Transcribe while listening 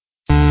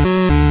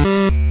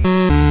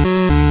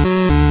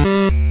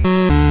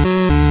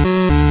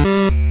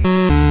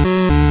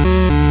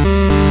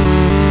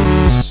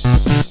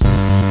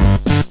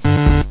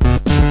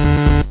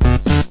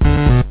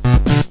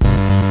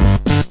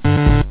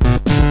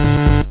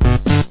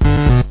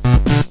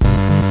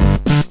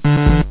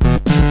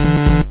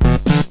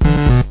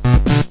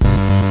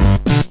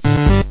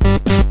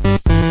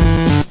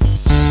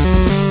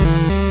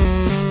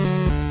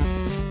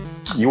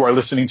are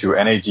listening to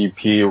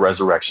NAGP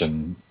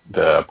Resurrection,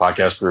 the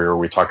podcast where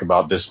we talk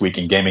about this week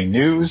in gaming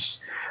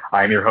news.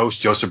 I am your host,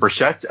 Joseph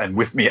Burchett, and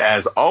with me,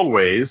 as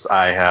always,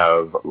 I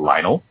have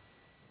Lionel.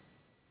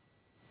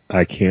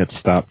 I can't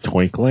stop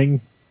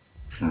twinkling.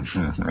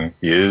 He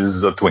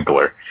is a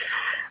twinkler.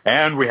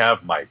 And we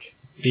have Mike.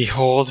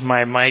 Behold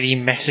my mighty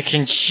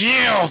Mexican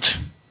shield!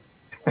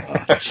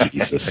 Oh,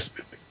 Jesus.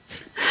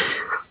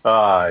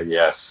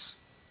 Yes.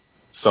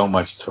 So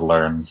much to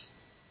learn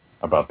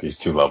about these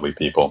two lovely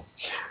people.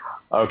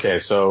 Okay,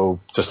 so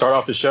to start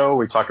off the show,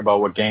 we talk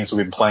about what games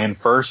we've been playing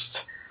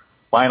first.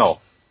 Lionel,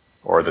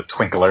 or the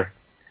Twinkler,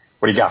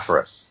 what do you got for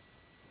us?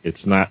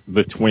 It's not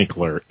the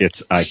Twinkler.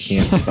 It's I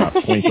can't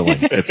stop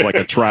twinkling. It's like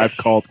a Tribe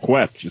Called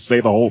Quest. You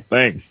say the whole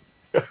thing.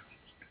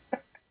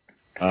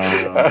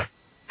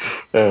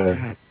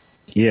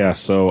 Yeah,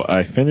 so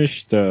I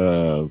finished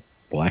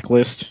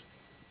Blacklist,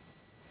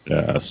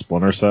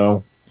 Splinter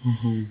Cell.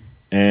 Mm-hmm.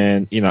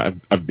 And, you know,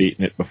 I've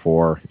beaten it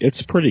before.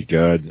 It's pretty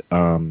good.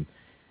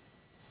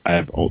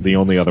 The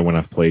only other one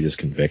I've played is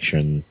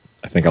Conviction.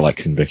 I think I like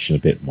Conviction a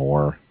bit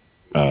more.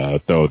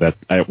 Though that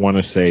I want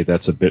to say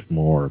that's a bit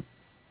more.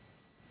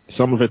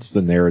 Some of it's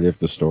the narrative,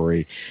 the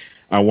story.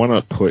 I want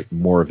to put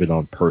more of it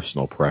on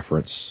personal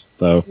preference,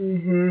 though.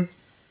 Mm-hmm.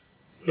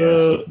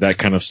 So that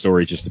kind of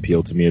story just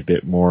appealed to me a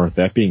bit more.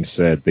 That being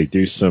said, they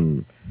do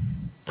some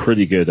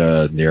pretty good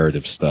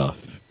narrative stuff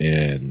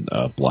in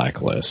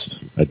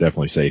Blacklist. I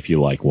definitely say if you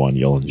like one,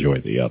 you'll enjoy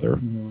the other.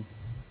 Mm-hmm.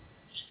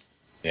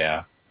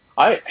 Yeah.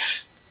 Have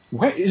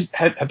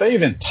they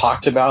even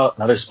talked about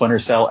another Splinter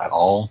Cell at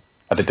all?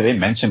 Did they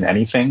mention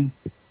anything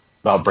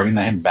about bringing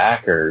him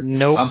back or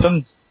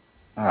something?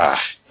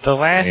 The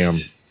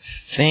last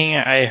thing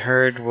I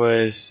heard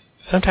was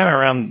sometime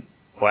around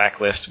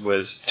Blacklist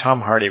was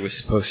Tom Hardy was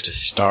supposed to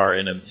star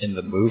in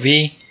the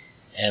movie,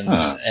 and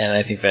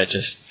I think that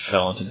just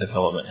fell into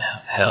development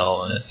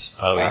hell, and it's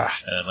probably I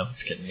don't know if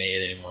it's getting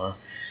made anymore.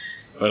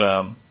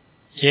 But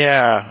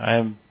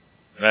yeah,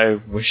 I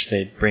wish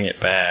they'd bring it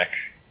back.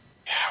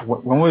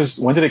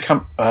 When did it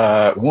come?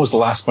 When was the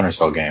last Splinter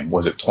Cell game?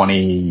 Was it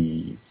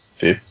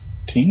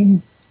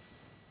 2015?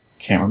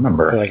 Can't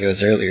remember. I feel like it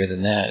was earlier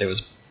than that. It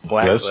was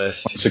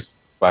Blacklist.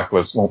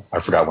 Blacklist. Well, I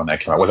forgot when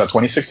that came out. Was that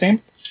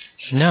 2016?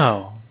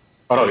 No.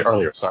 Oh, no,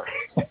 earlier. Sorry.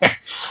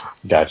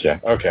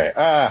 Gotcha. Okay.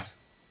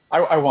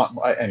 I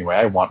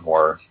want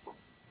more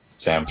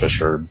Sam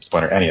Fisher,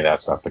 Splinter, any of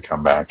that stuff to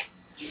come back.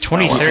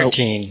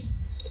 2013.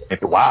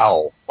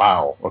 Wow.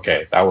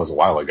 Okay, that was a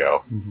while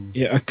ago.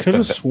 Yeah, I could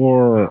have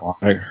swore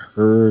I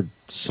heard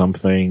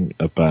something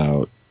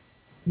about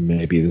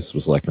maybe this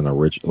was like an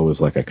original, it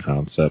was like a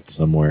concept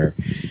somewhere.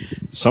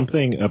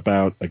 Something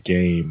about a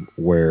game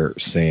where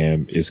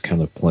Sam is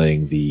kind of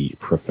playing the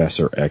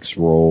Professor X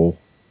role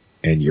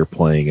and you're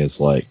playing as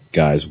like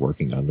guys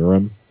working under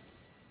him.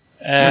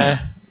 As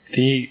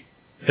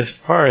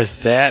far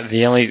as that,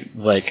 the only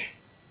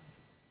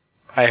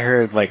I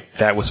heard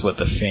that was what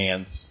the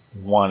fans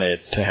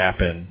wanted to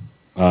happen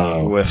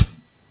with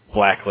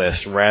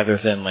Blacklist, rather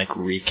than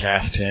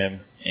recast him.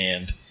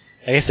 And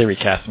I guess they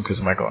recast him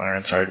because Michael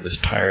Ironside was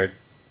tired.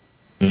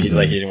 He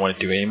didn't want to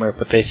do it anymore.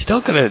 But they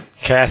still could have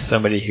cast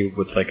somebody who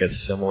with a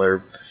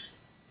similar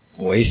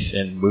voice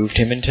and moved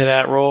him into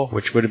that role,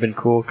 which would have been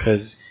cool.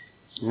 Because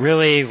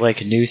really,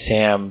 new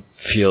Sam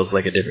feels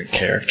like a different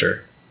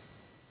character,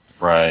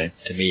 right?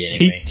 To me,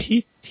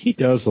 anyway. He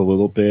does a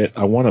little bit.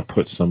 I want to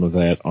put some of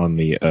that on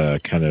the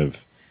kind of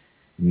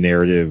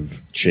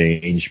narrative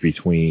change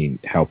between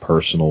how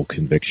personal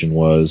Conviction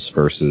was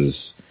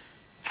versus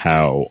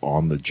how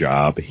on the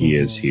job he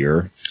is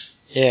here.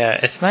 Yeah,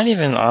 it's not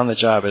even on the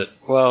job.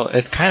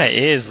 It kind of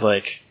is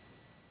like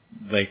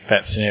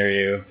that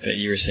scenario that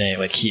you were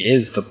saying. He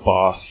is the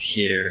boss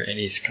here, and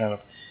he's kind of.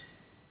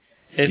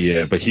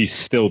 Yeah, but he's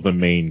still the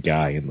main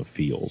guy in the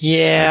field.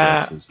 Yeah, I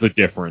guess is the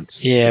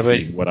difference. Yeah,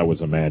 between what I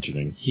was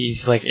imagining.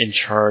 He's in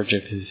charge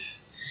of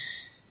his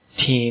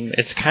team.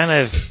 It's kind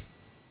of.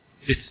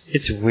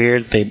 It's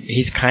weird.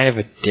 He's kind of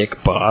a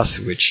dick boss,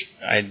 which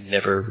I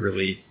never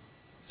really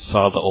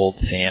saw the old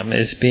Sam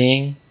as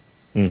being.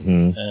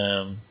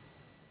 Mm-hmm.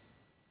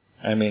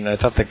 I mean, I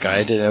thought the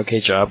guy did an okay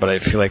job, but I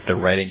feel like the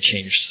writing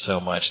changed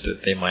so much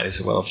that they might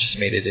as well have just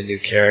made it a new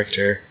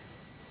character.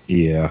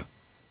 Yeah.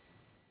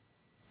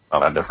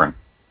 Not that different.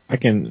 I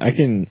can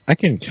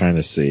kind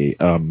of see.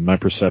 My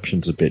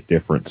perception's a bit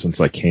different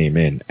since I came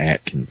in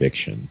at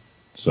Conviction,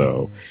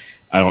 so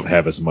I don't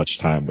have as much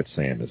time with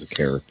Sam as a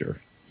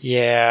character.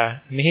 Yeah,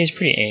 I mean, he's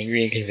pretty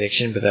angry in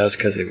Conviction, but that was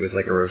because it was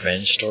a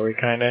revenge story,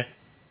 kind of.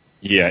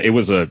 Yeah, it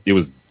was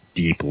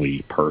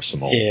deeply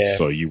personal. Yeah.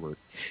 So you were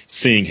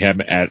seeing him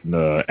at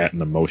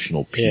an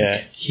emotional peak.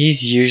 Yeah,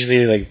 he's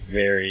usually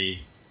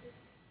very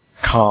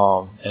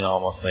calm and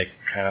almost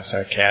kind of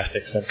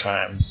sarcastic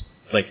sometimes,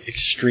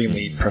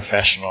 extremely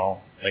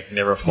professional,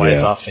 never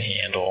flies off the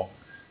handle.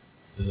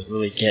 Doesn't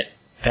really get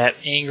that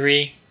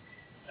angry,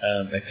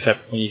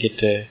 except when you get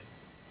to.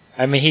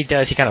 I mean, he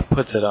does. He kind of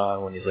puts it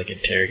on when he's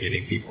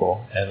interrogating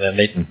people, and then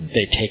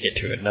they take it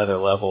to another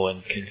level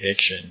in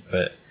Conviction.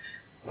 But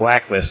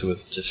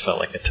Blacklist just felt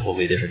like a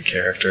totally different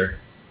character.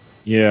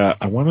 Yeah,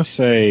 I want to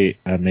say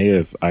I may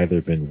have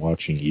either been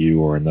watching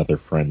you or another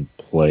friend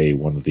play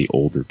one of the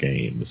older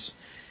games,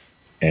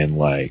 and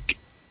like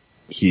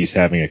he's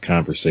having a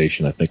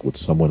conversation, I think, with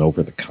someone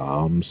over the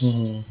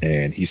comms,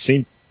 and he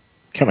seemed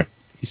a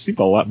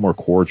lot more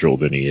cordial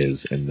than he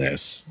is in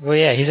this. Well,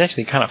 yeah, he's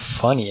actually kind of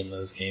funny in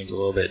those games a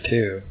little bit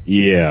too.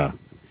 Yeah,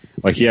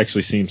 like he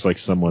actually seems like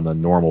someone a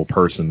normal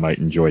person might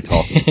enjoy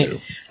talking to.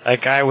 A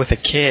guy with a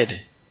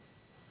kid.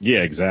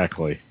 Yeah,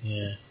 exactly.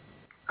 Yeah.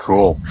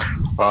 Cool.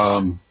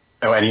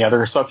 Any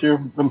other stuff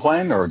you've been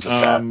playing, or just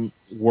that?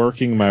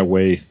 Working my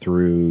way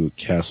through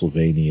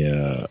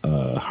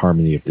Castlevania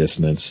Harmony of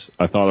Dissonance.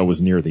 I thought I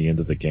was near the end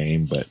of the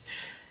game, but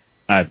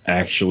I've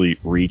actually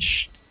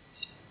reached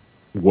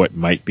what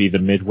might be the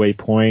midway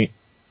point.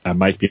 I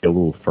might be a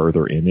little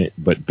further in it,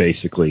 but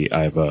basically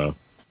I've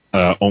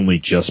only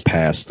just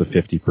passed the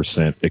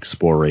 50%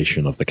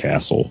 exploration of the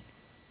castle.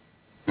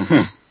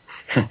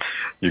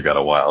 You got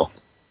a while.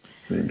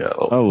 You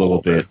got a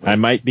little bit. I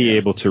might be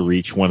able to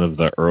reach one of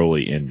the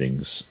early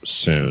endings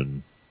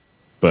soon,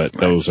 but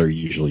those are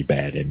usually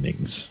bad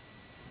endings.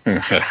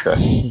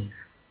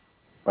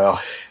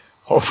 Well,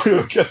 hopefully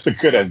we'll get the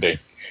good ending,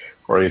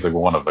 or at least like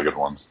one of the good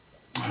ones.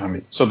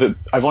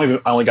 I've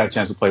only got a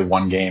chance to play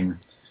one game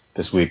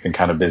this week. Been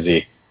kind of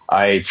busy.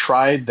 I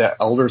tried the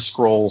Elder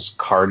Scrolls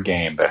card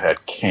game that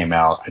had came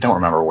out. I don't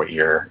remember what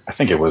year. I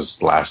think it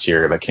was last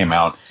year that came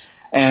out,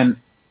 and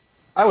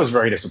I was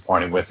very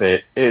disappointed with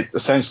it. It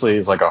essentially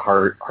is like a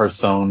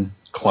Hearthstone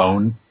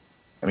clone.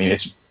 I mean,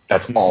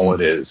 that's all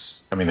it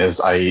is. I mean,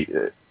 I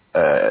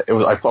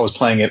was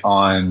playing it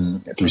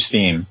through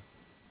Steam.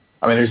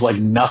 I mean, there's like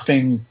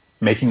nothing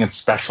making it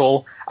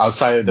special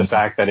outside of the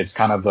fact that it's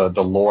kind of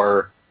the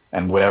lore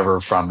and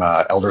whatever from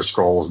Elder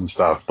Scrolls and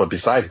stuff. But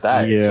besides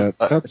that,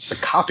 it's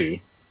a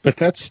copy. But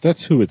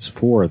that's who it's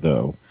for,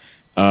 though.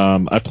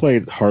 I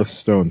played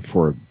Hearthstone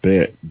for a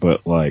bit,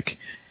 but like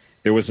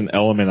there was an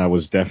element I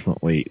was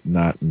definitely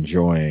not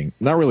enjoying,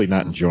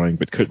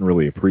 but couldn't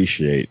really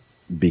appreciate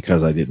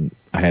because I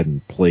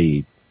don't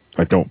play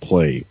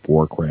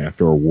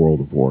Warcraft or World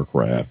of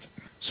Warcraft.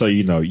 So,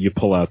 you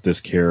pull out this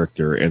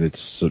character and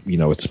it's,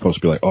 it's supposed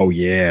to be like, oh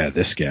yeah,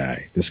 this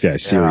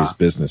guy's serious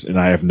business. And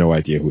I have no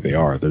idea who they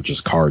are. They're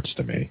just cards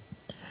to me.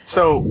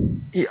 So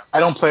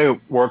I don't play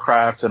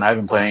Warcraft and I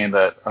haven't played any of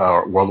the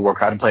World of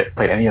Warcraft. I haven't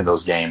played any of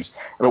those games.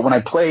 But when I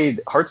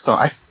played Hearthstone,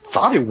 I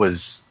thought it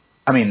was,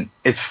 I mean,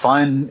 it's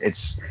fun.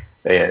 It's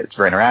very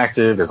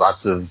interactive. There's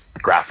lots of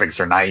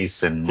graphics are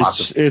nice and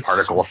lots of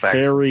particle effects.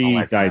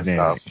 Very dynamic. Kind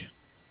of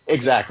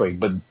exactly.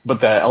 But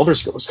the Elder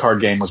Scrolls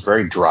card game was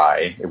very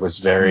dry. It was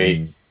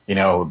very, the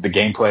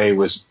gameplay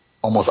was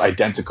almost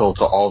identical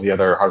to all the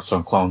other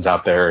Hearthstone clones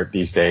out there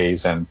these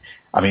days. And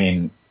I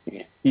mean,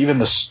 even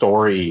the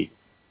story,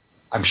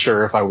 I'm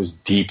sure if I was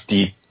deep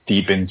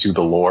into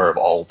the lore of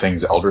all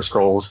things Elder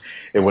Scrolls,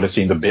 it would have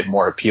seemed a bit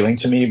more appealing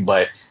to me.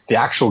 But the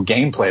actual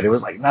gameplay, there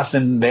was like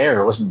nothing there.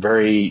 It wasn't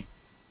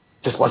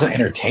wasn't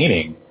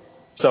entertaining.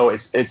 So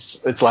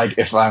it's like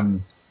if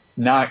I'm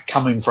not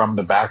coming from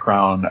the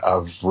background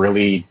of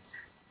really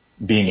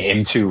being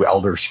into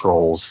Elder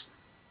Scrolls,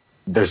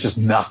 there's just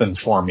nothing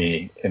for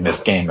me in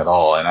this game at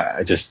all. And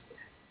I just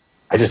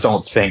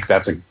don't think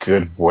that's a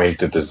good way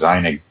to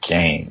design a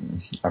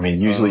game. I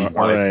mean, usually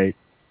all right,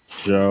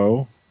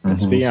 Joe,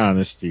 let's be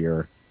honest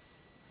here,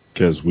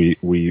 because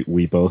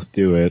we both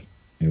do it,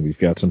 and we've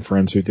got some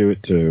friends who do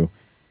it too.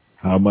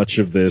 How much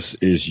of this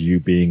is you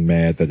being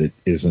mad that it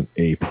isn't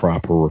a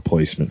proper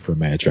replacement for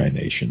Magi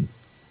Nation?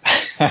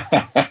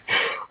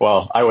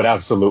 Well, I would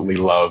absolutely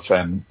love,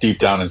 and deep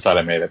down inside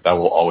I made it, that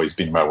will always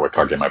be my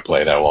card game I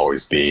play. That will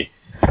always be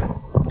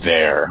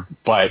there.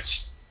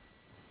 But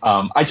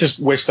I just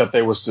wish that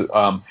there was,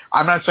 I'm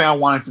not saying I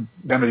wanted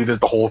them to do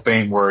the whole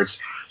thing where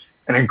it's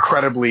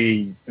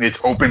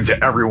it's open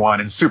to everyone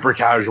and super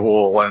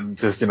casual and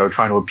just,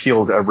 trying to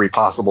appeal to every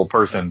possible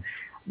person.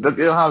 They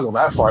don't have to go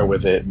that far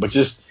with it, but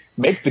just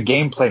make the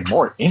gameplay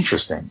more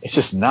interesting. It's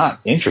just not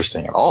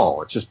interesting at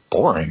all. It's just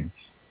boring.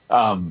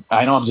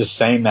 I know I'm just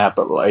saying that,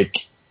 but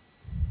like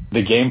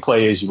the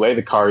gameplay is you lay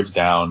the cards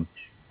down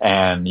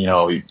and,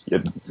 you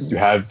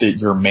have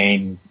your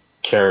main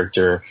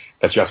character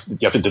that you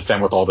have to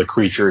defend with all the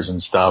creatures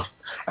and stuff,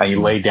 and you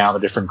lay down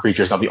the different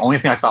creatures. Now, the only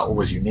thing I thought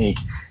was unique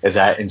is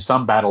that in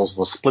some battles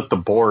they'll split the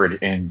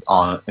board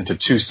into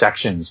two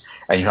sections,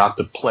 and you have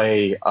to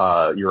play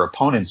your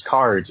opponent's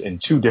cards in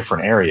two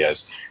different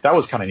areas. That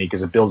was kind of neat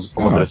because it builds a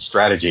little bit of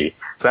strategy.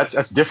 So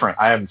that's different.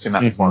 I haven't seen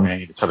that before in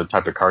any other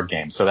type of card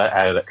game. So that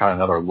added kind of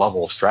another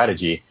level of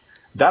strategy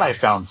that I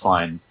found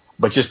fun.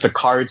 But just the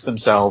cards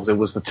themselves, it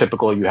was the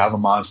typical, you have a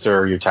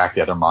monster, you attack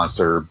the other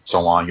monster,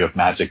 so on. You have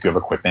magic, you have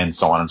equipment,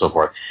 so on and so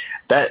forth.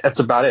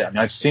 That's about it. I mean,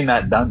 I've seen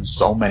that done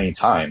so many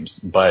times,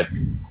 but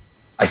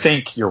I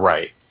think you're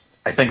right.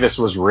 I think this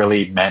was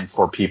really meant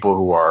for people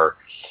who are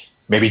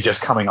maybe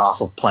just coming off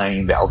of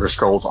playing the Elder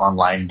Scrolls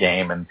Online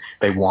game and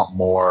they want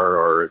more,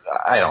 or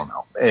I don't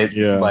know.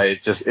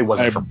 But it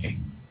wasn't for me.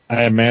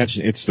 I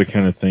imagine it's the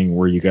kind of thing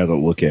where you got to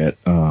look at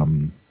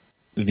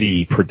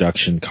the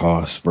production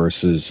cost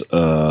versus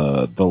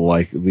the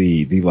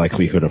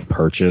likelihood of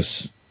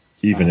purchase,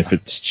 even if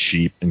it's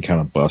cheap and kind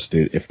of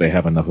busted. If they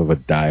have enough of a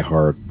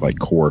diehard like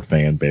core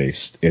fan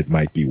base, it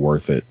might be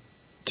worth it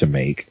to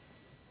make.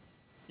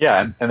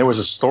 Yeah, and there was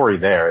a story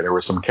there. There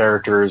were some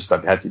characters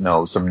that had,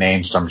 some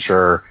names I'm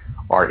sure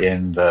are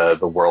in the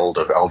world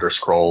of Elder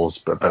Scrolls,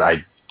 but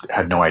I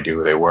had no idea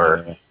who they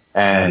were. Yeah.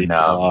 And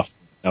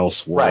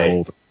Elseworld,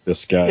 right.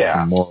 This guy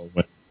from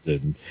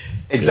Morrowind.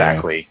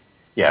 Exactly.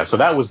 Yeah, so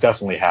that was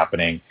definitely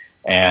happening.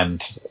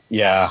 And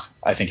yeah,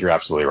 I think you're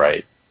absolutely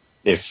right.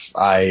 If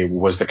I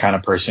was the kind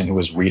of person who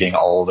was reading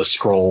all the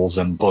scrolls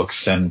and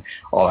books and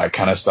all that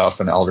kind of stuff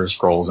and Elder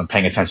Scrolls and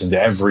paying attention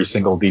to every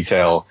single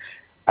detail,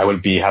 I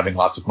would be having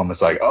lots of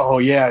moments like, oh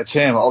yeah, it's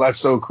him. Oh, that's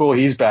so cool.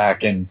 He's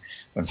back and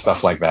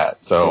stuff like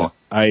that. So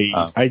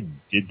I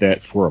did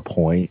that for a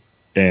point,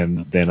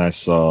 and then I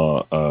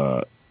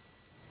saw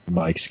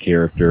Mike's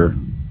character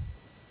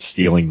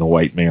stealing the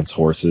white man's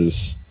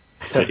horses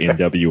to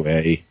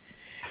NWA,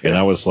 and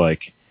I was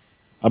like,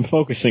 I'm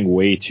focusing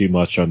way too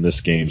much on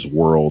this game's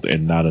world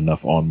and not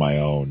enough on my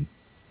own.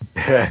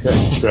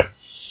 That's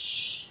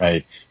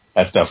right.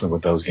 That's definitely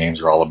what those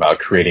games are all about,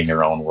 creating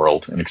your own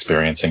world and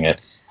experiencing it.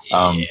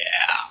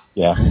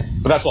 Yeah.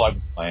 But that's all I've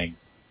been playing.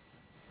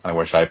 I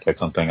wish I had played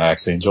something I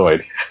actually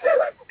enjoyed.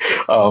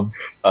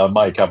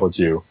 Mike, how about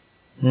you?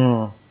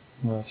 Well,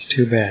 it's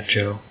too bad,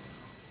 Joe.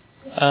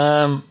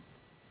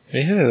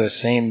 Basically the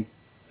same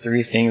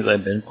three things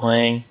I've been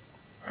playing.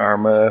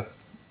 Arma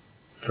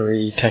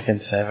 3, Tekken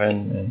 7,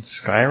 and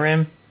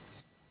Skyrim.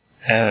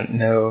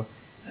 No,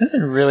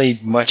 nothing really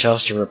much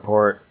else to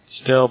report.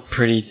 Still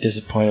pretty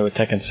disappointed with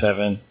Tekken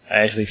 7. I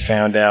actually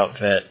found out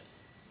that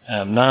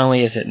not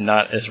only is it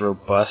not as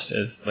robust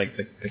as like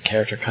the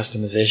character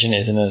customization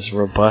isn't as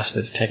robust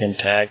as Tekken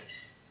Tag,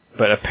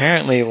 but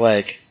apparently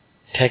like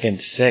Tekken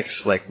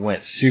 6 like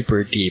went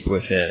super deep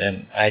with it,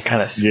 and I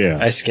kind of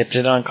I skipped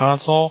it on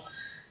console.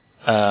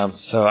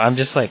 So I'm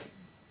just like,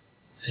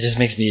 it just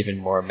makes me even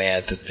more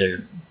mad that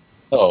they're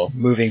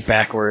moving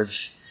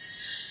backwards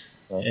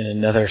in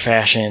another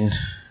fashion,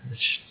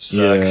 which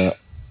sucks. Yeah,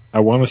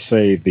 I want to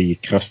say the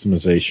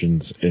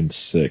customizations in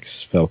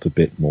 6 felt a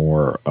bit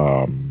more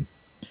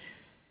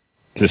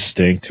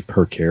distinct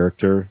per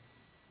character,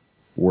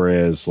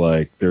 whereas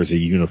like there's a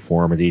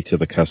uniformity to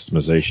the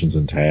customizations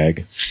in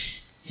Tag.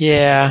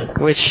 Yeah,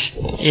 which,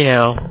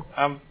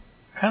 I'm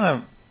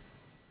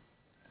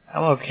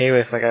okay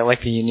with. Like, I like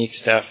the unique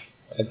stuff.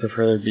 I'd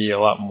prefer there be a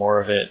lot more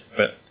of it,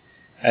 but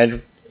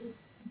I'd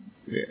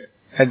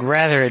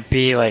rather it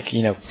be like,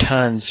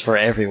 tons for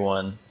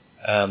everyone,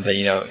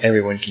 that,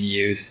 everyone can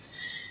use.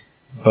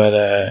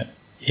 But,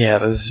 yeah,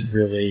 this is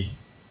really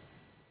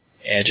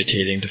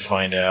agitating to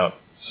find out.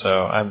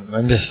 So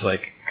I'm just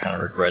like kind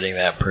of regretting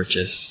that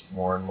purchase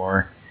more and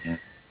more.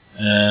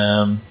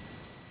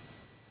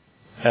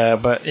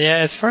 But yeah,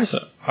 as far as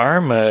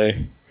Arma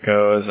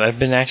goes, I've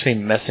been actually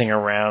messing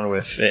around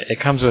with it.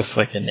 It comes with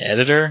like an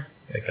editor,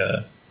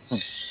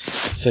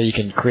 so you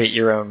can create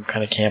your own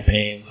kind of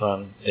campaigns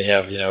on. They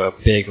have a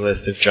big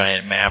list of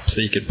giant maps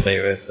that you can play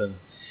with, and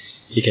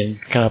you can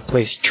kind of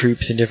place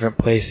troops in different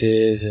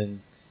places and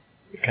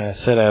kind of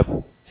set up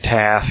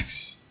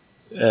tasks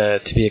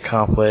to be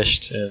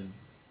accomplished and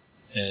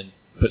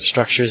put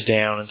structures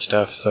down and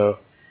stuff. So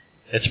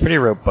it's pretty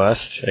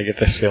robust. I get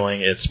the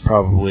feeling it's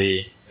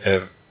probably,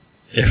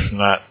 if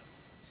not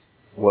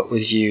what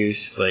was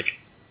used, like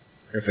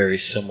a very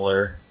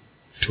similar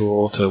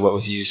tool to what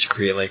was used to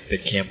create like the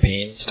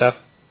campaign stuff.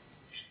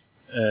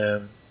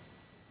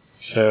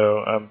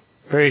 So I'm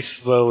very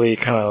slowly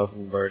kind of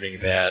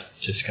learning that,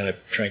 just kind of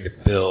trying to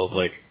build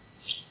like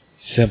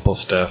simple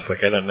stuff.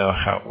 Like I don't know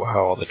how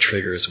all the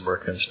triggers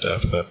work and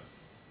stuff, but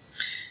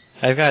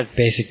I've got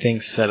basic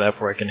things set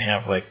up where I can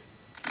have like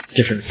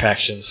different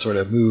factions sort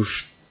of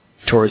move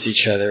towards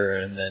each other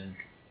and then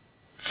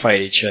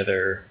fight each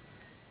other,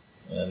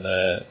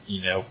 and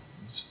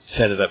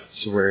set it up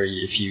so where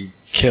if you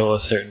kill a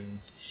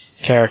certain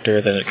character,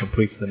 then it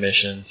completes the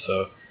mission.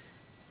 So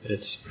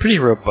it's pretty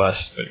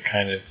robust, but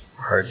kind of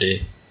hard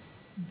to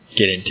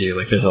get into.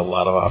 Like there's a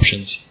lot of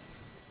options.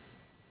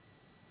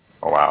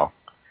 Oh wow!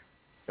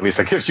 At least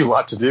that gives you a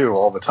lot to do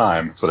all the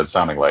time. That's what it's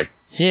sounding like.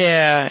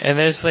 Yeah, and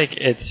there's like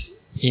there's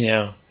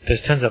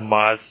tons of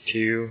mods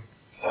too.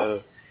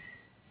 So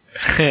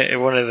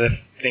one of the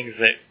things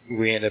that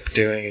we end up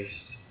doing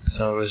is,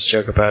 some of us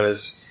joke about,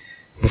 is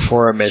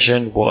before a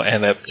mission we'll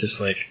end up just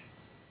like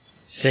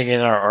singing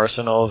our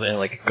arsenals and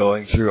like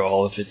going through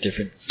all of the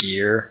different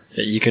gear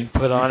that you can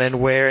put on and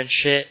wear and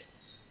shit.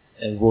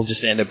 And we'll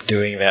just end up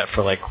doing that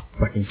for like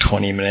fucking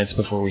 20 minutes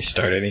before we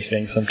start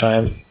anything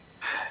sometimes.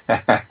 Oh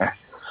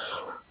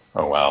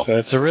wow. So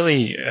it's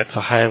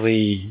a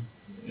highly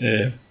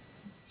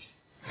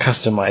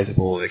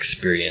customizable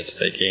experience,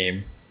 that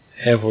game.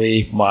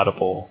 Heavily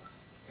moddable.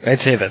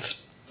 I'd say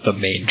that's the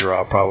main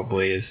draw,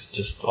 probably, is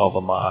just all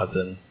the mods.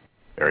 And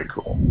very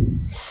cool.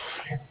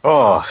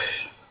 Oh,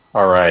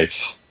 all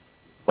right.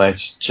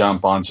 Let's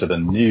jump onto the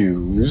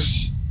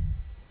news.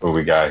 What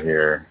we got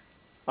here?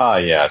 Ah,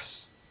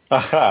 yes.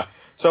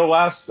 So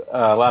last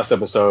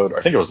episode,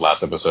 I think it was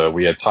last episode,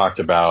 we had talked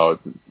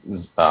about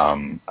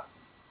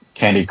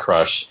Candy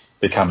Crush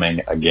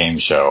becoming a game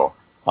show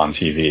on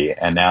TV,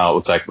 and now it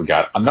looks like we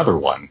got another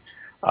one.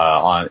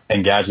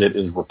 Engadget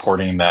is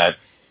reporting that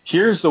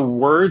here's the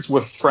Words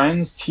with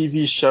Friends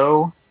TV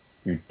show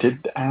you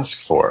did ask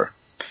for.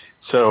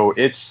 So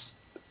it's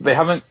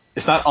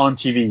not on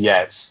TV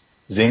yet.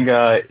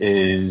 Zynga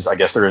is, I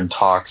guess they're in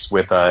talks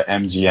with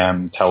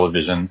MGM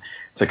Television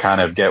to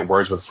kind of get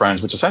Words with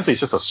Friends, which essentially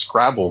is just a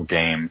Scrabble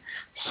game.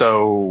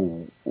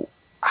 So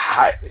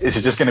is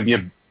it just going to be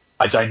a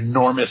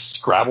ginormous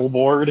Scrabble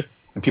board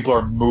and people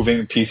are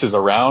moving pieces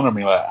around? I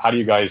mean, how do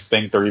you guys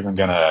think they're even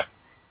going to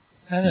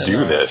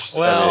do this?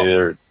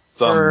 Well,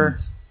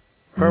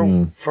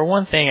 for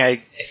one thing,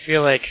 I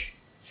feel like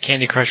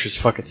Candy Crush was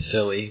fucking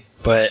silly,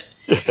 but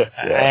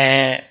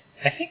yeah.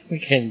 I think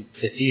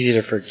it's easy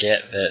to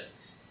forget that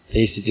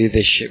they used to do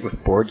this shit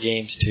with board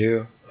games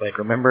too. Like,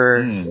 remember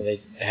when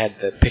they had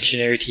the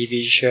Pictionary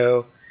TV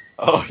show?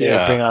 Oh, they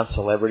would bring on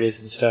celebrities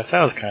and stuff. That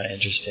was kind of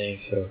interesting.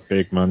 So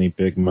big money,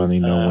 no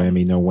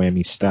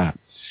whammy, stop.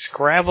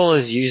 Scrabble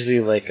is usually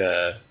like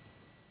a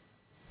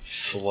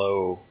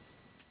slow,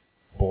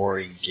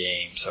 boring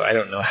game, so I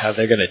don't know how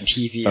they're going to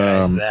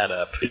TVize that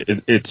up.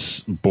 It's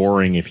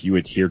boring if you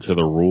adhere to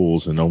the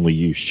rules and only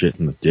use shit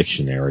in the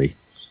dictionary.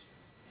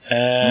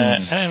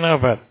 I don't know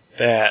about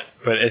that,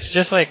 but it's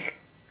just like,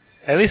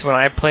 at least when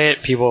I play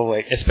it, people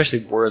like, especially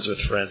Words with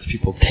Friends,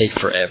 people take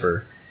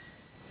forever.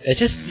 It's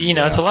just,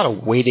 it's a lot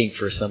of waiting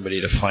for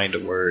somebody to find a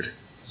word,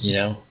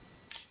 They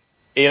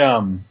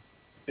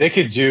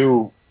could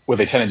do what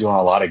they tend to do on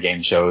a lot of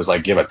game shows,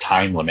 like give a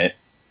time limit.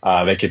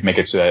 They could make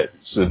it so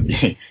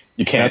that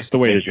you can't. That's the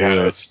way to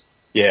do it.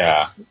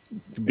 Yeah.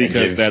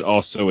 Because that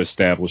also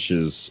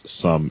establishes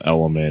some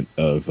element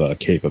of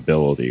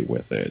capability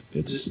with it.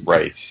 It's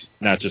right.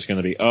 Not just going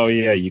to be, oh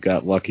yeah, you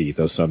got lucky,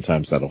 though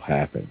sometimes that'll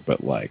happen.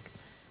 But like,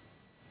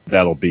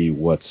 that'll be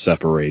what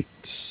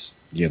separates,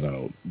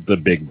 the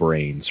big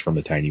brains from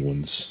the tiny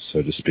ones,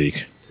 so to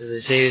speak. So they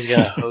say who's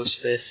going to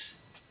host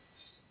this?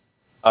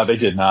 They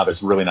did not.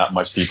 There's really not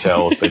much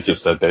details. They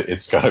just said that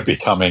it's going to be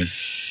coming.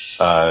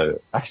 Actually,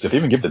 did they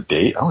even give the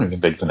date? I don't even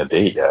think they've given a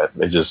date yet.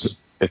 It's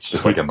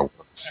just like in the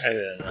works.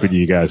 Who do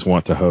you guys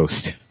want to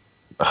host?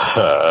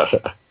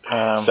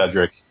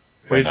 Cedric.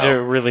 Who's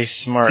a really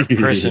smart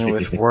person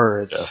with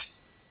words?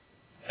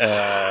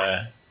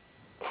 I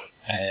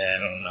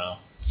don't know.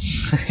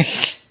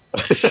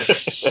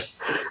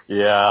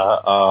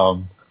 Yeah.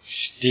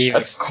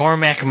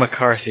 Cormac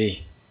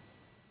McCarthy.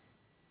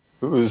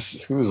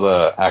 Whose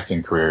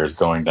acting career is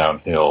going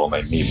downhill and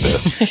they need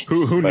this?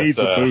 Who needs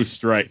a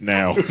boost right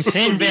now?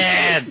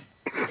 Sinbad!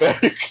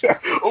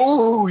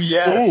 Oh,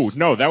 yes. Oh,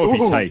 no, that would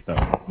be tight,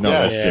 though. No,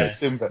 yes, that's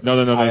good. Sinbad.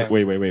 No.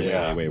 Wait.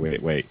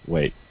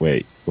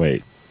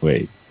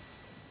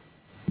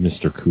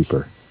 Mr.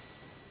 Cooper.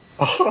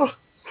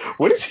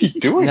 What is he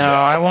doing? No,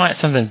 I want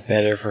something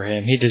better for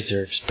him. He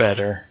deserves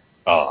better.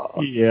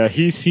 Yeah,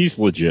 he's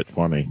legit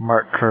funny.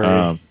 Mark Curry.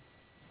 I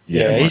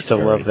used to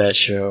love that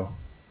show.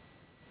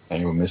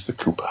 And with Mr.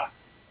 Cooper.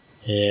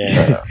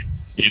 Yeah.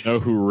 You know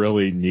who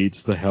really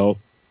needs the help,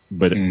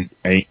 but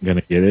ain't gonna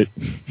get it?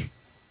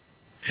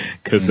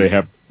 Because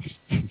they're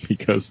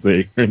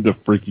into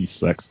freaky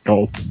sex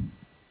cults.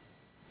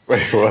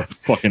 Wait, what?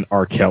 Fucking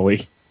R.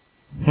 Kelly.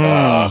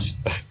 I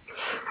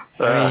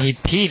mean, he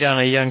peed on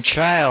a young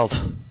child.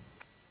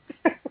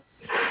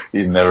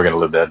 He's never gonna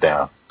live that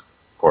down.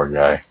 Poor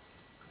guy.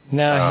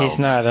 No, he's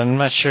not. I'm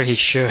not sure he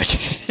should.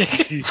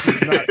 He's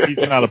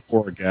not a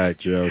poor guy,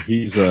 Joe.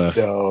 He's an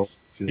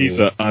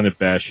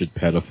unabashed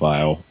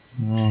pedophile.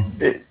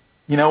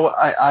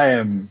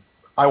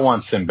 I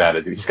want Sinbad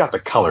to do. He's got the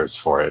colors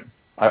for it.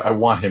 I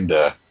want him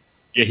to.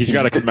 Yeah, he's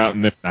got to come out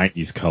in the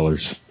 90s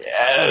colors.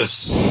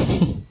 Yes.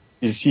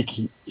 This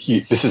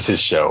is his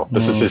show.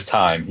 This is his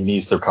time. He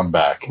needs to come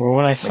back. Well,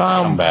 when I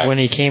saw him when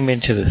he came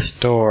into the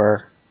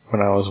store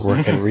when I was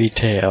working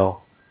retail,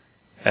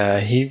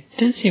 he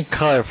didn't seem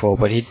colorful,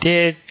 but he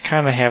did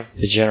kind of have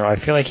the general. I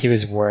feel like he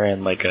was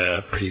wearing like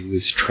a pretty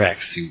loose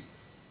tracksuit.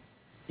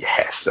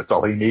 Yes, that's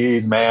all he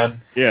needs,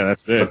 man. Yeah,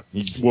 that's it.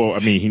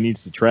 He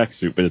needs the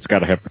tracksuit, but it's got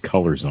to have the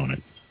colors on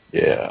it.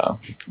 Yeah.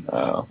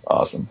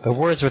 Awesome. The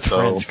Words with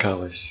Friends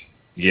colors.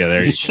 Yeah,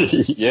 there you go.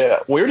 Yeah.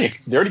 Well, he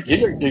kind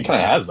of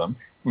has them.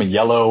 I mean,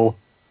 yellow,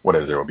 what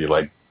is it? It would be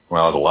like,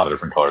 well, there's a lot of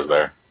different colors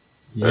there.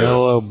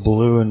 Yellow,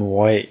 blue, and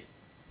white.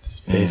 That's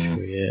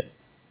basically it.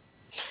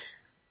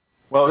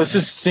 Well, this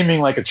is seeming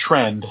like a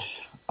trend.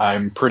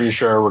 I'm pretty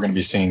sure we're going to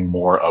be seeing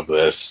more of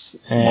this,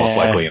 most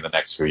likely in the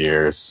next few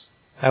years.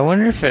 I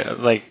wonder if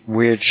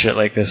weird shit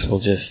like this will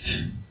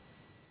just,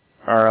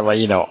 or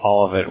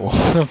all of it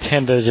will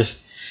tend to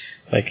just,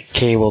 like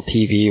cable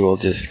TV will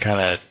just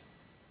kind of,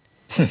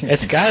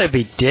 it's got to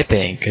be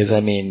dipping, because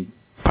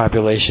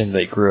population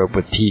that grew up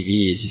with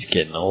TV is just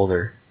getting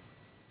older.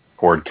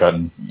 Cord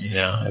cutting.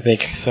 I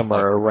think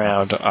somewhere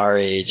around our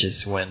age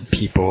is when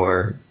people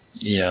are,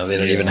 they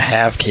don't even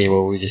have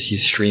cable, we just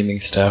use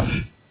streaming stuff.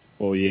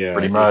 Well, yeah,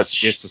 pretty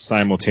much. It's a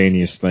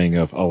simultaneous thing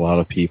of a lot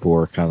of people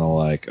are kind of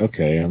like,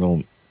 okay, I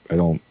don't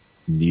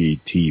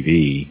need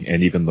TV,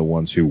 and even the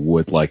ones who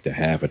would like to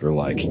have it are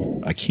like,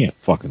 I can't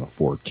fucking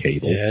afford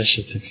cable. Yeah, that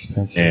shit's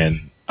expensive.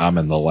 And I'm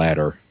in the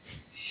latter.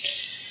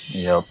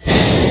 Yep, could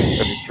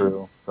be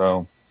true.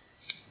 So,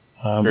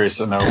 curious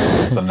to know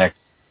what the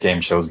next game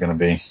show is going to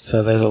be.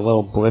 So there's a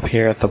little blip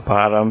here at the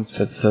bottom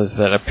that says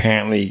that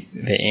apparently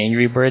the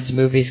Angry Birds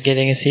movie's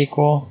getting a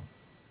sequel.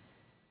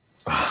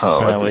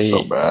 Oh, that's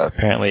so bad.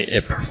 Apparently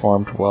it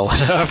performed well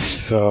enough,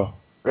 so...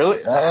 Really?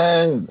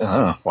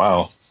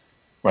 Wow.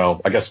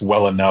 Well, I guess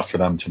well enough for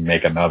them to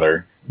make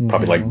another.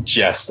 Probably like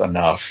just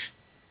enough.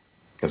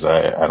 Because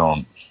I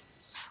don't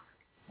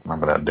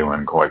remember that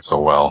doing quite so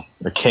well.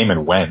 It came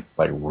and went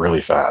like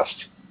really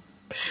fast.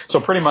 So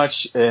pretty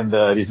much in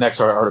these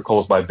next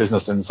articles by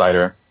Business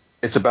Insider,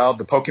 it's about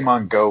the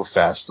Pokemon Go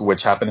Fest,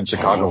 which happened in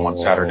Chicago on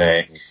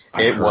Saturday.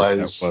 That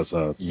was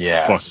a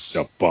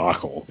fucking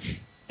debacle.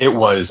 It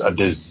was a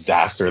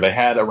disaster. They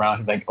had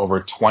around, I think,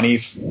 over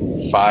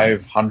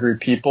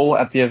 2,500 people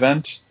at the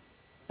event,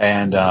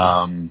 and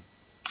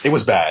it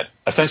was bad.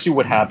 Essentially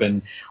what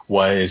happened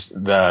was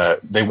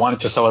they wanted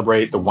to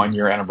celebrate the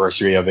 1-year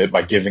anniversary of it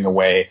by giving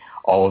away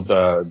all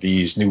of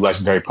these new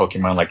legendary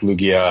Pokemon like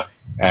Lugia,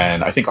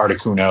 and I think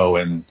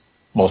Articuno and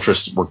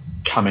Moltres were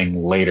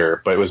coming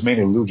later, but it was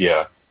mainly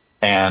Lugia.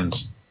 And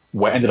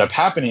what ended up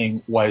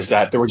happening was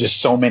that there were just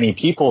so many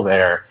people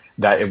there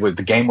that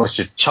the game was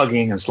just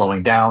chugging and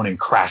slowing down and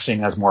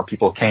crashing as more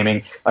people came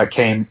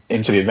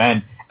into the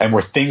event. And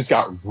where things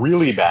got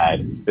really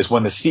bad is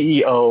when the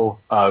CEO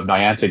of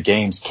Niantic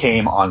Games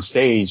came on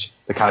stage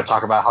to kind of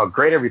talk about how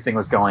great everything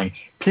was going.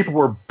 People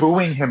were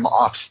booing him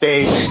off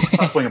stage,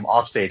 not booing him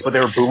off stage, but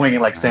they were booing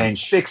and like saying,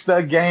 "Fix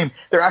the game."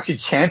 They're actually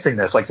chanting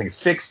this, like saying,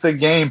 "Fix the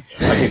game.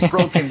 Like it's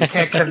broken. We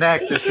can't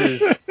connect."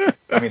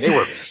 They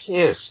were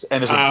pissed.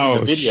 And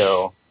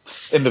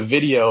in the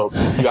video,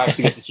 you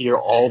actually get to hear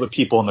all the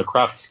people in the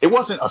crowd. It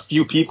wasn't a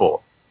few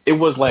people. It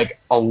was like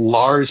a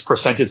large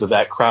percentage of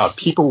that crowd.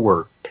 People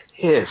were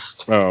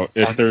pissed. Oh,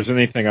 if there's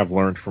anything I've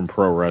learned from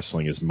pro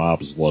wrestling is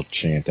mobs love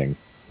chanting.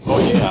 Oh,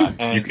 yeah.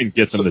 And you can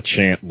get them to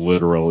chant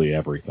literally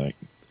everything,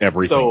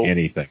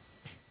 anything.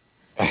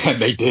 And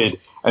they did.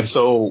 And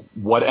so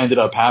what ended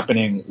up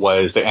happening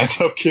was they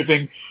ended up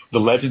giving the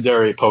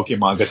legendary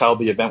Pokemon, because how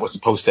the event was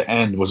supposed to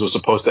end was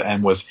supposed to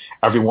end with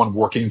everyone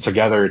working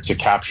together to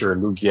capture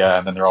Lugia,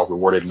 and then they're all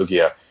rewarded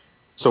Lugia.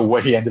 So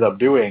what he ended up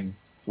doing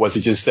was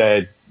he just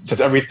said,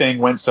 since everything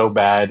went so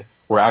bad,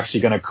 we're actually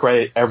going to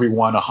credit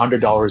everyone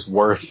 $100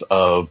 worth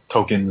of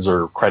tokens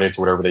or credits,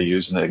 whatever they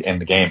use in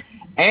the game.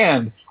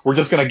 And we're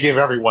just going to give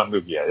everyone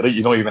Lugia.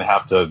 You don't even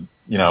have to,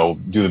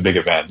 do the big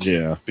event.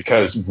 Yeah.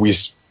 Because we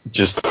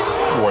just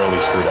royally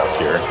screwed up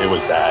here. It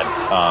was bad.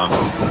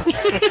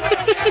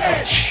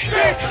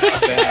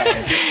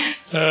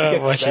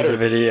 Watching the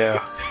video.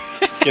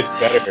 It gets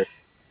better.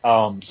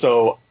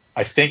 So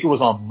I think it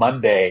was on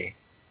Monday.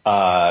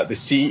 The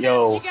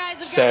CEO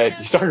said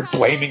he started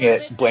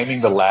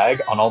blaming the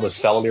lag on all the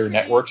cellular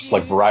networks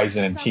like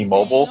Verizon and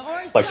T-Mobile,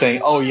 like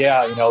saying, "Oh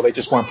yeah, they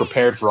just weren't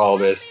prepared for all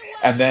this."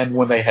 And then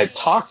when they had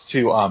talked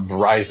to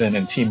Verizon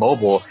and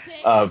T-Mobile,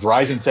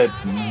 Verizon said,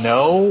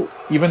 "No,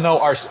 even though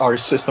our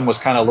system was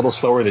kind of a little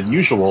slower than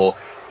usual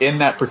in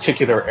that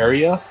particular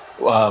area,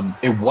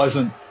 it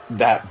wasn't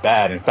that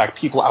bad. In fact,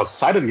 people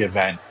outside of the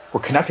event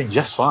were connecting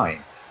just fine."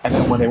 And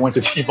then when they went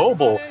to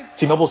T-Mobile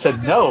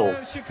said, "No,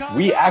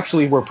 we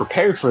actually were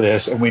prepared for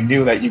this, and we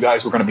knew that you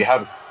guys were going to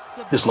have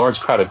this large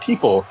crowd of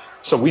people,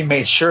 so we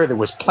made sure there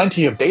was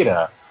plenty of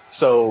data."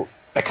 So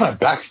that kind of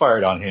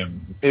backfired on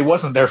him. It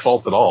wasn't their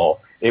fault at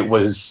all. It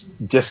was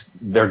just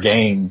their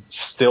game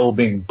still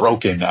being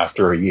broken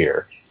after a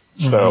year.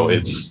 So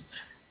this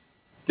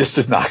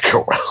did not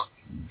go well.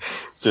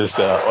 It's just,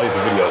 the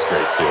video is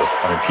great too.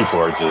 People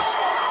are just,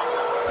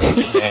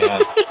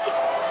 man.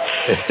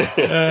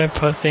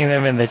 Posting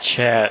them in the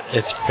chat,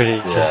 it's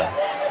pretty just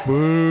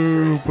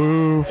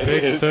boo,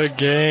 fix the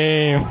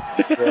game.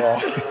 Yeah.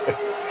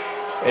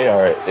 They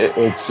are.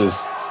 It's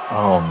just,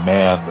 oh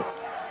man.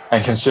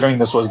 And considering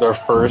this was their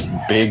first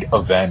big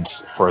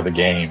event for the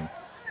game,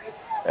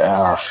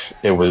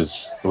 it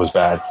was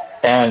bad.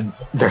 And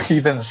they're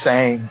even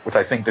saying, which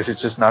I think this is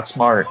just not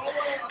smart,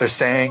 they're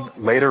saying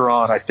later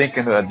on, I think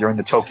during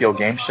the Tokyo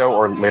Game Show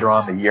or later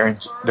on in the year,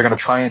 they're going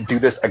to try and do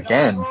this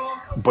again,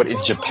 but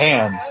in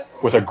Japan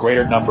with a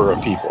greater number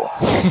of people.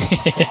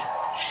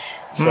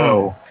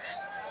 So,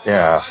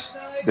 yeah,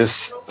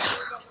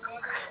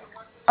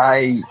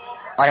 I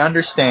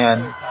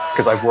understand,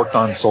 because I've worked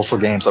on social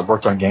games, I've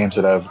worked on games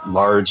that have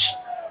large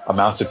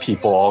amounts of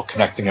people all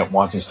connecting at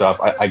once and stuff.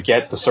 I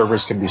get the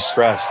servers can be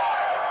stressed,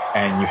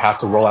 and you have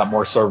to roll out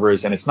more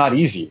servers, and it's not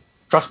easy.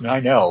 Trust me, I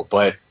know,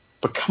 but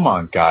come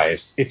on,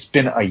 guys. It's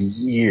been a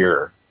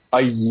year.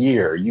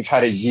 You've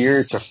had a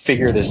year to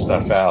figure this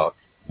stuff out,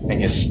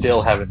 and you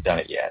still haven't done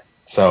it yet.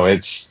 So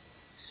it's,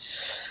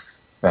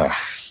 I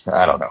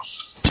don't know.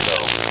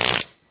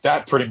 So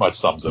that pretty much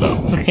sums it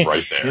up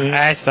right there.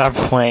 I stopped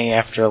playing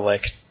after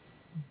like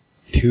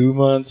 2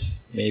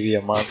 months, maybe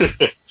a month.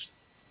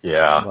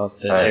 Yeah.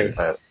 Lost it.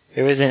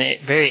 It was a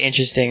very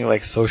interesting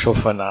like social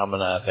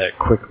phenomena that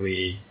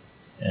quickly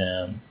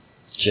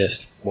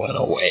just went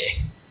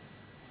away.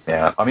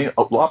 Yeah, I mean,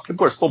 a lot of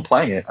people are still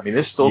playing it. I mean,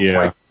 it's still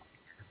quite,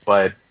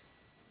 but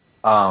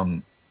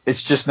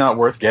it's just not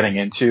worth getting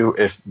into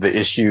if the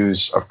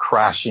issues of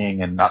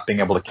crashing and not being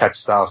able to catch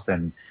stuff,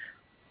 and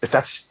if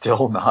that's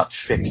still not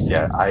fixed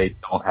yet, I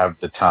don't have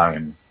the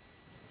time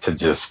to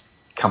just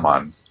come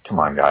on,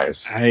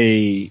 guys.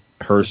 I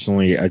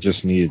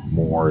just needed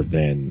more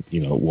than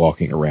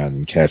walking around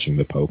and catching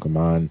the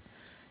Pokemon.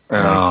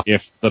 Like,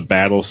 if the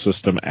battle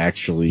system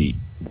actually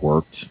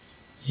worked.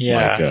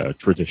 Yeah. Like a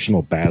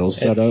traditional battle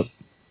setup.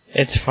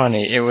 It's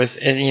funny. It was,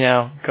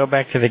 go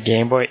back to the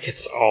Game Boy.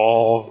 It's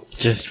all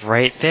just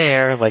right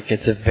there. Like,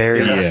 it's a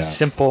very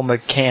simple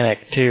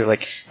mechanic, too.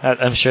 Like,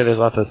 I'm sure there's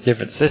lots of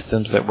different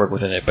systems that work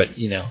within it, but,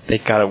 they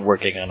got it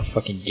working on a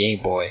fucking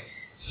Game Boy.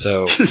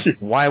 So,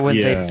 why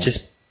wouldn't they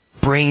just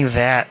bring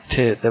that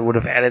would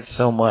have added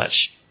so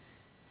much?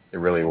 It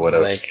really would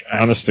have. Like,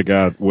 honest to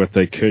God, what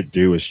they could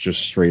do is just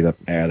straight up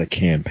add a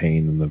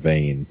campaign in the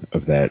vein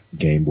of that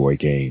Game Boy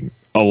game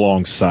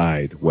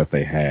alongside what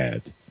they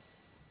had.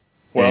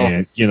 Well,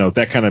 and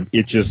that kind of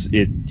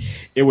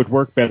it would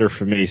work better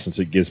for me since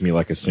it gives me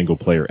like a single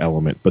player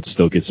element, but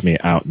still gets me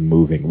out and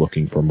moving,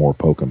 looking for more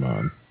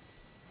Pokemon.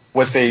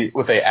 What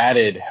they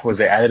added was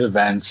they added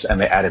events and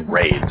they added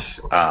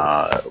raids,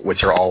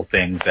 which are all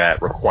things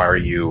that require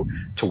you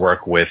to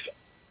work with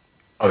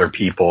other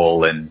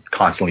people and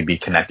constantly be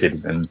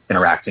connected and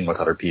interacting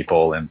with other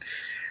people. And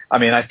I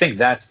mean, I think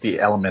that's the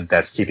element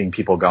that's keeping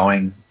people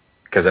going.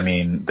 Because, I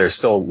mean, there's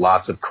still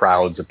lots of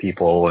crowds of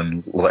people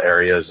in little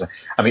areas.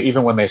 I mean,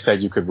 even when they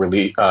said you could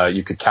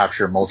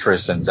capture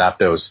Moltres and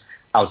Zapdos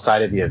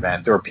outside of the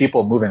event, there were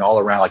people moving all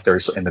around, like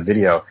there's in the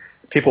video,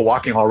 people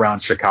walking all around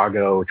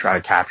Chicago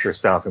trying to capture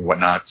stuff and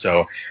whatnot.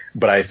 So,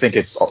 but I think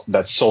it's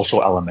that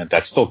social element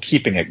that's still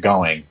keeping it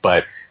going.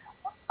 But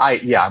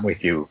I'm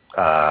with you,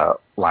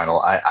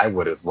 Lionel. I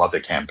would have loved a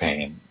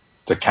campaign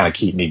to kind of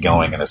keep me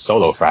going in a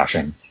solo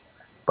fashion.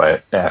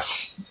 But,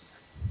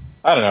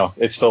 I don't know.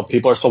 It's still,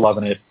 people are still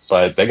loving it,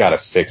 but they got to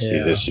fix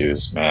these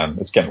issues, man.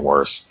 It's getting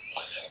worse.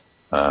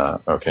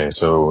 Okay,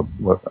 so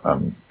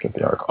get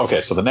the article. Okay,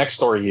 so the next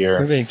story here.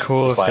 It would be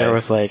cool if there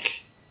was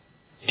like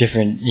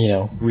different,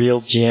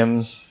 real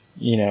gyms,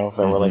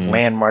 that were like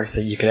landmarks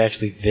that you could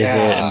actually visit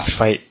and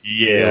fight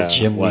real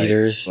gym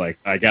leaders. Like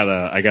I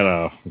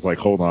was like,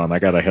 hold on, I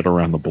gotta head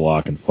around the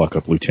block and fuck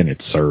up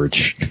Lieutenant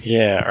Surge.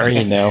 Yeah,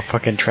 or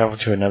fucking travel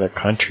to another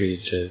country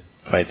to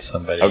fight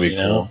somebody. That'd be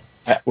cool.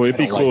 Well, it'd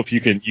be cool if you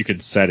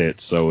could set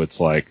it so it's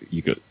like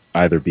you could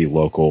either be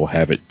local,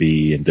 have it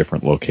be in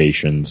different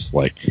locations,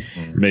 like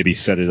maybe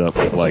set it up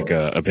with like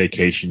a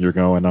vacation you're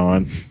going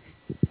on.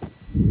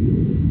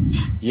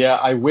 Yeah,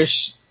 I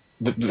wish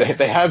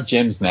they have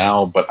gyms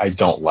now, but I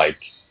don't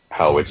like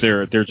how it's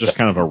they're just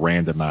kind of a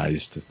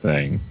randomized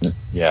thing.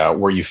 Yeah,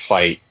 where you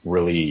fight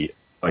really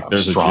like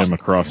there's a gym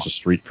across the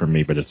street from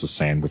me, but it's a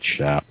sandwich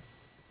shop.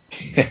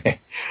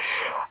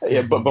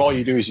 Yeah, but all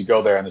you do is you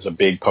go there and there's a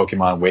big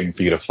Pokemon waiting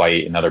for you to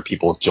fight and other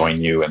people join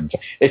you, and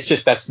it's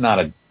just it's not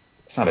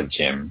a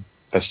gym.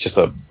 That's just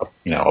a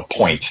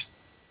point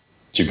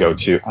to go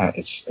to.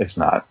 That's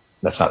not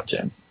a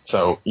gym.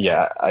 So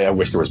yeah, I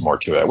wish there was more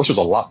to it. I wish there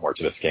was a lot more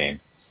to this game,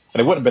 and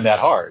it wouldn't have been that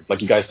hard.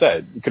 Like you guys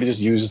said, you could have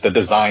just used the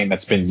design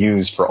that's been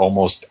used for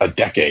almost a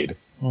decade.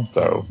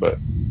 So, but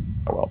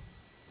oh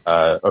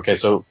well. Okay,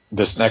 so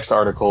this next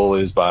article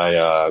is by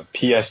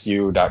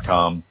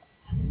PSU.com.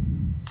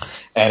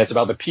 And it's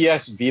about the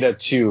PS Vita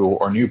 2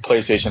 or new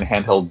PlayStation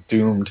handheld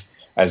doomed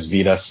as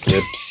Vita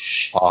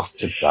slips off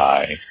to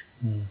die.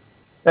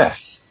 Yeah,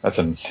 that's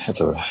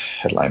a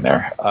headline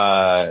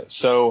there.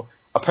 So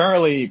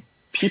apparently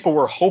people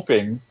were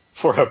hoping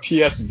for a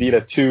PS Vita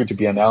 2 to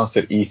be announced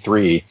at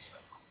E3,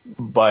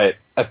 but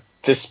at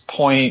this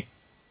point,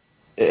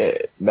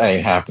 that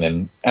ain't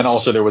happening. And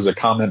also there was a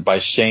comment by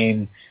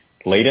Shane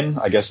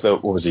Layden. I guess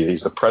what was he?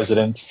 He's the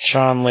president.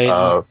 Sean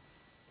Layden.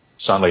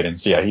 Sean Layden.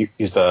 So yeah,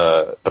 he's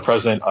the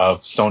president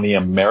of Sony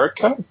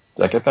America.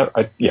 Did I get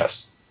that?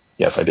 Yes,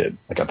 I did.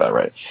 I got that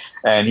right.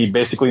 And he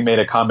basically made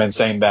a comment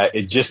saying that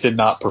it just did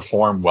not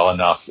perform well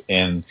enough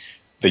in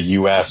the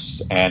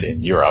U.S. and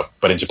in Europe,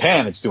 but in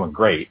Japan it's doing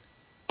great.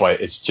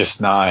 But it's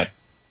just not.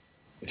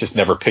 It just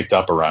never picked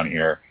up around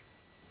here,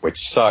 which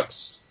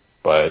sucks.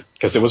 But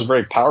because it was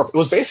very powerful, it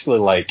was basically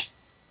like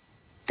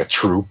a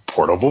true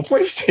portable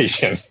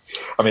PlayStation.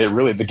 I mean,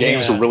 the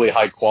games were really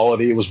high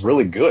quality. It was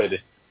really good.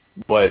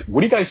 But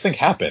what do you guys think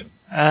happened?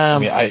 I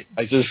mean, I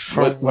just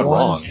what went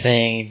wrong? For one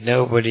thing,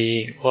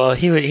 nobody. Well,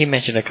 he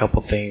mentioned a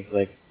couple things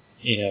like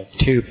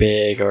too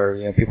big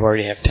or people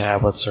already have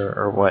tablets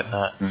or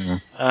whatnot.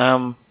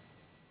 Mm-hmm.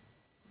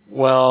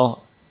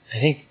 Well, I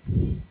think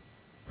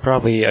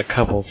probably a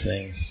couple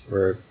things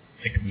were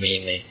like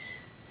mainly.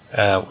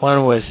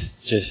 One was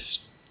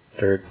just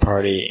third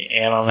party,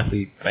 and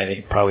honestly, I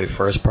think probably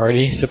first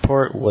party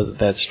support wasn't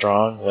that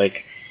strong.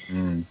 Like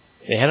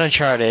they had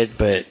Uncharted,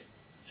 but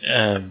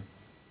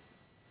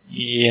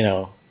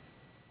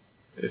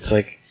it's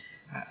like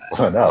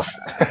Well, enough.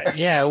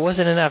 Yeah, it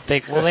wasn't enough. They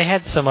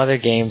had some other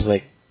games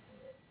like.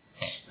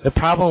 The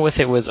problem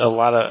with it was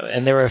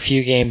and there were a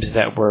few games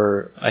that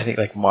were, I think,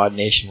 like Mod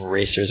Nation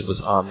Racers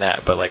was on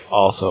that, but like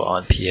also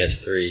on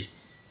PS3.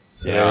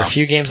 So there were a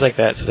few games like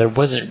that. So there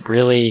wasn't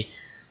really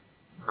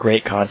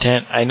great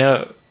content. I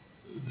know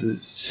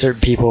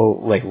certain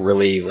people like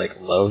really like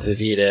love the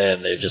Vita,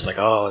 and they're just like,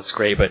 oh, it's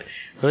great. But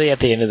really, at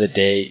the end of the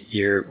day,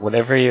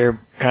 whatever your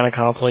kind of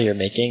console you're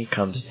making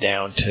comes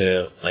down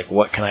to like,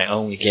 what can I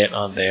only get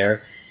on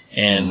there?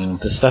 And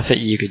the stuff that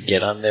you could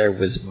get on there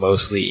was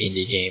mostly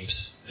indie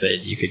games that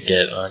you could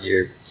get on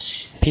your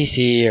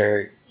PC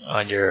or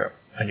on your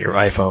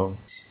iPhone.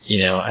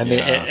 You know, I mean,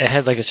 it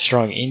had like a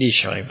strong indie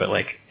showing, but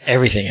like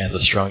everything has a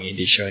strong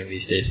indie showing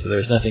these days, so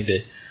there's nothing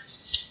to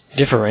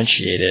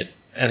differentiate it.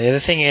 And the other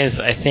thing is,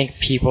 I think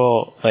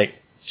people, like,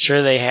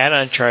 sure they had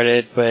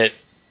Uncharted, but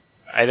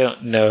I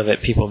don't know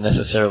that people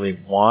necessarily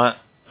want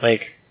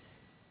like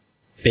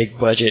big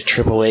budget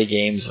AAA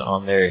games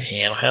on their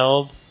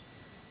handhelds.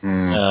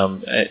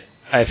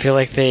 I feel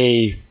like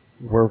they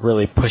were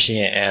really pushing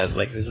it as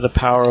like, this is the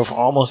power of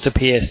almost a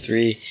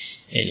PS3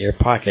 in your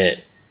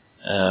pocket,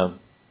 when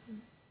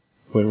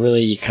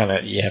really you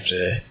have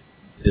to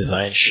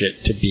design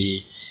shit to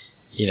be,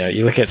 you know,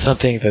 you look at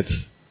something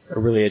that's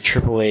really a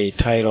AAA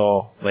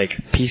title like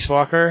Peace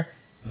Walker,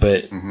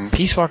 but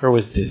Peace Walker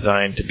was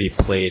designed to be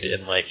played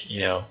in like,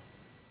 you know,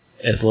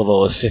 as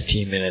little as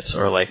 15 minutes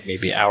or like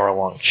maybe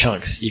hour-long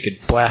chunks. You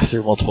could blast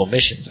through multiple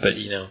missions, but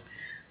you know,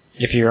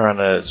 if you're on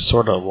a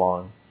sort of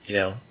long, you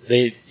know,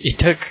 it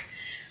took,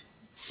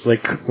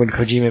 like when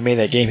Kojima made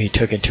that game, he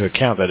took into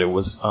account that it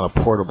was on a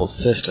portable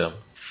system.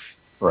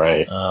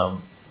 Right.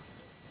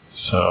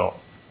 So.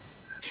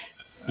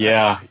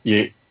 Yeah.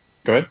 Go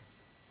ahead.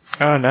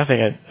 Oh,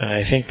 nothing.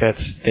 I think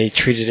they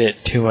treated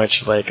it too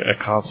much like a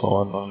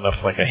console and not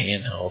enough like a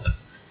handheld.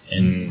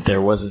 And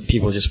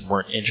people just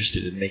weren't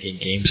interested in making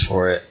games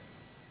for it.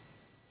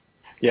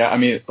 Yeah, I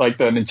mean, like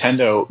the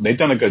Nintendo, they've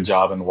done a good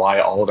job, and why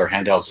all of their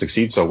handhelds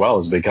succeed so well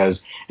is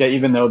because, yeah,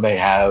 even though they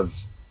have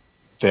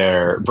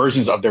their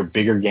versions of their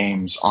bigger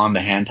games on the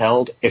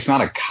handheld, it's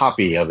not a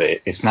copy of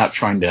it. It's not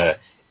trying to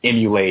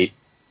emulate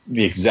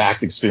the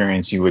exact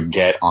experience you would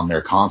get on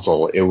their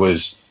console. It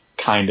was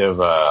kind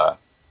of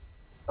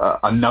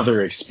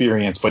another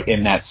experience, but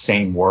in that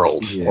same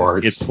world. Yeah, or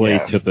it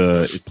played to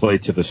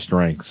the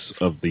strengths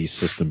of the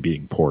system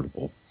being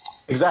portable.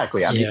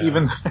 Exactly. I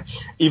mean,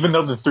 even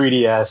though the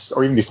 3DS,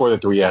 or even before the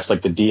 3DS,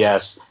 like the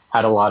DS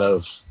had a lot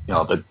of, you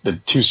know,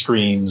 the two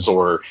screens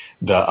or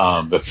the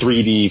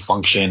 3D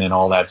function and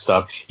all that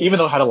stuff, even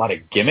though it had a lot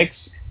of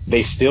gimmicks,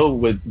 they still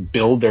would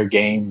build their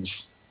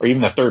games, or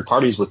even the third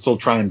parties would still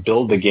try and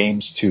build the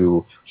games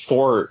to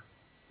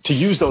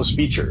use those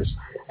features.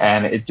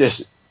 And it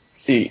just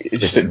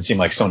didn't seem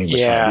like Sony was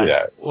trying to do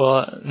that.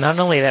 Well, not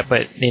only that,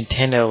 but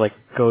Nintendo like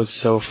goes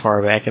so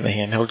far back in the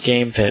handheld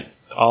game that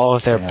all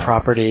of their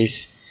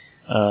properties.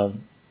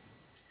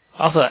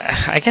 Also,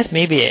 I guess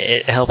maybe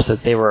it helps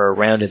that they were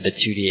around in the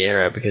 2D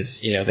era,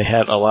 because, you know, they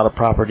had a lot of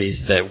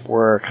properties that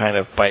were kind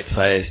of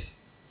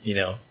bite-sized, you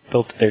know,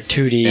 built their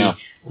 2D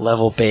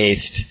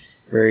level-based,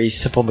 very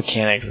simple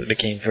mechanics that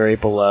became very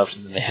beloved,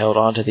 and then they held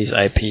on to these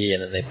IP,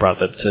 and then they brought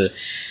them to,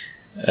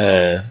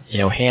 you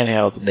know,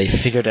 handhelds, and they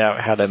figured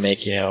out how to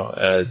make, you know,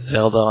 a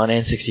Zelda on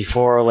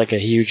N64 like a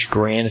huge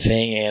grand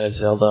thing, and a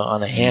Zelda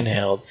on a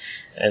handheld,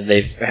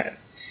 and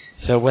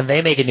so when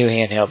they make a new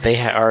handheld, they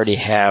already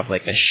have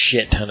like a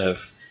shit ton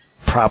of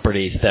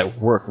properties that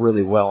work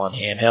really well on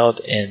handheld.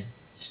 And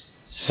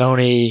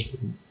Sony,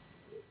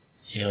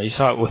 you know, you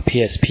saw it with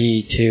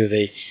PSP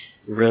too.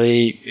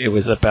 It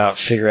was about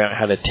figuring out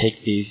how to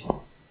take these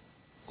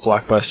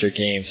blockbuster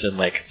games and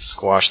like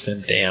squash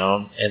them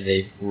down. And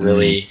they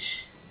really,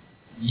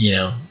 you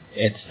know,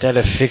 instead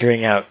of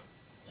figuring out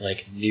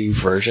like new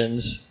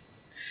versions,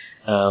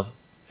 I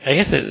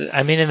guess in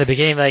the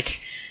beginning,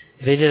 like,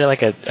 they did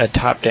like a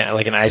top-down,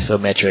 like an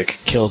isometric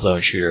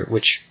Killzone shooter,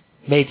 which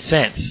made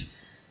sense.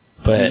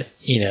 But,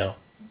 you know,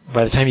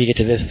 by the time you get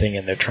to this thing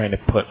and they're trying to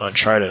put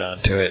Uncharted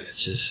onto it,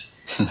 it's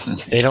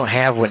just, they don't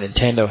have what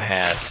Nintendo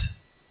has.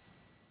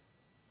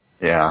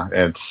 Yeah,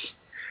 they're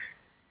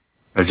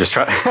just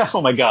trying,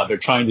 oh my god, they're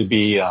trying to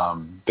be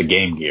the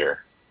Game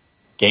Gear.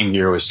 Game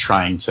Gear was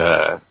trying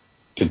to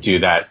do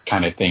that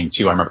kind of thing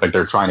too. I remember, like,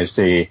 they're trying to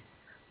say,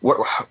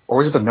 or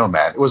was it the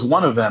Nomad? It was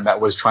one of them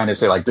that was trying to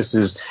say, like, this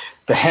is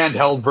the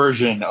handheld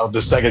version of the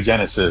Sega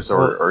Genesis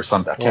or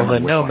something. Well, the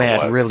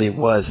Nomad really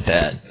was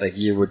that. Like,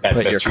 you would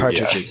put your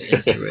cartridges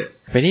into it.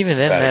 But even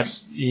then,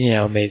 that, you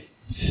know, made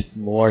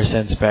more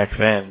sense back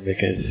then,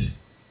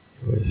 because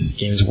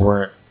games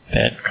weren't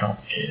that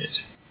complicated.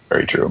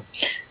 Very true.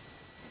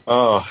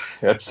 Oh,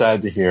 that's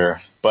sad to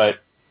hear. But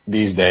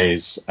these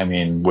days, I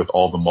mean, with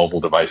all the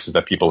mobile devices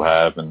that people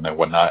have and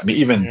whatnot, I mean,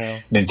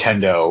 even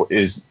Nintendo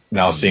is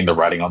now seeing the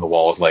writing on the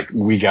walls. Like,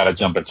 we got to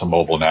jump into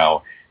mobile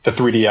now. The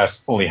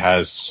 3DS only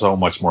has so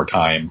much more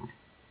time.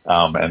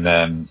 And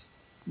then,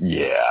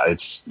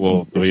 it's...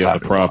 Well, the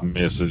problem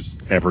is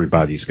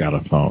everybody's got a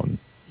phone.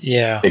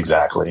 Yeah.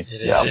 Exactly.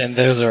 It is, and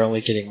those are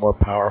only getting more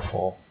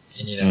powerful.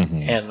 And,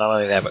 and not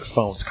only that, but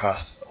phones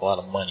cost a lot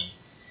of money.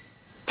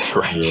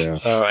 Right. Yeah.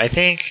 So I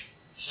think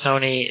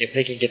Sony, if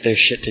they can get their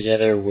shit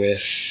together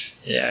with,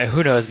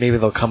 who knows, maybe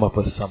they'll come up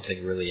with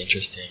something really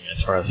interesting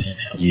as far as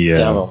handhelds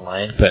down the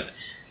line. But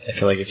I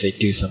feel like if they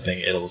do something,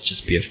 it'll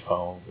just be a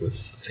phone with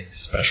something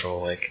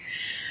special. Like,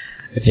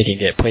 if they can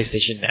get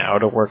PlayStation Now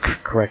to work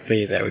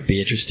correctly, that would be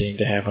interesting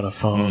to have on a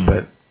phone.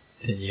 But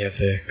then you have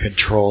the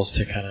controls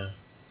to kind of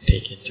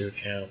take into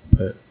account.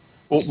 But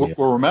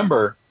well,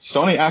 remember,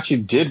 Sony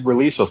actually did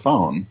release a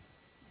phone,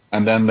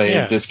 and then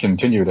they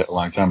discontinued it a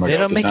long time ago. They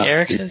don't make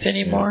Ericssons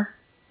anymore?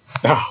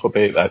 No,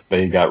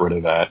 they got rid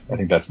of that. I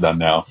think that's done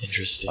now.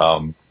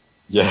 Interesting.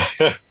 Yeah.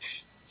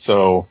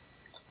 So,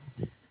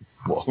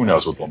 well, who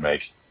knows what they'll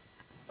make.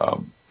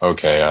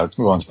 Okay, let's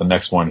move on to the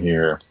next one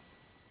here.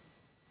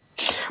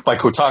 By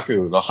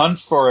Kotaku, the hunt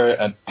for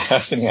an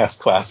SNES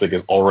Classic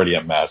is already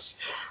a mess.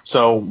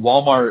 So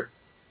Walmart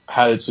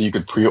had it so you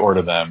could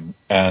pre-order them,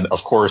 and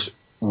of course,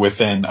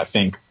 within, I don't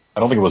think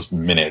it was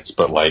minutes,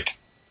 but like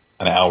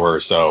an hour or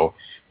so,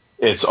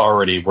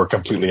 we're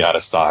completely out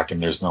of stock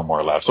and there's no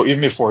more left. So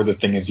even before the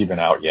thing is even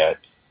out yet,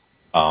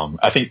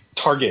 I think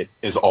Target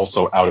is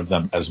also out of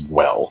them as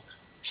well.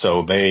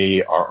 So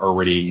they are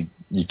already,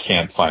 you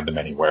can't find them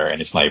anywhere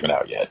and it's not even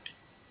out yet.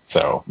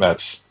 So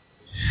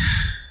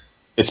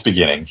it's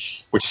beginning,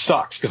 which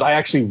sucks because I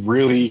actually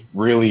really,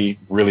 really,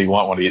 really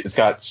want one of these. It's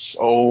got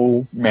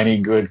so many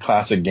good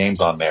classic games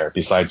on there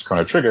besides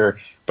Chrono Trigger,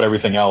 but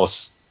everything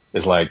else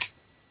is like,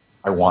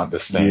 I want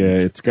this thing. Yeah,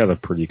 it's got a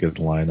pretty good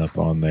lineup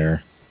on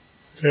there.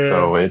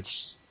 Yeah.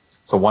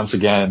 So once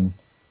again,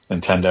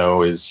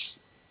 Nintendo is,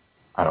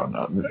 I don't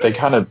know, they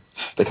kind of,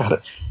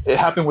 it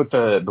happened with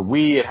the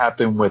Wii, it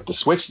happened with the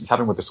Switch, it's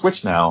happening with the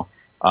Switch now,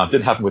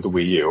 didn't happen with the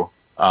Wii U,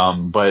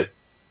 but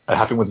it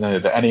happened with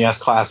the NES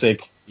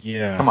Classic.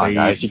 Yeah. Come on,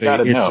 guys, you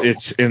gotta know.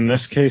 It's, in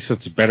this case,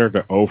 it's better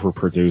to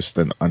overproduce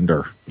than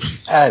under.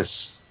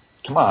 Yes.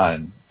 Come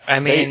on. I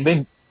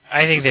mean,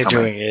 I think they're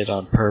doing it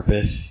on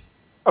purpose.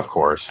 Of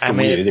course. I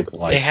mean,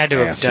 they had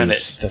to have done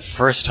it the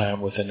first time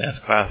with the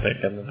NES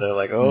Classic, and they're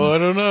like, I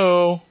don't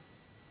know.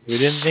 We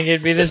didn't think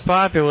it'd be this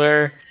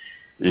popular.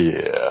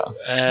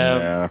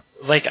 Yeah.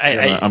 Like,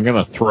 I'm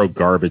going to throw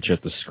garbage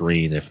at the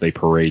screen if they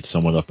parade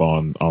someone up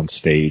on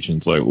stage and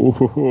it's like,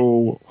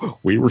 ooh,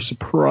 we were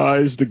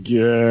surprised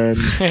again.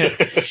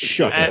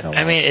 Shut the hell up.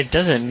 I mean, it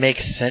doesn't make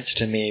sense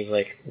to me.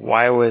 Like,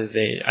 why would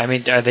they? I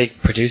mean, are they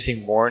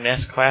producing more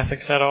NES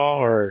Classics at all,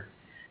 or?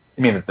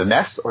 You mean the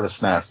NES or the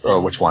SNES?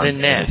 Or which one? The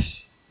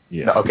NES.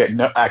 Yeah. No, okay,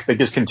 no, actually, they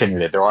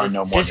discontinued it. There are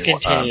no more.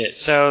 Discontinued it.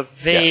 So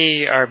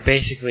they are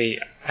basically,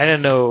 I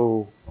don't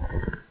know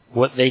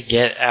what they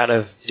get out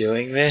of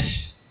doing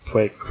this,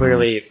 but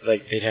clearly,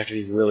 like, they'd have to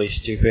be really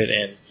stupid,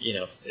 and,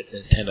 it's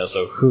Nintendo,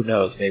 so who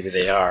knows, maybe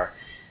they are,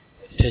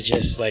 to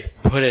just, like,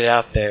 put it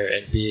out there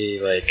and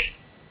be like,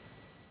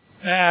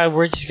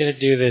 we're just gonna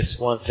do this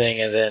one thing,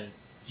 and then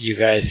you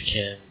guys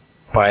can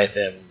buy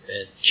them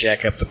and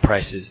jack up the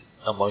prices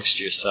amongst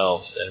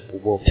yourselves,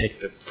 and we'll take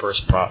the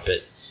first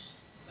profit.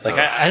 Like,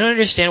 I don't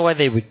understand why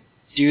they would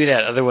do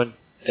that other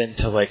than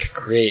to, like,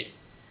 create,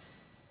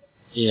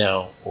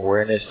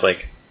 awareness,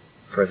 like,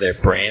 for their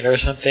brand or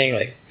something.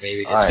 Like,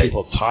 maybe it gets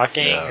people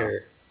talking,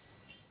 or,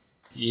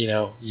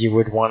 you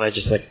would want to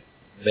just, like,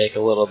 make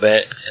a little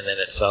bit, and then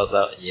it sells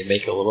out, and you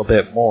make a little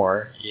bit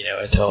more,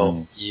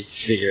 until you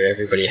figure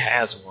everybody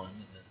has one.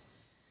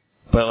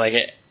 But, like,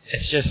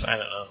 it's just, I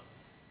don't know.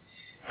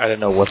 I don't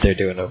know what they're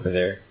doing over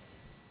there.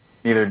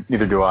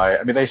 Neither do I.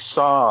 I mean, they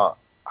saw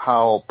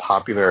how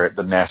popular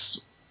the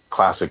NES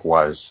Classic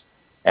was,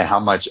 and how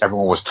much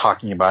everyone was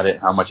talking about it,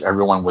 how much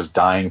everyone was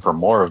dying for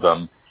more of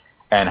them,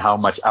 and how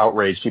much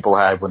outrage people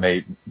had when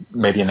they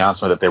made the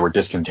announcement that they were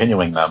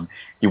discontinuing them.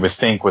 You would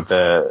think with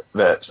the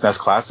SNES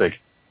Classic,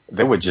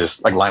 they would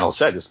just, like Lionel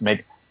said, just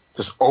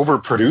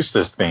overproduce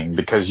this thing,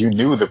 because you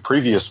knew the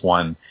previous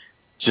one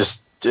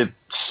just did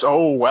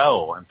so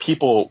well, and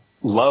people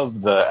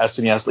loved the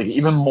SNES League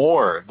even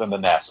more than the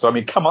NES. So I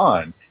mean, come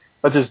on.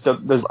 But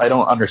I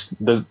don't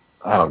understand.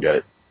 I don't get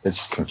it.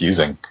 It's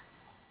confusing.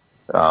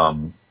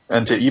 And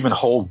to even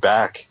hold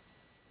back,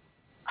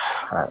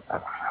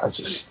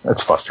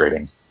 that's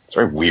frustrating. It's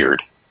very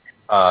weird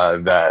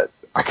that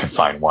I can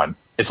find one.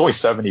 It's only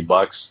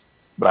 $70,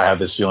 but I have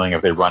this feeling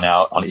if they run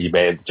out on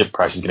eBay, the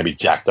price is going to be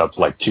jacked up to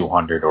like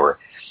 $200 or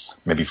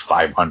maybe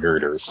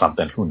 $500 or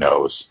something. Who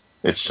knows?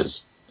 It's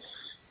just,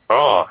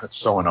 it's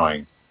so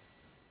annoying.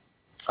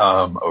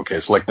 Okay,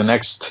 so like the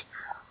next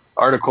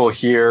article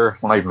here,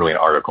 well, not even really an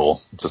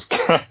article, it's just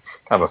kind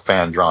of a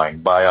fan drawing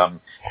by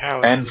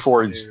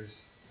N4G.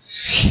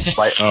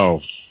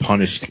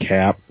 Punished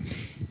Cap.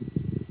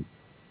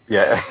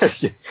 Yeah,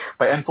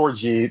 by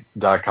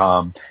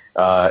N4G.com,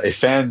 a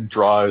fan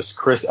draws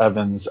Chris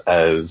Evans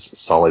as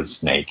Solid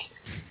Snake.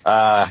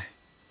 That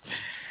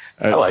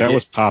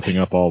was popping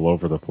up all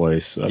over the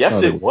place.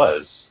 Yes, it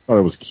was. I thought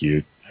it was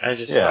cute. I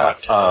just saw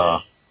it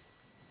today.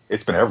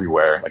 It's been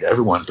everywhere. Like,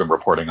 everyone's been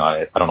reporting on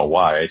it. I don't know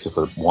why. It's just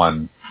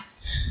one.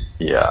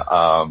 Yeah.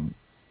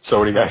 So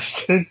what do you guys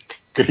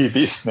think? Could he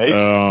be Snake?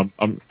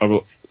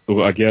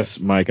 well, I guess,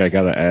 Mike, I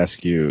gotta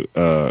ask you,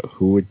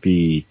 who would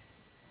be?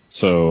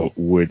 So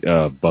would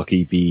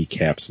Bucky be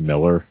Caps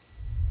Miller?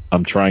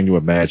 I'm trying to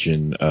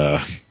imagine.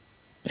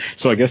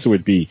 So I guess it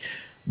would be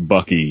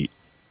Bucky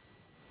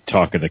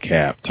talking to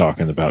Cap,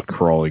 talking about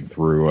crawling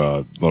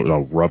through,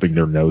 rubbing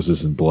their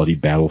noses in bloody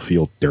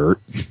battlefield dirt.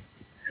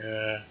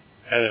 I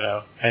don't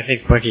know. I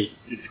think Bucky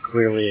is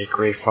clearly a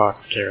Gray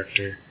Fox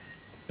character.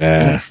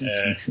 I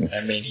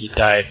mean, he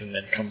dies and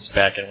then comes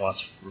back and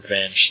wants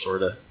revenge,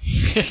 sort of.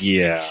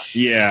 Yeah.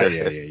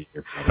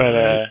 But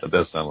that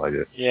does sound like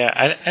it. Yeah,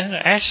 I don't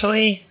know.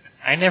 Actually,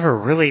 I never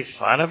really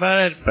thought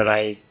about it, but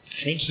I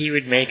think he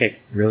would make a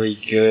really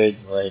good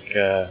like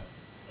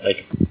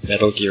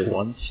Metal Gear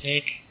 1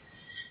 Snake.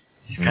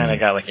 He's kind of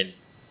got like a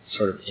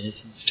sort of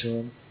innocence to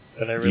him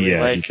that I really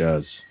like. Yeah, he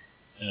does.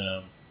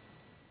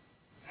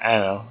 I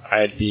don't know.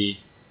 I'd be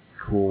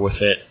cool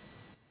with it.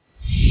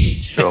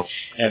 Cool.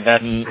 And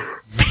that's...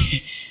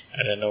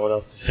 I don't know what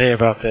else to say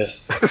about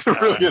this. It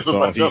really is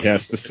That's all he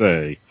has to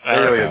say.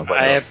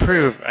 I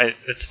approve.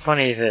 It's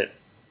funny that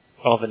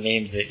all the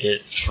names that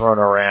get thrown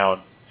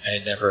around, I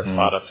never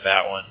thought of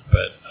that one,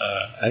 but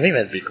I think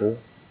that'd be cool.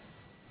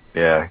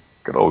 Yeah,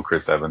 good old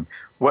Chris Evans.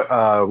 What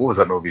was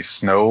that movie?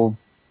 Snow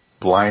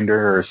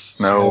Blinder or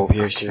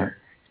Snowpiercer?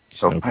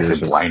 I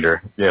said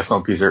Blinder. Yeah,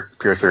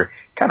 Snowpiercer.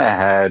 Kind of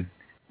had.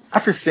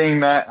 After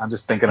seeing that, I'm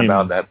just thinking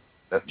about that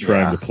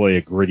trying to play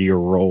a grittier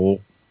role.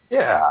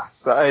 Yeah,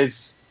 so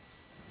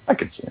I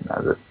could see him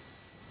as it.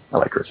 I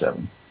like Chris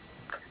Evans.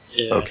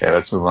 Yeah. Okay,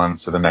 let's move on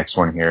to the next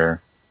one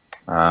here.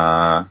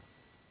 By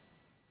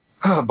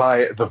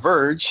The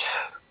Verge,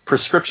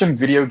 prescription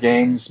video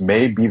games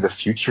may be the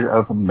future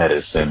of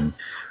medicine.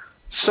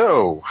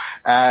 So,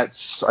 I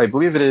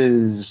believe it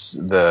is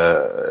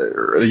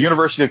the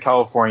University of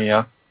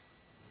California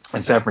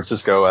in San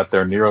Francisco at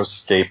their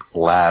Neuroscape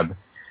lab,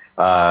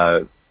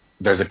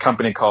 there's a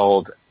company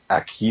called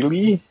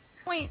Akili,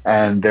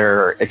 and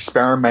they're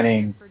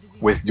experimenting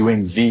with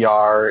doing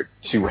VR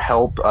to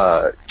help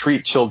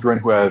treat children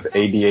who have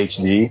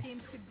ADHD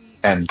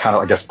and kind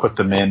of, I guess, put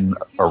them in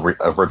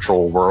a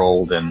virtual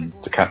world and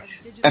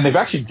they've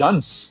actually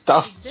done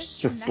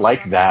stuff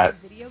like that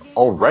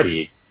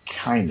already,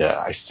 kinda,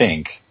 I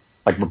think,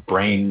 like with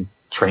brain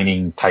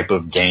training type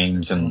of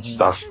games and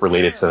stuff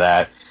related to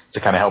that to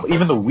kind of help.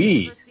 Even the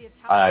Wii,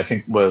 I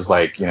think, was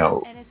like,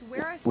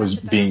 was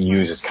being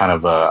used as kind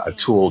of a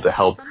tool to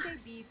help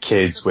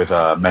kids with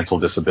mental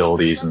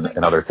disabilities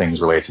and other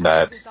things related to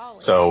that.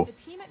 So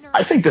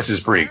I think this is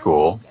pretty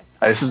cool.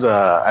 This is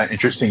an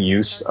interesting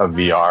use of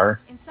VR,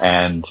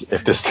 and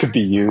if this could be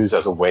used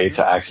as a way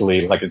to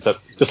actually, like, it's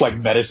just like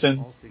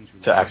medicine,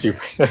 to actually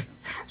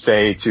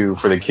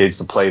for the kids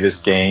to play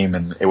this game,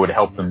 and it would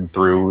help them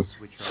through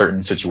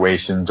certain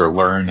situations or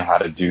learn how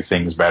to do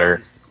things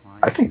better.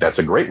 I think that's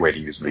a great way to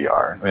use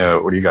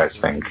VR. What do you guys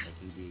think?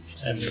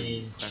 I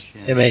mean,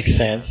 it makes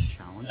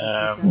sense.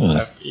 I've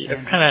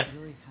kind of,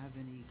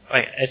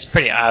 like, it's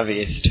pretty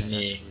obvious to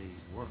me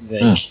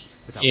that,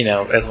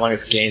 as long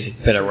as games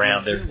have been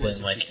around, there have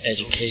been, like,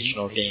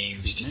 educational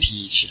games to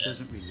teach.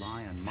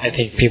 And I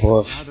think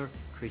people have,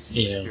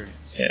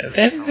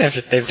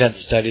 they've done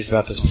studies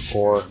about this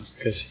before,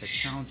 because,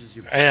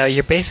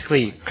 you're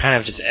basically kind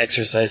of just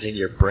exercising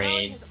your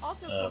brain.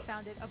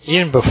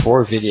 Even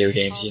before video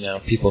games,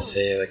 people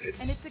say, like,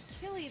 it's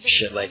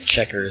shit like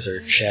checkers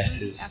or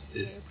chess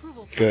is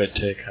good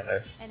to kind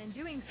of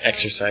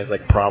exercise,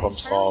 like, problem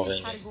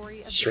solving,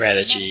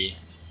 strategy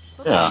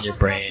in your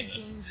brain.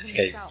 I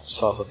think I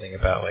saw something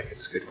about, like,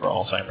 it's good for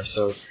Alzheimer's.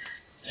 So,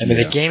 I mean,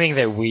 the gaming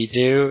that we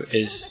do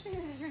it's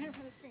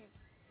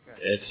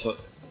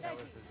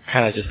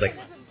kind of just like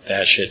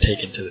that shit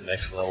taken to the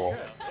next level.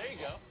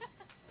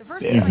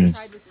 Yeah.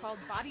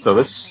 Mm-hmm. So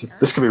this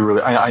could be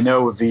really. I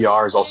know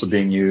VR is also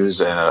being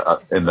used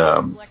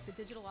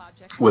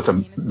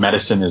with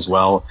medicine as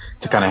well,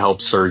 to kind of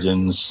help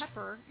surgeons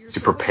to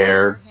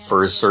prepare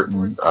for a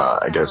certain,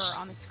 I guess,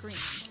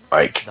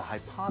 like,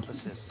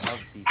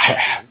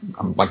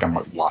 I'm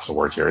lost of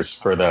words here. It's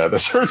for the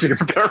surgery, to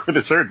prepare for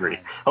the surgery.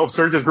 Help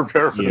surgeons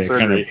prepare for the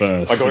surgery.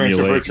 Kind of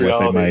simulate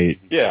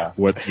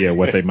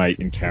what they might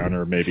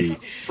encounter, maybe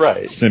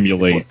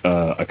simulate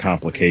a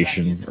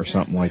complication or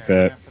something like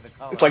that.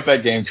 It's like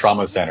that game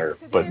Trauma Center,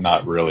 but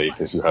not really,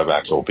 because you have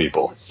actual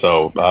people.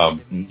 So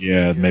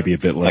maybe a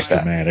bit less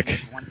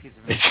dramatic.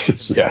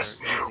 It's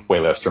yes, way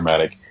less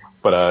dramatic.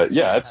 But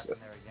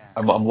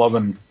I'm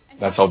loving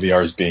that's how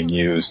VR is being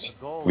used.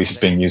 At least it's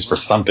being used for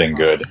something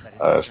good.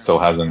 Still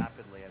hasn't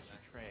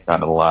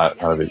gotten a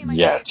lot out of it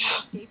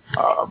yet.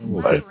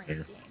 But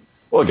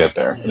we'll get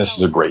there. And this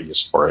is a great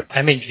use for it.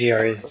 I mean,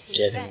 VR is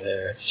getting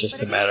there. It's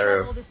just a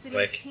matter of,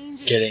 like,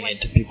 getting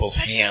into people's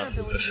hands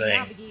is the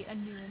thing.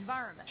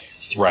 It's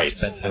just too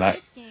expensive. And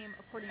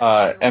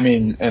I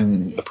mean,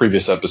 in the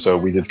previous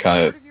episode, we did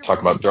kind of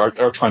talk about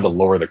they're trying to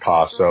lower the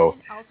cost. So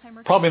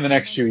probably in the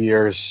next few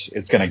years,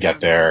 it's going to get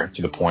there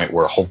to the point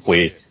where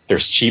hopefully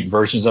there's cheap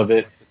versions of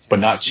it, but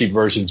not cheap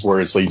versions where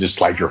it's like you just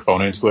slide your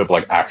phone into it, but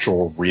like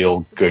actual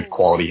real good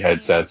quality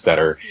headsets that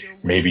are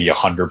maybe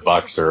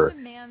 $100 or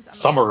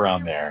somewhere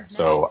around there.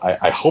 So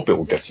I hope it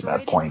will get to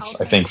that point.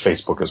 I think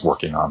Facebook is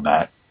working on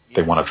that.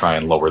 They want to try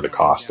and lower the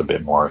cost a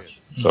bit more.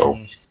 So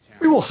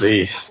we will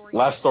see.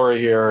 Last story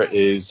here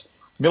is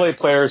Melee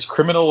players'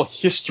 criminal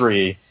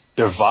history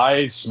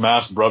divides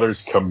Smash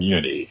Brothers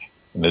community.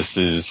 And this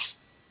is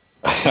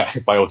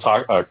by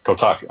Kotaku.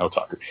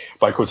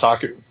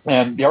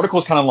 And the article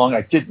is kind of long.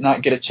 I did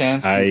not get a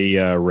chance.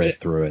 I read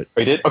through it. Oh,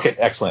 you did? Okay,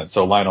 excellent.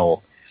 So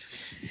Lionel.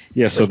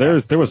 Yeah, so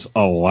there was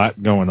a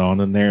lot going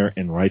on in there,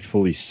 and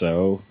rightfully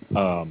so.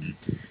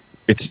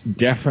 It's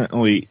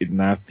definitely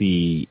not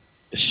the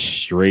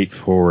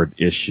straightforward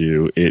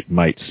issue it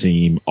might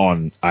seem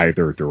on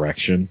either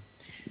direction.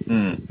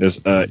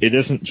 It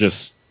isn't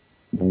just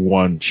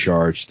one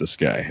charge this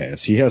guy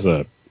has. He has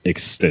a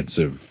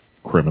extensive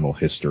criminal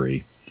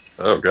history.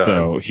 Oh god.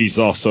 So he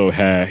also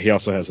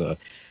has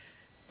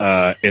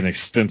an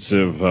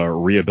extensive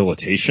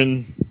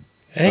rehabilitation.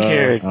 I think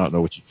you're I don't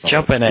know what you call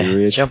jumping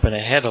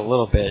ahead a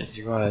little bit.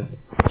 Do you want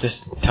to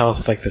just tell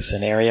us like the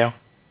scenario?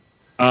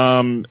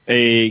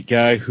 A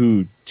guy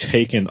who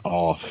taken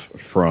off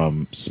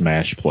from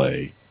Smash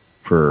Play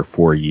for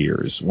 4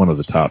 years, one of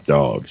the top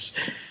dogs,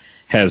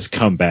 has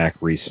come back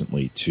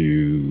recently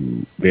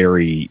to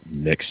very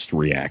mixed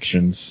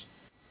reactions.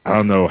 I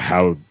don't know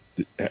how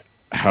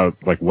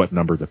like what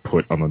number to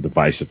put on the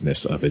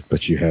divisiveness of it,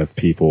 but you have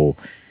people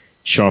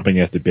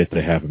chomping at the bit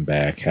to have him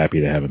back,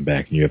 happy to have him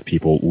back, and you have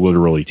people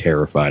literally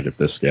terrified of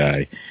this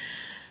guy.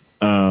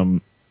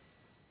 And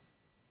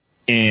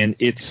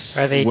it's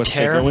are they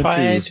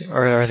terrified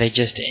or are they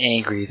just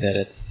angry that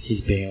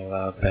he's being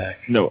allowed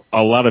back? No,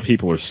 a lot of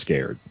people are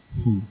scared.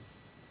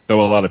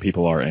 Though a lot of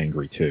people are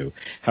angry too.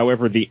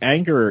 However, the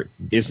anger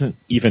isn't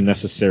even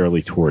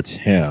necessarily towards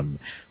him.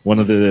 One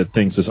of the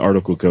things this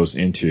article goes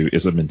into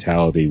is a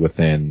mentality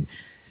within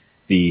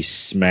the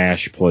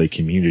Smash Play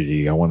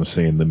community. I want to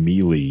say in the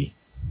Melee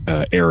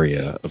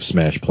area of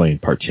Smash Play in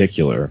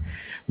particular,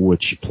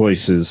 which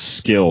places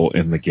skill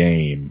in the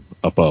game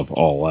above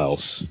all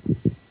else,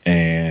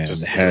 and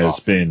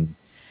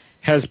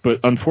but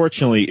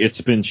unfortunately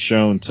it's been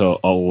shown to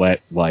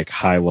let like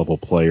high level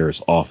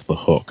players off the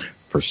hook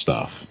for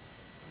stuff.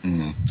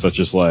 Such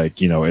as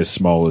like, as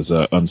small as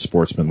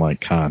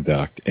unsportsmanlike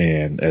conduct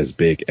and as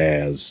big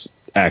as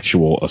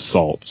actual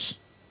assaults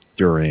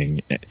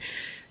during,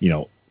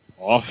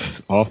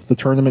 off the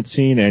tournament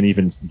scene and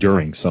even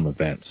during some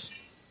events.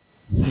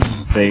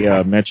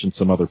 They mentioned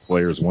some other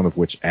players, one of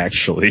which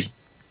actually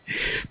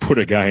put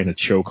a guy in a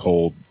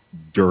chokehold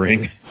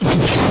during.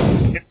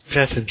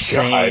 That's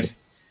insane.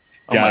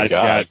 God.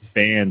 Got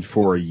banned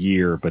for a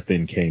year, but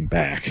then came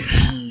back.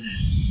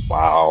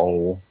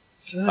 Wow.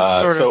 Go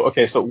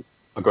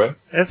ahead.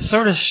 That's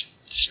sort of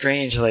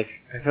strange. Like,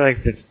 I feel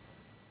like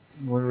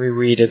when we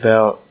read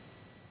about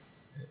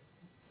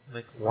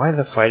like why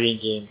the fighting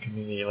game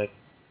community, like,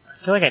 I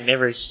feel like I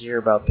never hear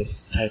about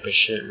this type of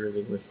shit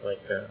really with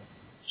like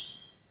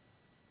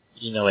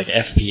like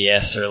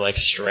FPS or like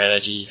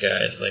strategy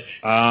guys. Like,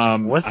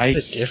 what's the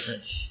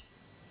difference?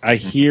 I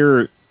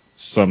hear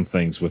some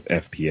things with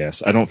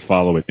FPS. I don't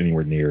follow it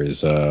anywhere near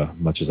as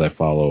much as I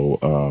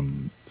follow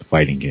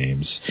fighting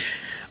games.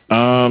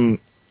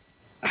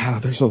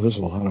 There's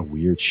a lot of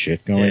weird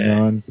shit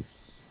going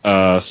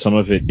on. Some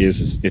of it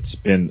it's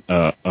been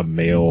a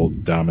male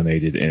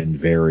dominated and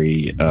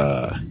very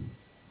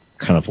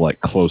kind of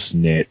like close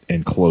knit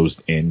and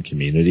closed in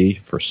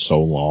community for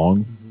so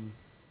long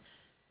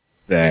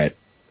that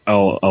a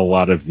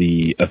lot of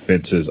the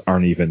offenses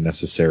aren't even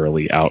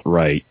necessarily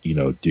outright,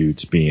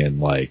 dudes being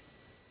like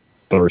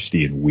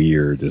thirsty and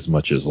weird as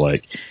much as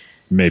like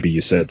maybe you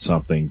said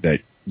something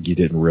that you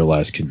didn't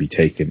realize can be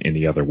taken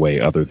any other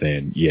way other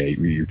than,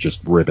 you're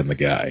just ribbing the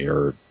guy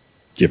or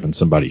giving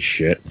somebody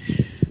shit.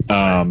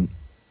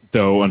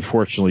 Though,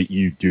 unfortunately,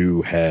 you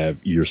do have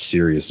your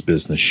serious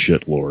business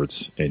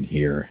shitlords in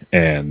here,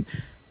 and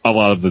a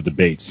lot of the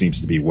debate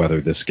seems to be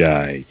whether this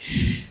guy,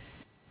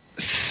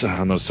 I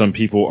don't know, some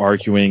people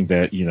arguing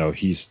that,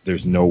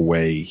 there's no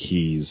way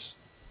he's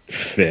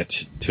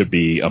fit to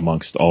be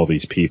amongst all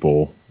these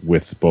people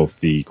with both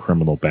the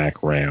criminal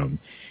background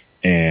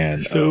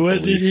and... So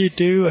what did he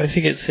do? I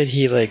think it said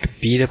he,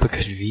 like, beat up a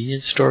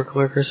convenience store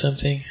clerk or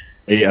something.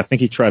 Yeah, I think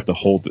he tried to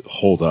hold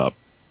up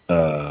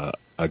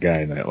a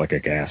guy in a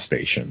gas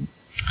station,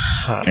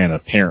 and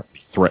apparently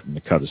threatened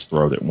to cut his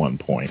throat at one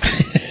point.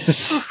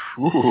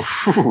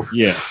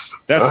 Yeah,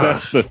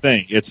 that's the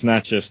thing. It's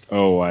not just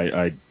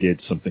I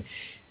did something.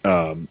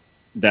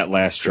 That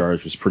last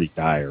charge was pretty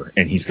dire,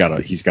 and he's got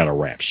a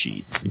rap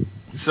sheet.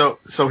 So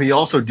he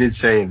also did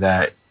say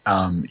that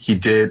he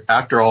did,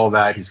 after all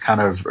that, he's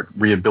kind of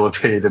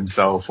rehabilitated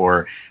himself,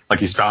 or like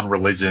he's found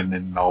religion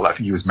and all that. I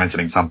think he was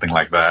mentioning something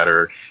like that,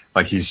 or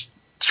like he's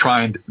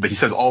trying. But he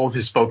says all of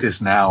his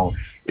focus now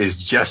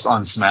is just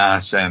on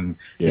Smash, and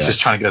he's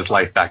just trying to get his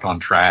life back on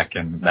track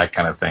and that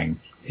kind of thing.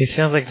 He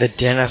sounds like the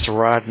Dennis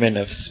Rodman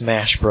of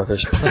Smash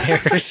Brothers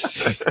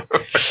players.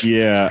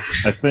 Yeah,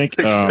 I think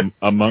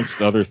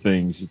amongst other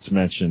things, it's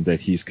mentioned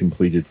that he's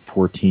completed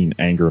 14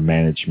 anger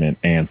management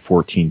and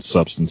 14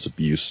 substance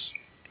abuse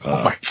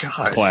oh my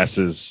God.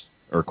 classes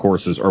or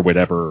courses or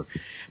whatever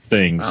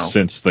things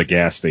since the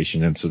gas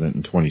station incident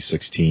in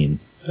 2016.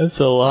 That's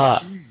a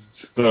lot.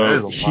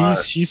 So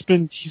he's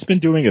been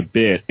doing a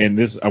bit, and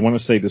I want to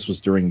say this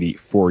was during the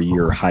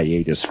 4-year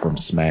hiatus from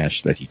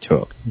Smash that he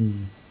took.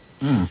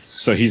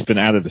 So he's been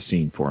out of the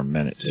scene for a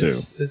minute too.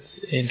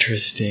 It's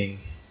interesting.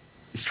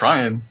 He's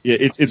trying. Yeah,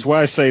 it's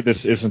why I say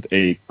this isn't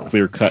a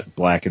clear-cut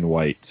black and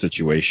white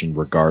situation,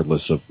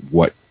 regardless of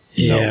what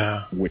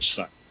which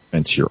side of the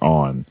fence you're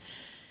on.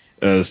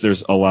 As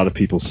there's a lot of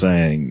people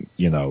saying,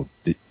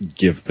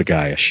 give the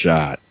guy a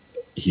shot.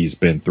 He's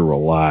been through a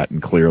lot,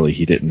 and clearly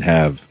he didn't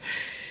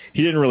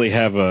really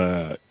have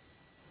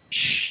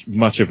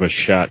much of a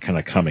shot kind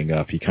of coming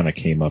up. He kind of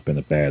came up in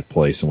a bad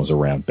place and was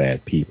around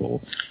bad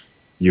people.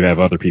 You have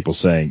other people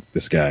saying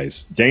this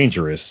guy's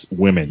dangerous.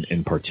 Women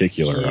in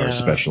particular are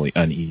especially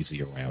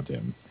uneasy around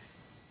him.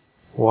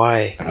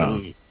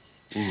 Why?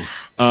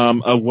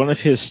 One of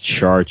his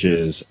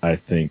charges, I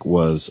think,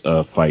 was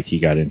a fight he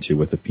got into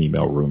with a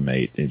female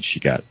roommate, and she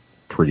got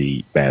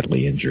pretty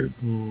badly injured.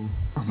 Oh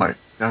my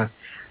god.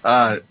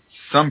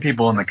 Some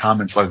people in the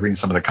comments, I was reading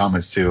some of the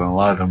comments too, and a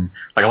lot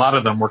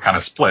of them were kind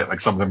of split.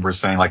 Like some of them were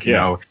saying,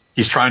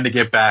 he's trying to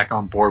get back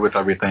on board with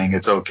everything.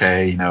 It's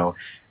okay,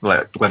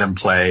 let him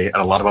play. And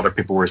a lot of other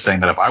people were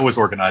saying that if I was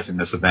organizing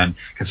this event,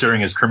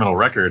 considering his criminal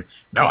record,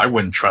 no, I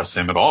wouldn't trust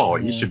him at all.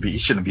 He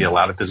shouldn't be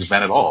allowed at this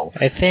event at all.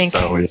 I think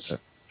so.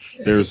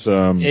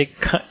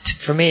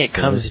 For me, it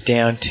comes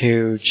down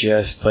to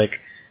just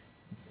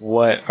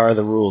what are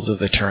the rules of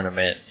the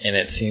tournament, and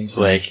it seems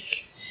like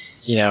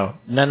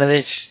none of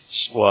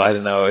this. Well, I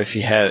don't know if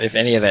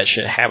any of that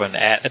should happen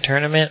at a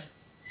tournament.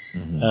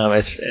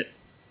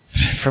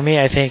 For me,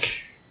 I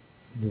think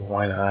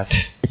why not?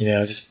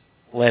 Just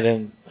let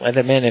him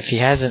in. If he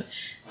hasn't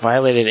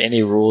violated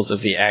any rules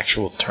of the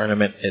actual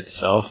tournament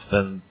itself,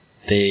 then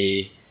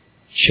they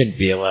shouldn't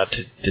be allowed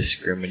to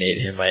discriminate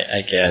him,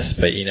 I guess.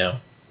 But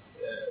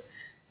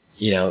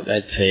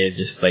I'd say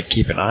just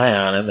keep an eye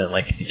on him, and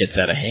if he gets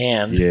out of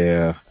hand,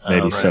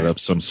 maybe set up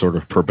some sort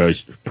of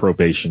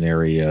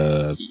probationary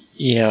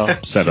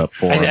setup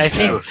for him. I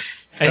think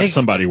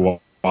somebody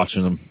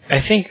watching him. I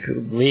think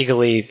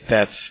legally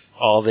that's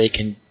all they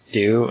can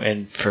do,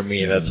 and for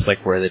me that's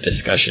where the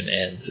discussion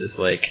ends. Is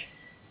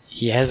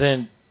he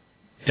hasn't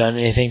done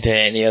anything to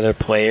any other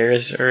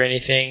players or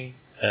anything.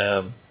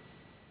 Let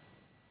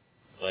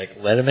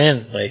him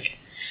in.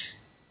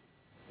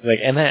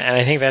 And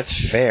I think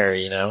that's fair,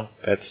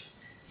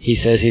 he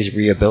says he's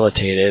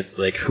rehabilitated.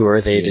 Who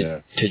are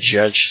they to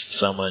judge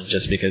someone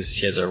just because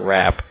he has a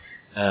rap?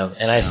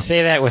 And I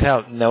say that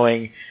without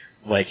knowing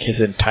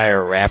his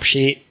entire rap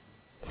sheet,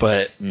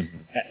 but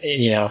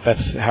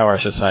that's how our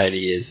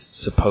society is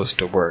supposed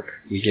to work.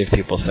 We give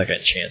people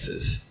second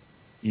chances.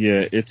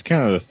 Yeah, it's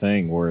kind of the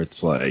thing where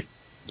it's what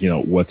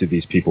do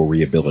these people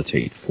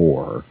rehabilitate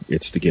for?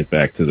 It's to get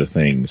back to the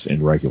things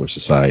in regular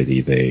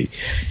society they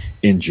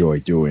enjoy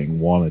doing,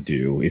 want to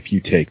do. If you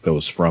take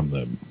those from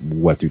them,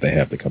 what do they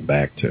have to come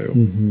back to?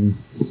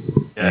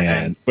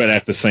 Mm-hmm. But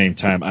at the same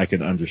time, I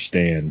can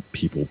understand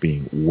people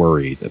being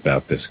worried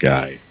about this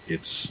guy.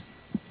 It's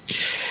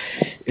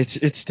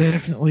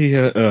definitely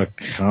a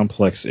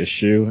complex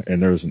issue,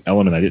 and there's an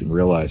element I didn't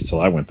realize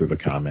till I went through the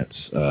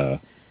comments. I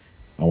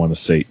want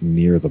to say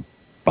near the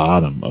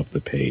bottom of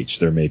the page.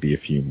 There may be a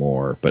few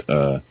more, but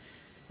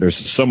there's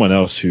someone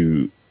else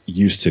who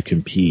used to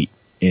compete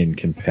in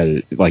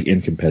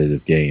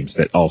competitive games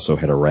that also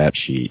had a rap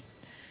sheet.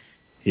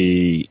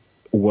 He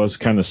was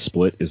kind of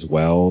split as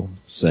well,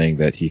 saying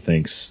that he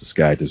thinks this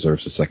guy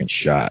deserves a second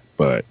shot,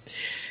 but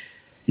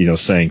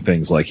saying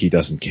things like he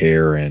doesn't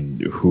care and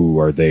who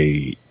are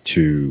they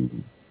to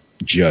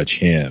judge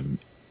him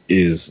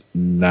is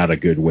not a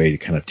good way to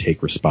kind of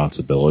take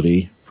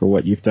responsibility for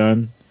what you've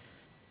done.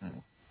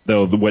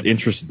 Though what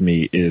interested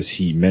me is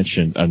he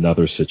mentioned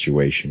another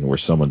situation where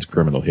someone's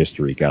criminal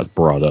history got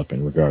brought up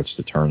in regards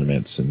to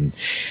tournaments and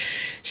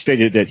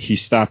stated that he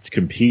stopped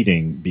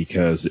competing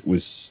because it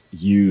was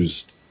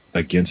used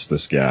against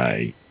this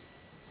guy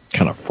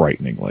kind of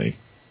frighteningly.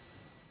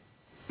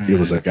 It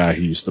was a guy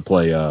who used to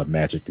play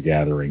Magic the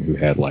Gathering who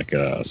had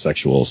a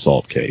sexual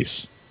assault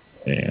case,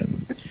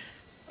 and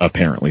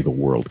apparently the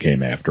world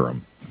came after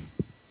him.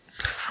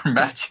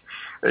 Magic.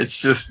 It's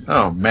just,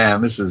 oh man,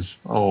 this is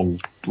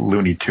old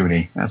Looney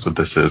Toony. That's what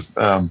this is.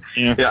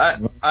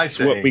 I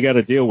say what we got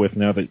to deal with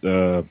now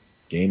that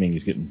gaming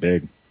is getting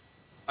big.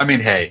 I mean,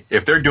 hey,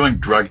 if they're doing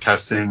drug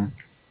testing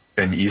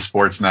in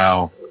esports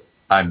now,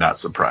 I'm not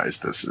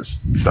surprised.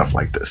 Stuff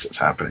like this is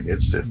happening.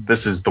 It's just,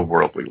 this is the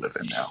world we live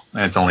in now,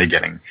 and it's only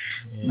getting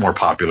more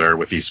popular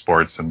with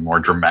esports and more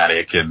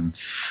dramatic and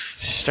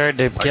starting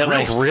to get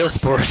real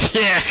sports.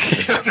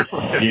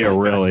 Yeah,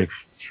 really.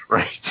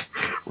 Right.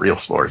 Real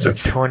sports. In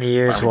 20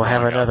 years, we'll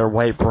have another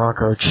white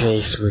Bronco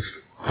chase with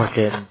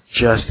fucking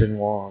Justin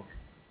Wong.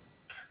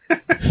 Oh,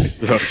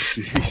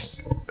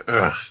 jeez.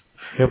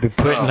 He'll be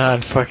putting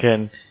on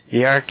fucking...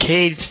 The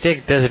arcade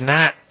stick does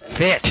not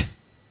fit.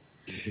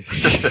 If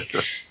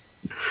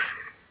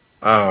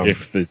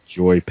the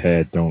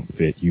joypad don't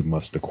fit, you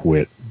must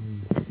acquit.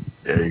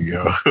 There you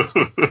go.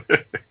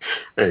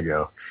 There you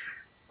go.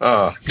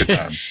 Oh, good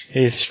times.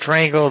 He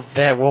strangled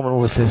that woman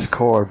with his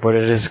cord, but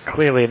it is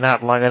clearly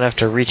not long enough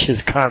to reach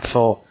his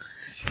console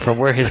from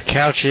where his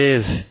couch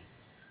is.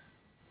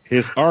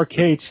 His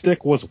arcade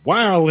stick was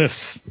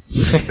wireless.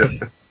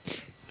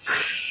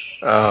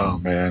 Oh,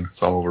 man.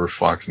 It's all over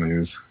Fox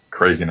News.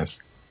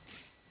 Craziness.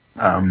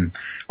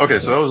 Okay,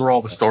 so those were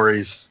all the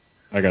stories.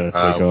 I gotta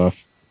take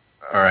off.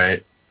 All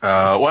right.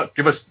 What?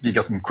 You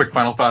got some quick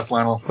final thoughts,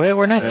 Lionel? Wait,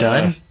 we're not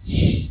done.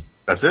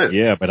 That's it.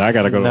 Yeah, but I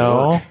gotta go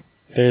to work.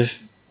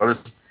 There's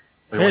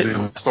You want to do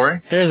the story?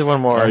 there's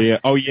one more.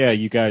 Oh yeah,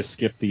 you guys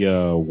skipped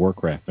the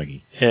Warcraft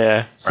thingy.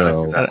 Yeah. All right, let's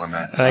So do that one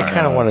then. And I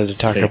kind of wanted to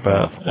talk take off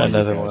about while you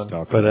another guys one,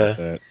 talk but about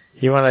that.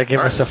 you want to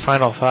give All us a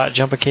final thought,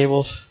 Jumper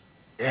Cables?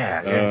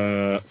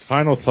 Yeah.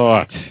 Final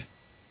thought.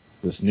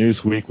 This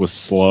news week was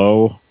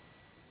slow,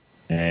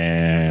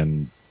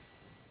 and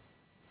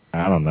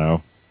I don't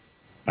know.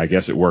 I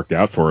guess it worked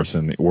out for us,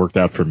 and it worked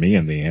out for me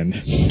in the end.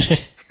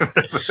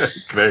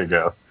 There you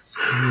go.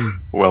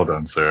 Well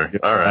done, sir.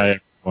 All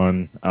right. Bye,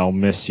 everyone. I'll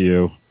miss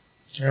you.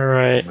 All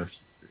right.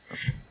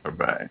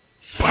 Bye-bye.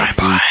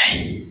 Bye-bye.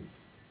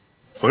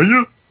 See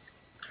ya.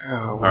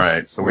 Oh, All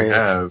right, so we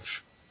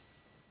have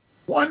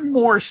one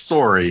more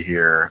story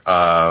here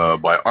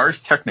by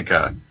Ars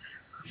Technica.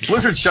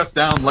 Blizzard shuts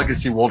down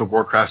legacy World of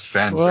Warcraft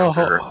fan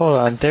server. Hold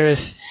on.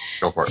 There's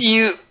Go for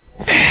it.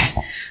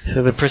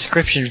 So the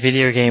prescription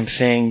video game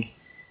thing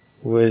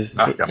was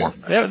Got more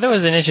from that. that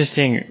was an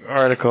interesting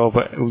article,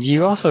 but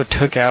you also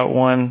took out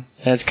one,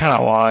 and it's kind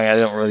of long. I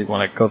don't really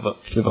want to go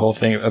through the whole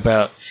thing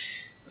about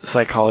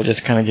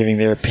psychologists kind of giving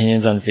their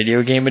opinions on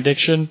video game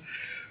addiction.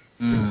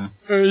 I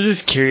was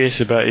just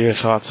curious about your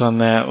thoughts on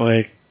that.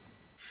 Like,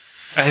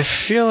 I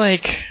feel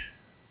like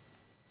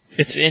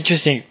it's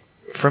interesting.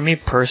 For me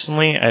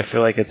personally, I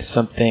feel like it's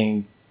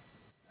something,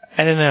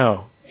 I don't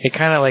know. It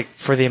kind of like,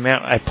 for the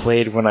amount I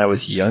played when I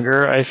was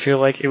younger, I feel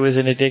like it was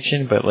an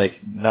addiction, but like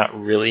not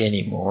really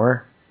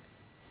anymore.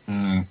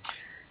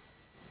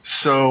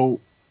 So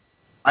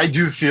I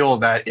do feel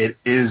that it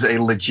is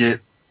a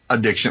legit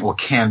addiction, well,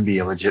 can be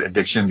a legit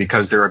addiction,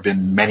 because there have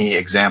been many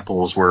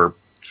examples where,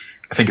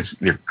 I think it's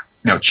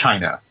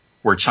China,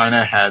 where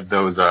China had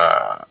those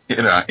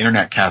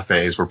internet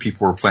cafes where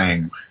people were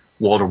playing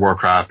World of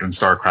Warcraft and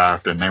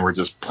StarCraft, and they were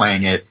just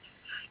playing it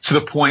to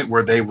the point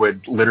where they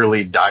would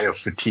literally die of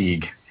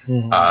fatigue.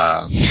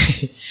 I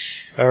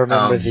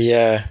remember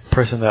the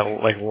person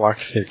that like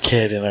locked their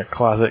kid in a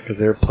closet because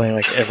they were playing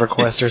like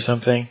EverQuest or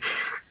something.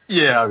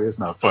 Yeah, I mean, it's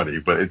not funny,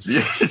 but it's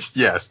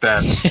yes,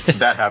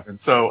 that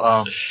happened.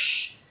 So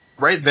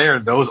right there,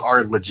 those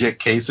are legit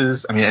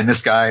cases. I mean, and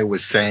this guy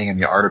was saying in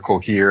the article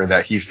here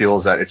that he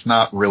feels that it's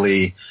not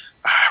really,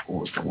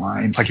 what was the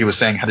line? Like, he was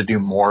saying had to do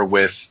more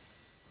with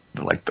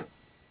the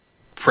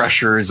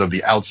pressures of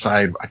the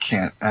outside.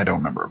 I don't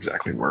remember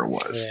exactly where it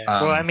was.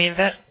 Yeah. Well, I mean,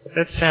 that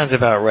sounds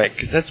about right,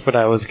 because that's what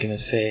I was gonna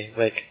say.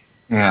 Like,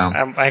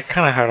 yeah, I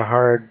kind of had a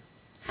hard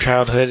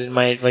childhood in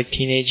my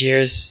teenage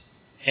years,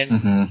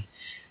 and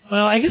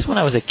well, I guess when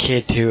I was a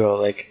kid too,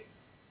 like,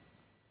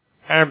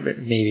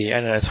 maybe, I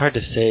don't know, it's hard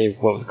to say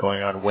what was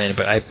going on when,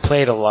 but I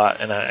played a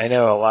lot, and I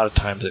know a lot of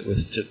times it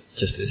was to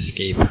just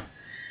escape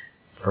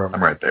from,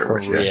 I'm right there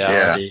with you.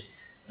 reality.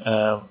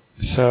 Yeah.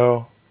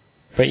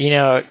 But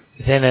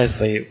then as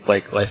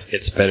life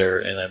gets better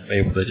and I'm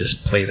able to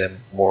just play them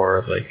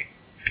more,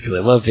 because I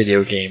love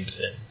video games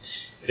and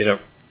they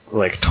don't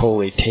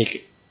totally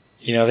take,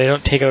 they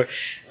don't take a,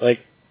 I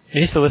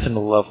used to listen to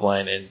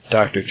Loveline, and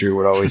Dr. Drew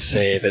would always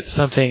say that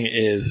something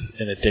is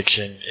an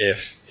addiction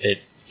if it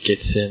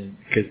gets in,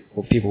 because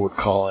people would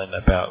call in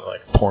about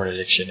porn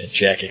addiction and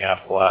jacking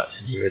off a lot,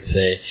 and he would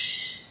say,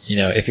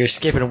 if you're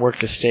skipping work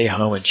to stay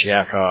home and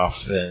jack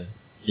off, then,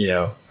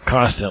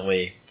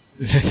 constantly,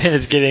 then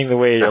it's getting in the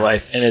way of your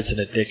life, and it's an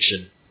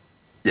addiction.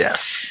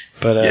 Yes.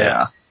 But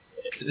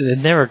it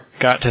never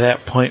got to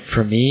that point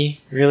for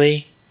me,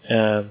 really.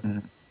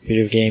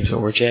 Video games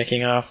or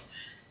jacking off.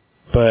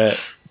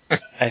 But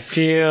I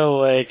feel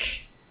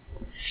like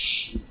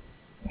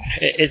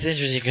it's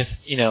interesting because,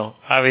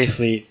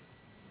 obviously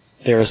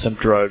there are some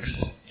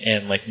drugs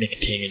and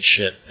nicotine and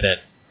shit that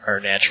are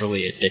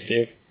naturally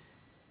addictive.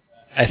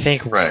 I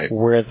think I didn't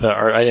read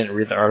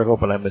the article,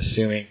 but I'm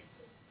assuming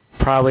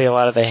probably a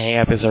lot of the hang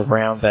up is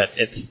around that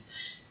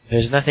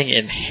there's nothing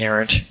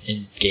inherent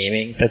in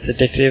gaming that's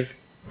addictive,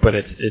 but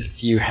it's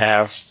if you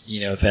have,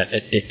 that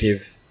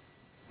addictive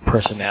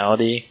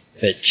personality,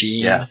 that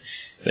gene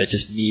that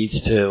just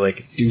needs to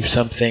do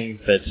something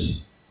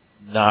that's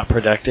not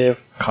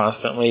productive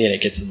constantly, and it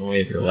gets in the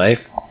way of your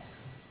life.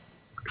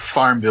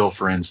 Farmville,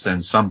 for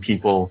instance, some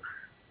people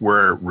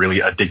were really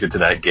addicted to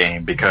that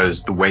game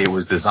because the way it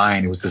was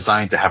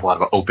designed to have a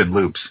lot of open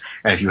loops.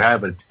 And if you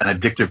have an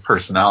addictive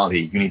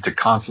personality, you need to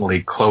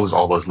constantly close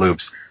all those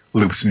loops.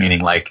 Loops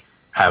meaning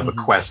have a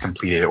quest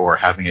completed, or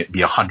having it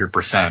be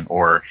 100%,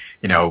 or,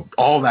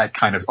 all that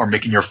kind of, or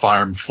making your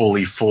farm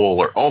fully full,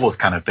 or all those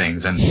kind of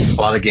things. And a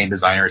lot of game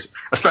designers,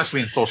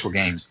 especially in social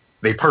games,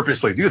 they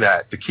purposely do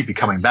that to keep you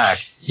coming back.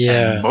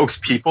 Yeah. And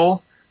most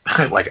people,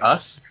 like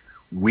us,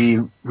 we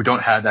who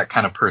don't have that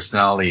kind of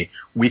personality,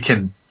 we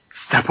can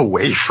step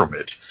away from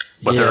it.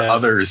 But there are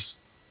others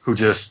who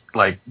just,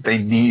 like, they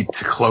need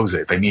to close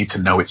it. They need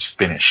to know it's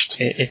finished.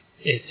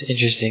 It's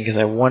interesting because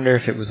I wonder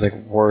if it was, like,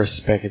 worse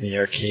back in the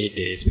arcade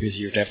days because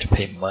you'd have to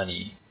pay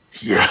money.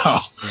 Yeah.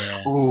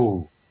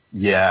 Ooh.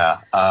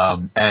 Yeah.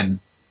 And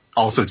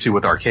also, too,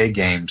 with arcade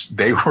games,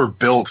 they were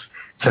built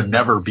to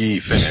never be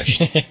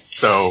finished.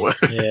 So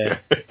yeah,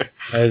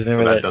 I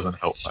remember that that doesn't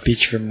help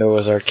speech from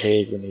Noah's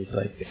Arcade when he's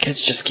like, "The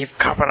kids just keep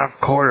copping off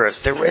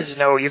quarters. There is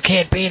no, you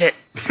can't beat it."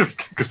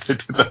 Because they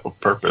did that on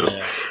purpose.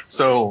 Yeah.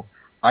 So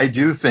I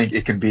do think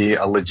it can be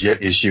a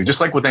legit issue, just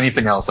like with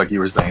anything else, like you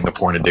were saying, the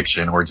porn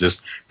addiction or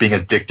just being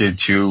addicted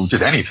to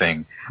just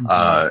anything.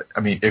 I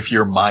mean, if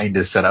your mind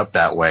is set up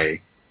that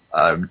way,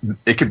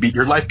 it could be,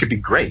 your life could be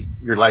great.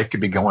 Your life could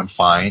be going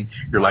fine.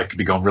 Your life could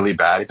be going really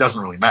bad. It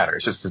doesn't really matter.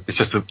 It's just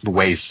the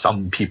way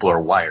some people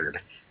are wired.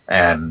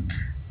 And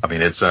I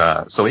mean, it's,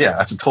 so yeah,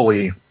 that's a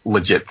totally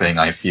legit thing,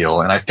 I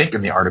feel. And I think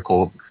in the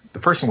article, the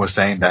person was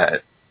saying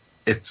that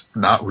it's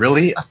not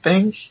really a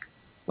thing.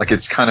 Like,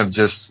 it's kind of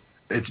just,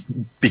 it's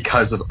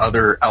because of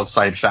other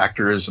outside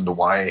factors and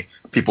why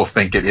people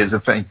think it is a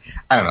thing.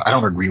 I don't know. I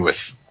don't agree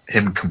with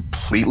him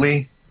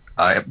completely.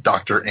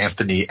 Dr.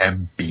 Anthony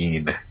M.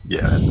 Bean.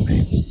 Yeah, that's the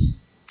name.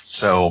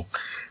 So,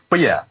 but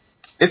yeah,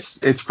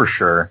 it's for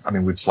sure. I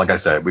mean, like I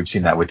said, we've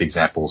seen that with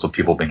examples of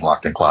people being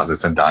locked in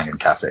closets and dying in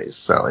cafes.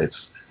 So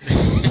it's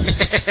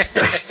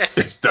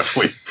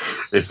definitely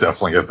a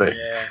thing.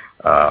 Yeah.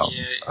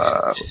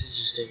 It's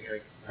interesting.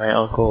 Like, my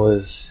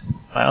uncle's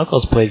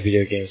played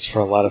video games for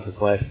a lot of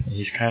his life.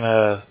 He's kind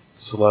of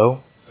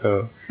slow,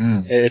 so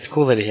it's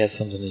cool that he has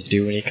something to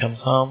do when he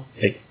comes home,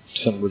 like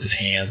something with his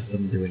hands,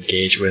 something to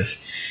engage with.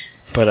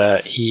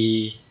 But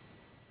he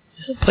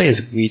doesn't play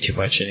his Wii too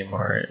much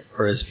anymore,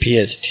 or his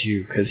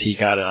PS2, because he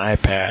got an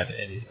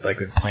iPad and he's like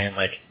been playing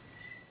like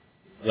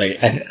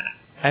I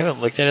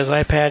haven't looked at his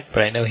iPad,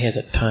 but I know he has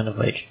a ton of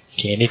like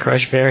Candy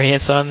Crush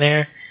variants on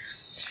there.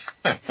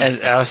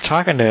 And I was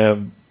talking to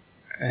him,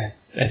 I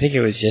think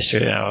it was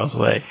yesterday, and I was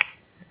like,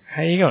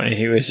 "How you going?" And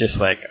he was just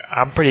like,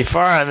 "I'm pretty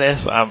far on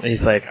this."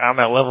 He's like, "I'm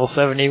at level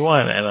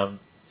 71," and I'm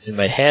in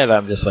my head,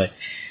 I'm just like,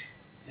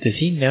 does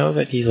he know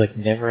that he's like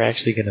never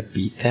actually gonna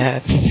beat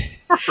that?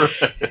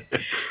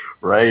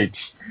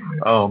 Right.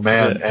 Oh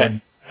man.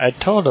 And I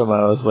told him,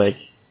 I was like,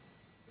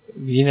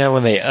 you know,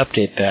 when they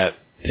update that,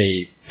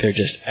 they're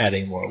just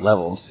adding more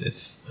levels.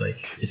 It's like,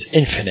 it's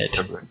infinite.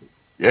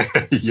 Yeah.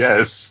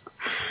 Yes.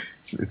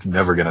 It's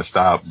never gonna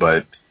stop.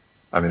 But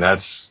I mean,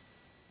 that's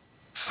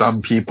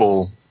some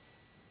people.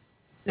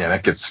 Yeah,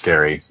 that gets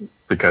scary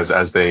because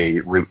as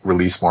they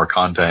release more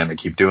content and they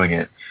keep doing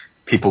it,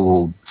 people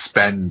will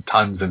spend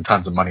tons and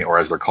tons of money, or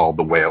as they're called,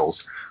 the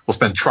whales, will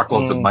spend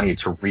truckloads of money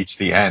to reach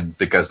the end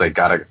because they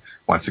gotta,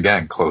 once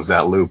again, close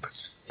that loop.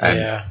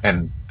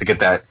 And to get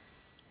that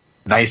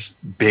nice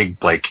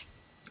big, like,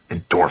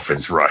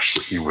 endorphins rush,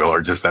 if you will, or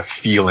just that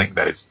feeling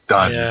that it's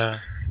done. Yeah.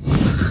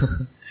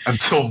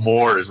 Until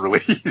more is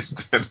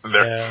released and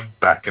they're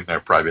back in their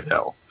private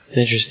hell. It's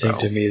interesting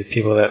to me, the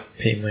people that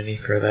pay money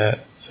for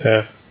that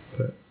stuff.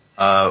 But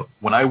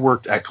when I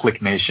worked at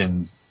Click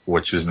Nation,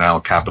 which is now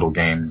Capital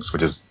Games,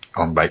 which is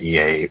owned by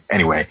EA.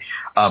 Anyway,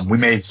 I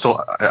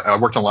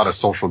worked on a lot of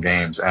social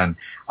games, and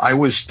my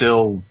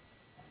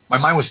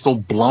mind was still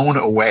blown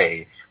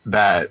away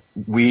that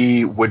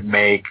we would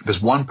make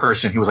this one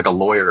person, he was like a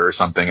lawyer or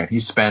something, and he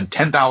spent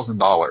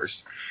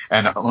 $10,000.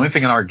 And the only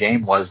thing in our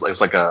game was, it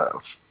was like a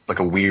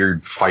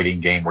weird fighting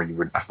game where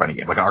like an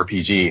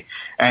RPG.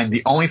 And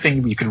the only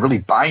thing you could really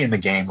buy in the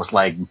game was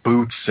like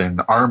boots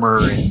and armor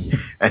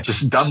and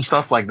just dumb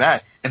stuff like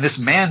that. And this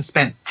man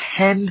spent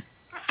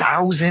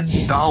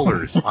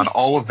 $10,000 on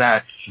all of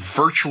that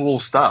virtual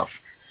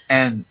stuff.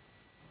 And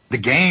the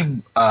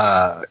game,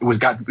 we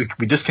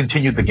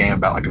discontinued the game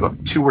about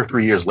 2 or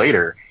 3 years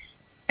later.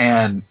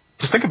 And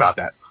just think about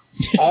that.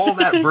 All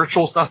that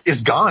virtual stuff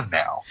is gone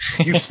now.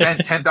 You've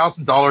spent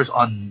 $10,000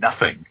 on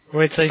nothing.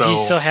 Wait, so if you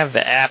still have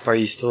the app, are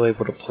you still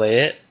able to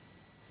play it?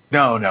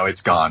 No,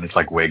 it's gone. It's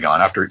like way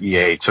gone. After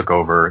EA took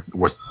over,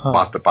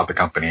 bought the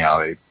company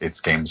out,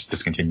 its games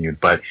discontinued.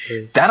 But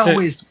that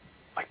always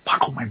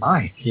boggled my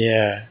mind.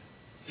 Yeah.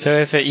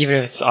 So even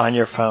if it's on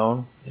your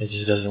phone, it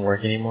just doesn't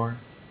work anymore?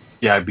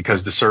 Yeah,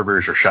 because the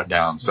servers are shut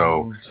down,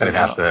 so and it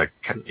has to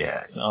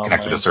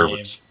connect to the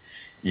servers. Game.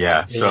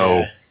 Yeah,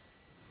 so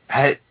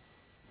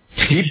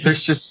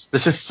there's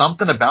just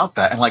something about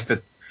that, and like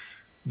the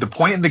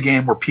point in the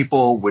game where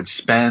people would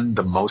spend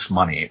the most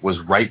money was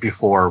right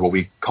before what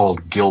we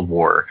called Guild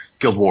War.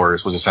 Guild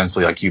Wars was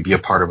essentially like you'd be a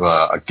part of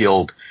a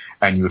guild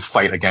and you would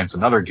fight against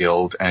another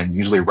guild, and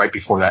usually right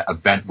before that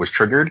event was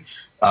triggered,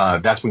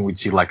 that's when we'd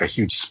see like a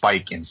huge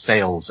spike in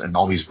sales and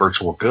all these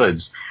virtual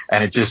goods.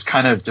 And it just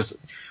kind of just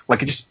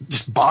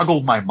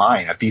boggled my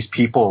mind that these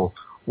people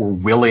were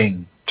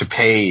willing to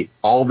pay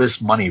all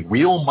this money,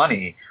 real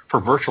money, for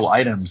virtual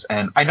items.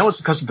 And I know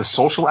it's because of the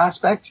social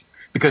aspect,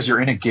 because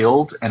you're in a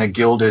guild, and a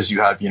guild is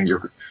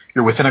you're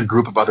within a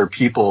group of other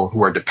people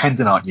who are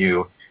dependent on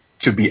you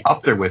to be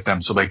up there with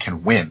them so they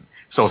can win.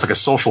 So it's like a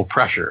social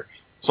pressure.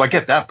 So I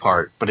get that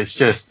part, but it's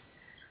just,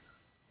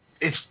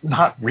 it's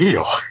not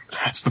real.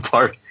 That's the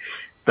part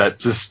that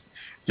just,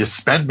 you're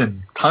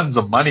spending tons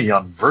of money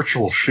on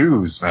virtual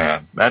shoes,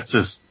 man. That's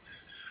just,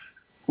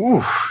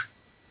 ooh.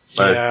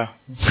 But yeah.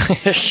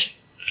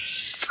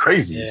 it's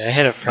crazy. Yeah, I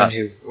had a friend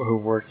who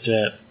worked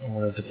at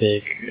one of the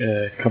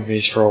big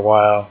companies for a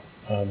while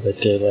that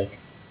did like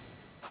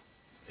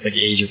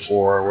Age of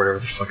 4 or whatever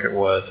the fuck it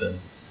was, and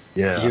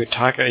Yeah. he would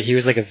talk. He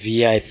was like a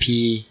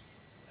VIP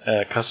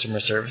customer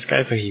service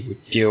guy, so he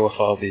would deal with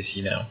all these,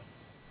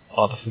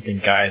 all the fucking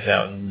guys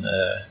out in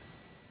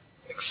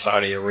like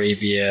Saudi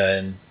Arabia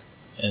and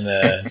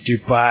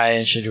Dubai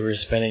and shit who were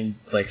spending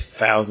like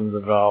thousands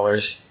of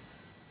dollars.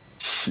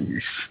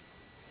 Jeez.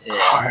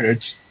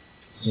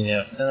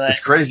 Yeah. God,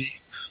 it's crazy.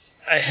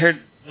 I heard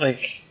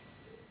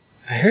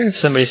of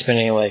somebody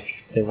spending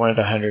like they wanted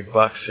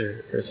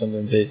 $100 or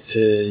something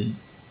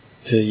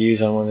to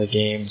use on one of the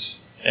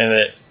games,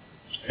 and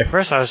at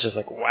first I was just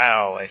like,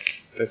 wow,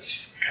 like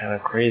that's kind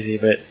of crazy.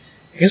 But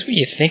I guess when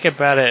you think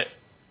about it,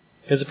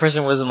 because the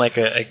person wasn't like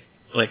a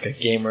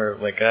gamer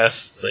like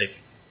us, like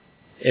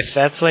if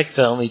that's like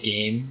the only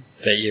game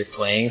that you're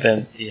playing,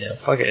 then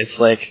fuck it. It's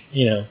like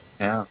Yeah.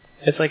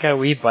 It's like how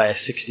we buy a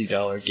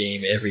 $60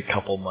 game every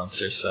couple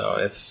months or so.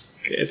 It's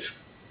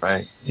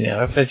right.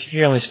 If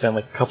you only spend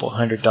like a couple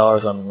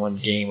 $100 on one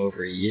game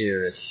over a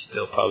year, it's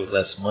still probably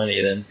less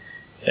money than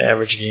the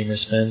average gamer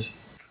spends.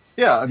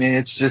 Yeah, I mean,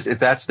 it's just, if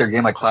that's their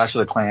game, like Clash of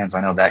the Clans,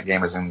 I know that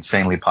game is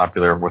insanely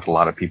popular with a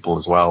lot of people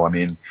as well. I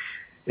mean,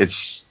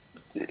 it's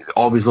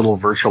all these little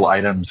virtual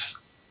items.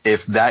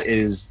 If that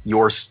is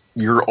your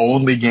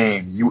only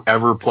game you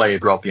ever play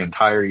throughout the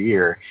entire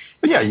year,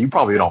 but yeah, you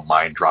probably don't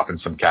mind dropping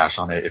some cash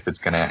on it if it's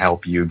going to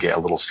help you get a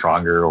little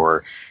stronger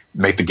or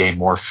make the game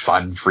more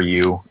fun for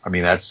you. I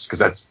mean,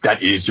 that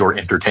is your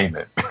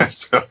entertainment.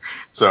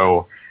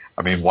 so,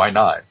 I mean, why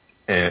not?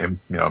 And,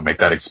 make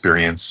that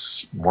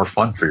experience more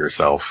fun for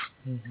yourself.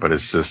 Mm-hmm. But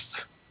it's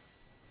just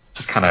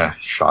kind of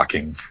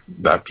shocking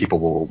that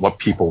what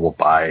people will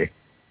buy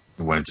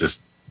when it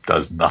just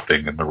does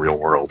nothing in the real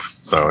world.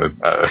 So,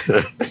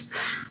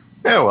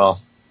 yeah, well,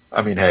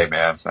 I mean, hey,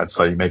 man, that's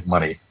how you make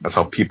money. That's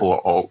how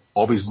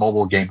all these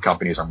mobile game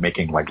companies are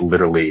making like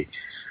literally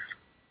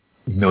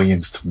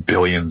millions to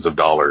billions of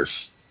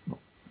dollars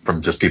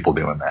from just people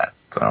doing that.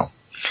 So,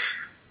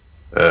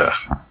 the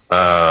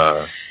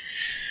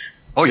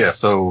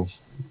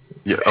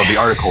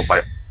article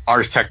by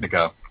Ars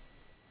Technica.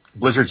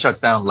 Blizzard shuts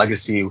down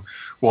legacy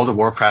World of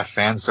Warcraft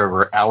fan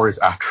server hours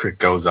after it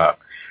goes up.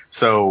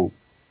 So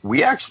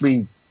we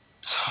actually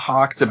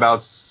talked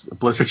about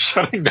Blizzard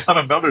shutting down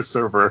another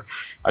server,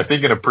 I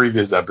think in a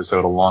previous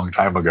episode a long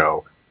time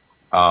ago.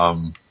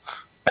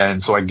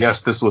 And so I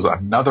guess this was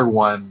another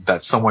one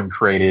that someone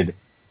created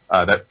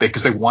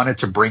because they wanted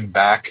to bring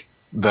back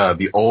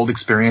the old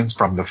experience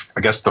from the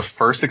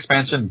first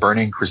expansion,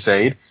 Burning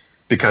Crusade.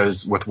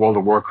 Because with World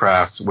of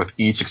Warcraft, with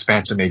each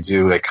expansion they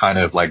do, they kind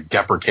of like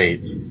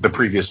deprecate the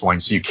previous one,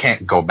 so you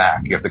can't go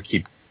back. You have to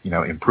keep,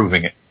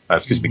 improving it.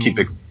 Keep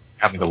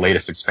having the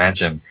latest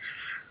expansion.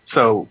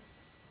 So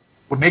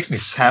what makes me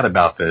sad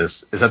about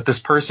this is that this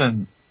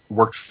person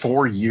worked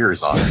 4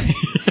 years on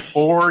it.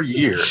 4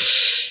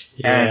 years.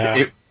 Yeah.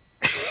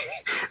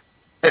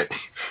 And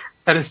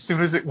and as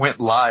soon as it went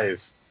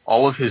live,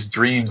 all of his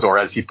dreams, or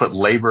as he put,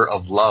 labor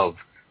of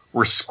love,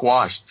 were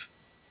squashed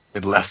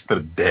in less than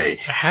a day.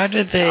 How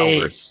did they?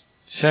 Hours.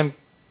 So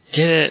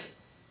did it?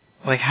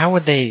 Like, how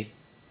would they?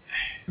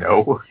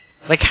 No.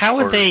 Like, how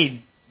would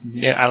they?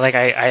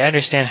 I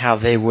understand how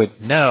they would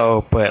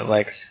know, but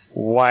like,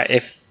 why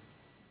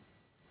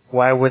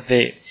would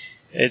they?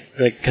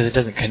 Because it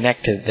doesn't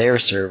connect to their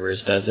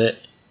servers, does it?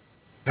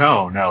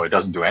 No, it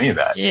doesn't do any of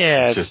that.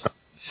 Yeah.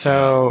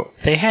 So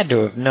they had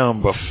to have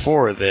known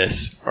before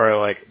this, or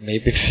like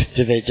maybe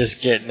did they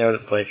just get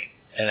noticed like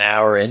an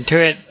hour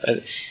into it?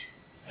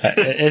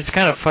 It's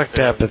kind of fucked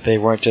up that they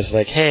weren't just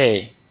like,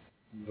 hey,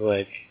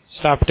 like,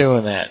 stop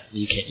doing that.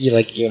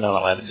 You're not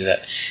allowed to do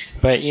that.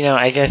 But,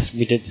 I guess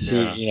we did see,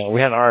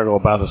 we had an article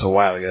about this a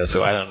while ago,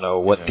 so I don't know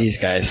what these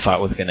guys thought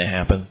was going to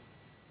happen.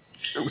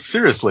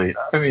 Seriously.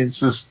 I mean, it's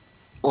just,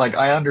 like,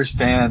 I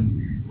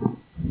understand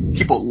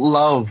people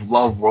love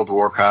World of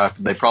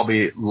Warcraft. They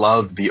probably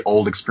loved the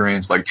old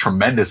experience, like,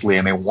 tremendously,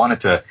 and they wanted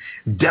to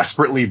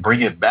desperately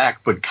bring it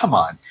back. But come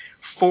on,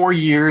 4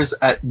 years,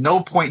 at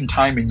no point in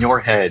time in your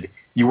head,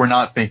 you were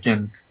not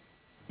thinking,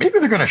 maybe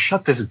they're going to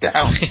shut this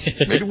down.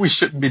 Maybe we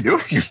shouldn't be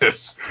doing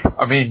this.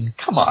 I mean,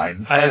 come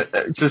on. I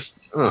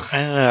don't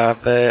know,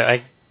 but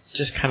I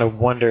just kind of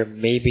wonder,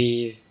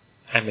 maybe,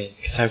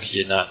 because how could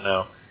you not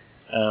know?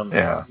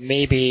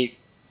 Maybe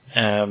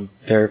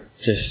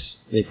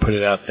they put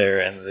it out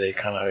there and they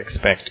kind of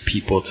expect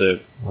people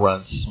to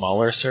run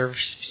smaller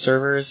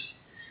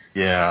servers.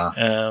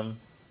 Yeah.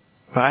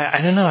 But I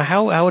don't know,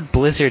 how would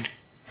Blizzard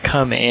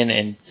come in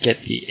and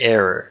get the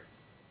error?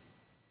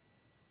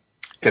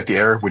 Get the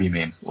error? What do you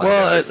mean?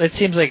 It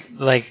seems like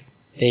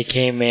they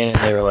came in and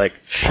they were like,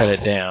 shut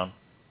it down.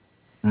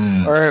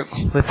 Or,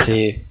 let's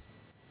see,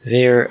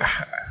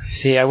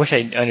 See, I wish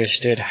I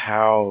understood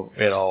how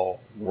it all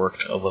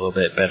worked a little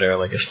bit better.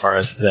 Like as far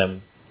as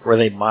them, were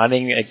they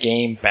modding a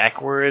game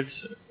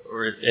backwards,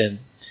 and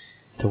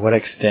to what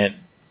extent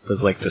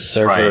was like the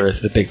server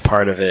the big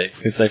part of it?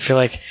 Because I feel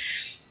like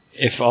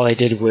if all they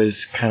did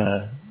was kind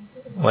of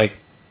like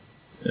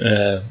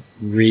what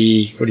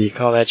do you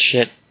call that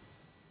shit?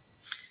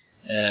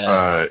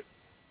 Kind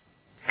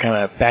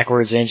of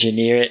backwards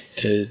engineer it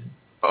to.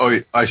 Oh,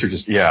 I know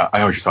what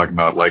you're talking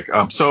about. Like,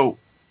 so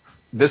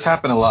this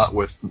happened a lot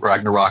with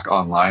Ragnarok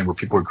Online, where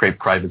people would create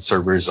private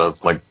servers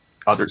of like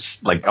other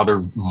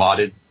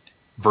modded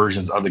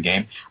versions of the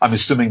game. I'm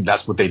assuming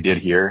that's what they did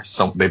here.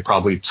 So they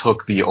probably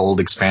took the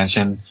old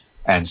expansion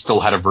and still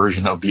had a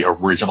version of the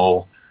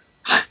original,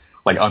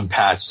 like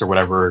unpatched or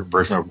whatever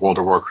version of World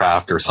of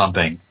Warcraft or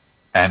something,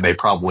 and they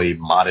probably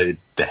modded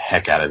the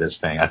heck out of this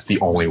thing. That's the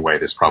only way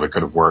this probably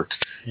could have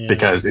worked,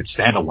 because it's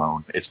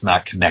standalone. It's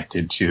not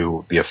connected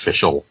to the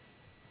official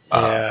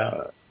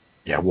World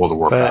of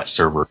Warcraft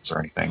servers or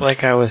anything.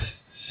 Like I was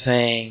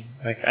saying,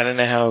 like I don't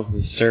know how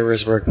the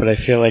servers work, but I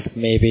feel like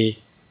maybe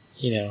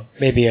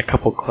a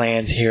couple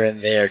clans here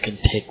and there can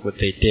take what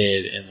they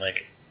did and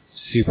like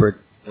super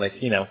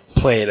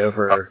play it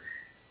over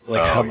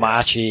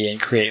Hamachi and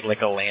create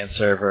like a LAN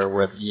server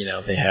where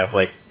they have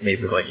like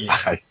maybe like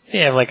they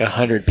have like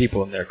 100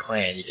 people in their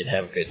clan. You could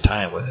have a good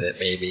time with it,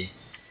 maybe.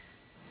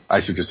 I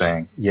see what you're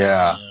saying.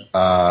 Yeah.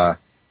 I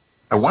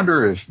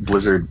wonder if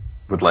Blizzard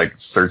would like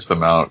search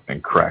them out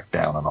and crack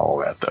down on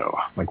all of that though.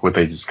 Like would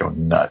they just go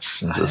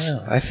nuts and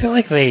just? I feel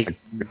like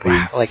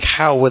like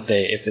how would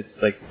they if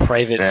it's like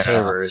private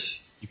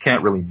servers? You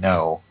can't really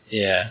know.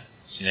 Yeah.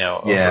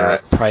 Over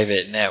a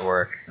private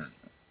network.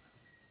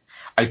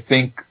 I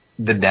think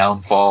the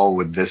downfall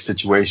with this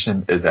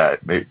situation is that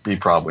he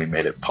probably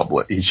made it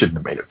public. He shouldn't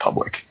have made it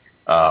public.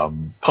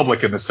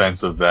 Public in the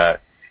sense of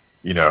that,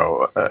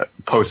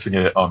 posting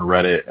it on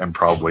Reddit and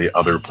probably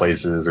other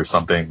places or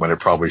something when it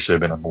probably should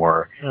have been a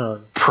more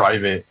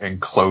private and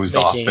closed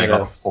off thing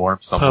on a forum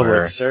somewhere.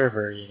 Public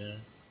server,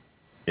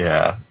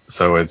 Yeah.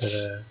 So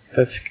it's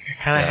that's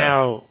kind of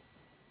how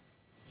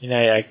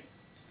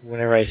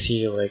whenever I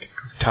see like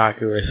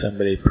Kotaku or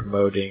somebody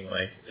promoting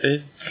like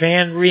a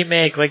fan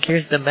remake, like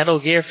here's the Metal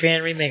Gear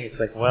fan remake, it's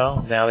like,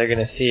 well, now they're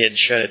gonna see it and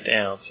shut it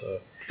down. So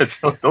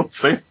don't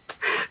say,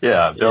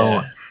 don't.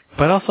 Yeah.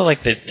 But also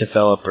like the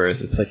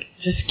developers, it's like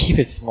just keep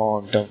it small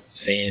and don't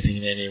say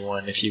anything to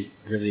anyone if you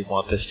really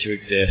want this to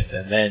exist,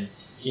 and then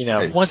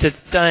once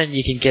it's done,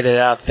 you can get it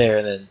out there,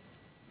 and then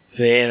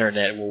the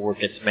internet will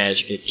work its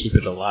magic and keep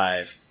it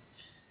alive.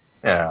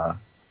 Yeah.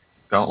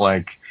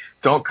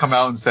 Don't come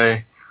out and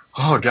say,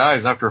 oh,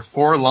 guys, after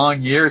 4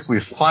 long years, we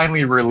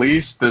finally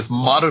released this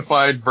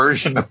modified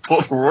version of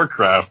World of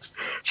Warcraft.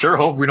 Sure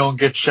hope we don't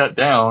get shut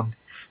down.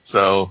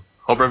 So,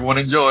 hope everyone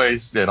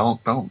enjoys. Yeah,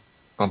 don't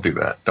do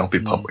that. Don't be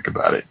public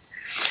about it.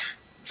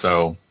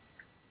 So,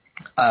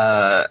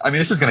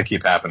 this is going to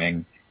keep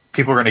happening.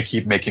 People are going to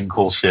keep making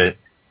cool shit,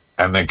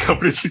 and then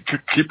companies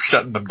keep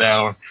shutting them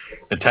down.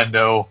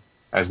 Nintendo,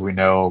 as we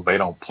know, they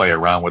don't play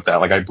around with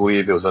that. Like, I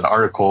believe it was an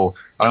article,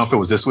 I don't know if it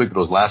was this week, but it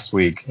was last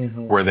week,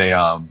 where they,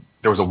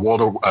 there was a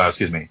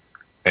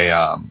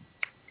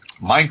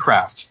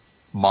Minecraft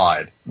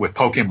mod with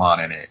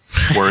Pokemon in it,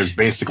 whereas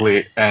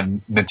basically,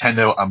 and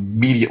Nintendo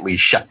immediately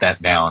shut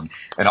that down.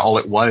 And all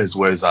it was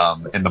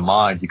in the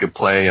mod, you could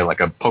play like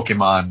a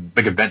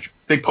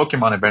big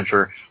Pokemon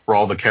adventure where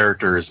all the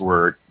characters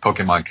were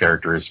Pokemon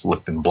characters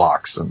lifting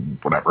blocks and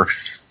whatever.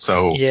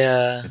 So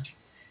yeah,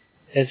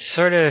 it's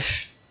sort of,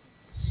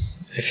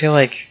 I feel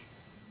like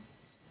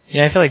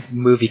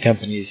movie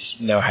companies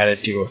know how to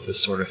deal with this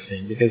sort of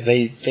thing because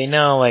they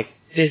know, like,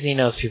 Disney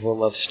knows people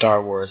love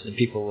Star Wars and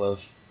people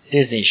love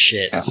Disney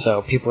shit,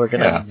 so people are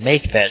gonna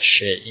make that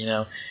shit,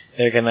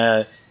 They're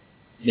gonna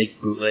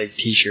make bootleg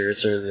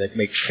t-shirts or like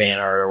make fan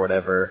art or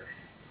whatever,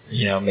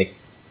 make,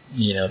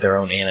 their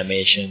own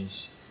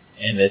animations,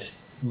 and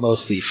it's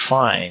mostly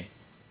fine.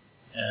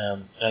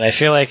 And I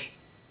feel like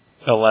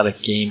a lot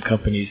of game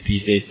companies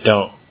these days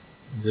don't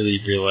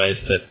really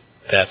realize that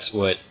that's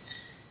what,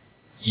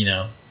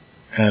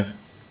 kind of,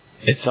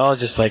 it's all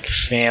just like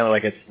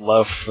it's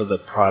love for the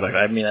product.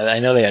 I mean, I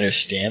know they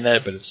understand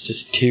that, but it's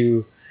just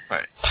too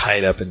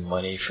tied up in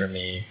money for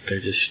me. They're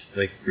just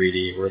like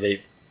greedy, where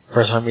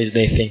for some reason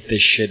they think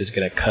this shit is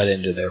going to cut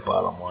into their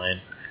bottom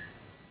line.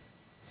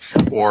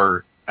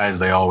 Or, as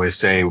they always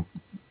say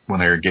when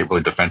they get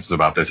really defensive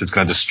about this, it's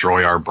going to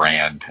destroy our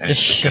brand. And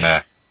it's going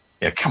to,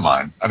 come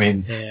on. I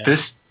mean,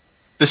 this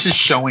is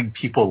showing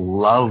people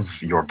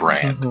love your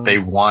brand. Mm-hmm. They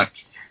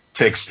want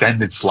to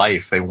extend its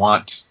life. They're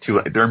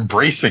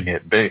embracing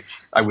it.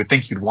 I would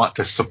think you'd want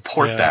to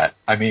support that.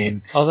 I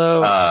mean,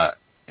 although,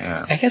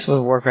 I guess with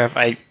Warcraft,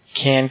 I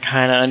can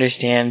kind of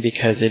understand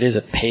because it is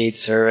a paid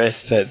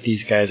service that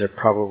these guys are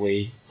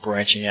probably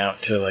branching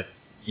out to, like,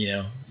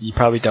 you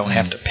probably don't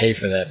have to pay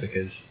for that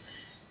because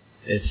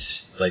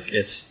it's like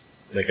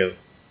a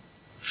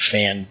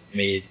fan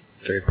made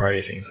third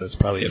party thing. So it's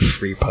probably a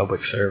free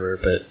public server,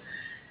 but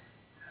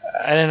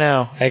I don't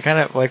know. I kind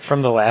of like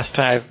from the last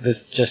time.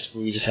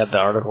 We just had the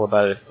article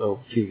about it a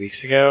few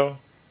weeks ago.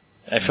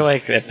 I feel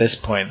like at this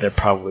point they're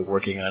probably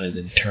working on it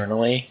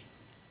internally.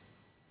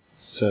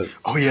 So.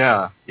 Oh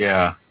yeah,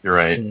 you're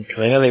right. Because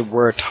I know they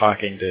were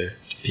talking to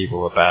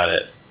people about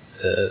it.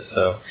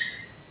 So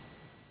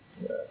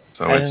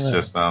it's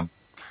just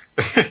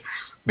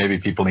maybe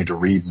people need to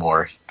read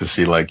more to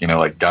see like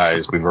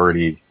guys, we've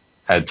already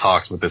had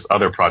talks with this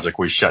other project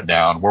we shut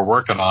down. We're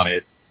working on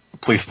it.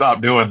 Please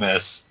stop doing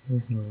this,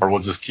 or we'll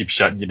just keep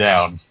shutting you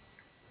down.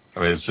 I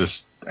mean, it's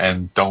just,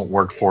 and don't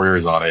work 4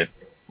 years on it,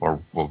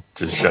 or we'll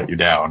just shut you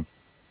down.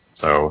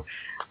 So,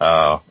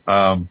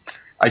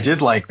 I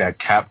did like that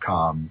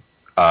Capcom,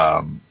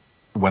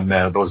 when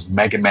those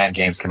Mega Man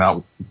games came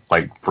out,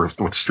 like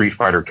with Street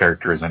Fighter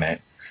characters in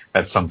it,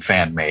 that some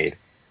fan made.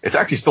 It's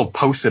actually still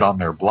posted on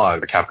their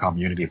blog, the Capcom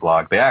Unity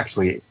blog. They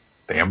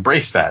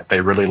embrace that.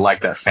 They really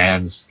like that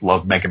fans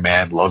love Mega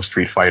Man, love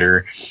Street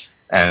Fighter,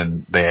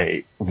 and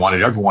they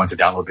wanted everyone to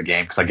download the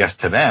game because I guess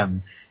to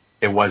them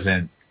it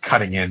wasn't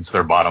cutting into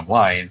their bottom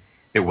line.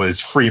 It was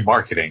free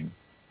marketing.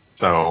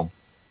 So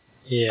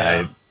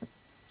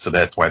so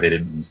that's why they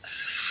didn't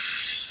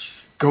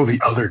go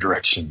the other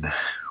direction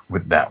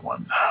with that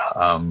one.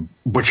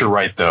 But you're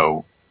right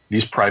though.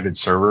 These private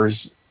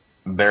servers,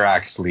 they're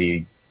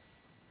actually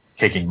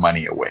taking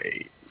money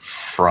away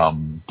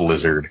from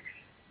Blizzard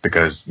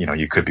because,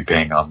 you could be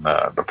paying on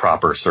the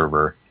proper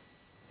server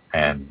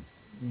and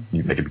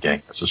they could be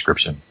getting a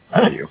subscription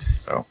out of you.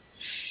 So,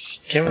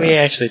 can we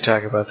actually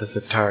talk about this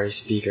Atari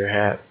speaker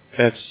hat?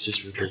 That's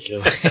just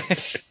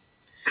ridiculous.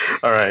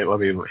 All right, let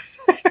me.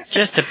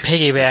 Just to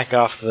piggyback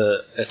off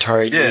the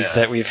Atari news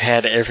that we've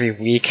had every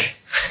week.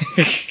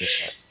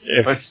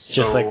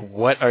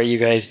 What are you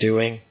guys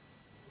doing?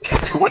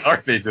 What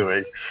are they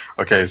doing?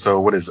 Okay,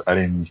 so I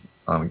didn't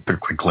get a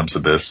quick glimpse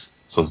of this.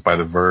 So it's by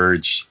The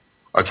Verge.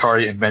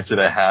 Atari invented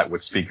a hat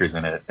with speakers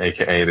in it,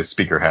 aka the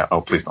speaker hat.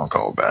 Oh, please don't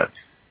call it that.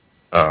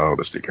 Oh,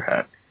 the speaker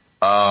hat.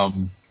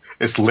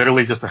 It's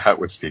literally just a hat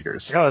with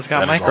speakers. Oh, it's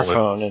got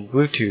microphone and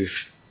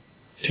Bluetooth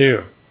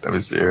too. That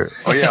was there.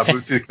 Oh yeah,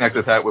 Bluetooth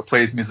connected hat with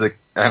plays music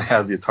and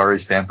has the Atari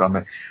stamped on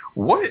it.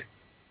 What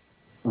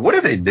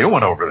are they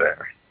doing over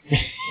there?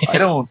 I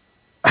don't.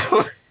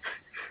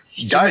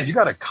 Guys, you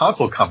got a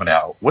console coming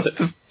out. It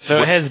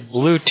has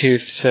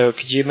Bluetooth. So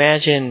could you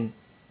imagine,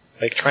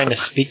 like, trying to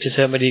speak to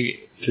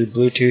somebody through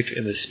Bluetooth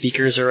and the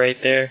speakers are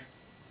right there?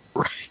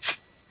 Right.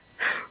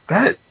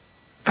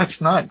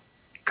 That's not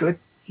good.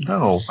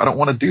 No, I don't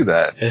want to do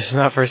that. It's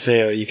not for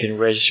sale. You can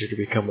register to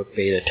become a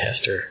beta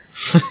tester.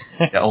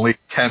 Yeah, only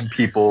 10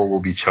 people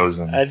will be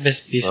chosen. I'd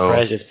be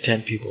surprised if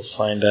 10 people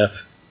signed up.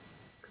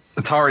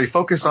 Atari,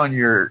 focus on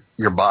your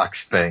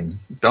box thing.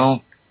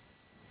 Don't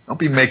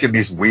be making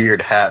these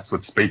weird hats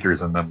with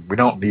speakers in them. We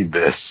don't need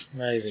this. I'm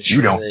not even sure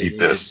you don't need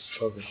this.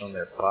 Focus on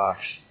their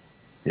box.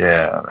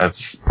 Yeah,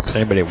 that's. Does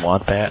anybody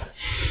want that?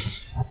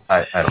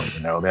 I don't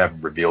even know. They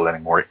haven't revealed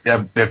anymore.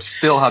 They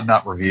still have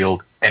not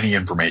revealed any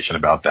information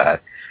about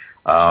that.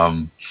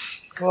 Well,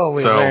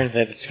 we learned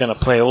that it's going to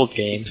play old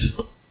games.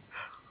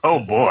 Oh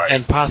boy!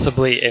 And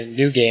possibly in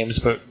new games,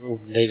 but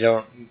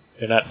they're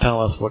not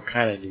telling us what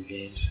kind of new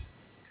games.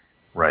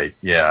 Right.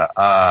 Yeah.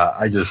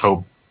 I just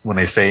hope when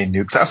they say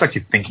new, because I was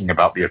actually thinking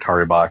about the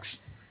Atari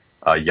box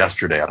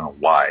yesterday. I don't know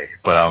why,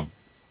 but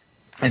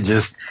and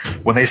just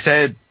when they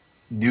said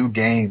new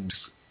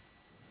games,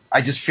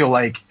 I just feel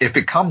like if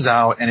it comes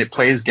out and it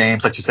plays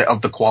games, let's just say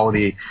of the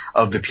quality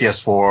of the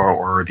PS4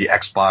 or the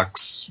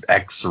Xbox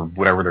X or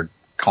whatever they're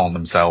calling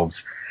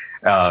themselves,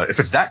 if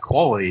it's that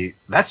quality,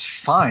 that's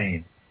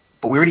fine.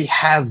 But we already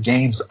have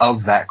games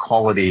of that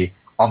quality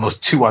on those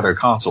two other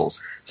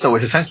consoles. So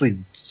it's essentially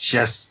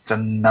just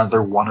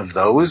another one of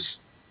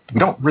those. We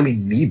don't really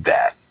need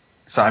that.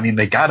 So, I mean,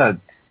 they gotta,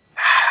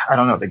 I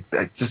don't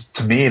know, just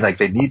to me, like,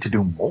 they need to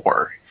do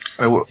more.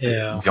 I mean,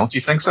 yeah. Don't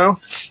you think so?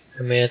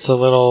 I mean, it's a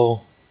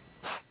little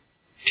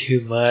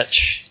too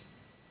much.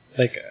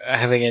 Like,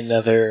 having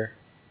another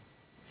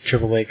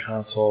AAA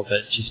console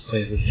that just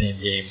plays the same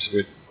games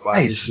would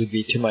obviously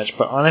be too much.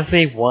 But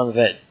honestly, one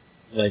that,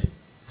 like,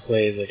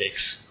 plays, like,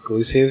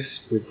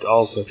 exclusives would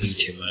also be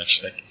too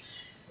much. Like,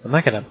 I'm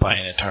not gonna buy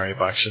an Atari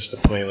box just to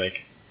play,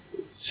 like,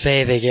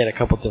 say they get a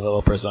couple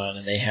developers on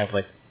and they have,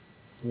 like,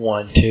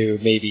 1, 2,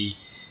 maybe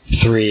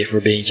 3, if we're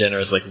being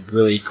generous, like,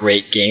 really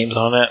great games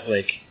on it.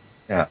 Like,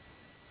 yeah.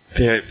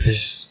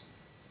 There's,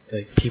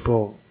 like,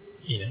 people,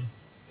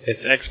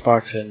 it's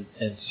Xbox and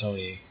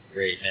Sony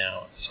right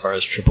now as far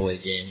as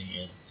AAA gaming,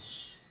 and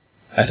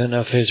I don't know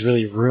if there's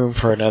really room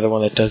for another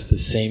one that does the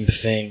same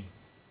thing.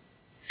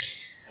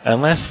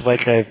 Unless,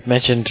 like I've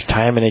mentioned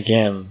time and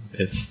again,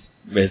 it's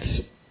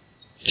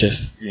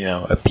just,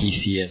 a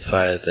PC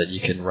inside that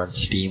you can run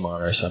Steam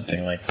on or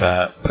something like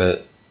that,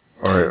 but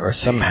or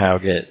somehow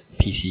get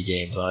PC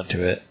games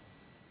onto it.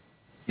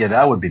 Yeah,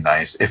 that would be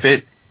nice. If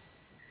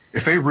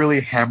they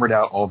really hammered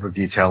out all the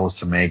details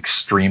to make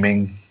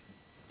streaming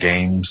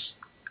games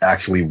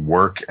actually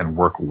work and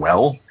work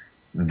well,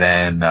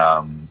 then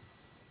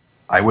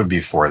I would be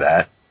for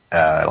that.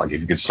 Like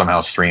if you could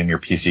somehow stream your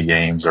PC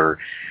games or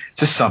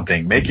just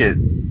something, make it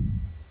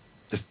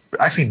just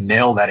actually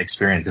nail that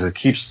experience, because it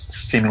keeps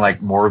seeming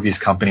like more of these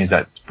companies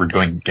that for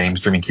doing game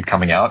streaming keep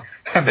coming out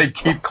and they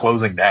keep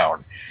closing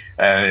down.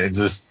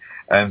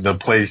 And the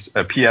place,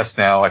 PS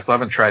Now, I still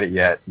haven't tried it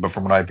yet, but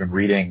from what I've been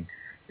reading,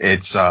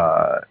 it's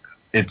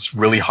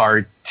really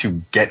hard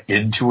to get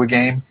into a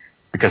game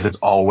because it's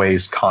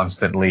always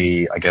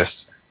constantly, I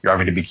guess, you're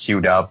having to be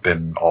queued up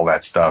and all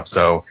that stuff.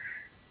 So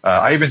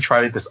I even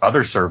tried this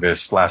other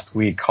service last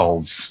week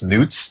called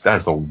Snoots. That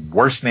is the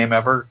worst name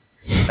ever.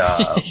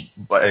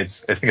 But I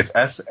think it's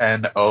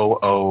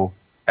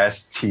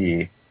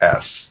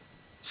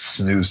SNOOSTS.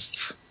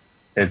 Snoosts.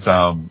 It's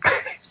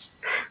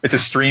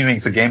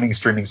a gaming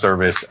streaming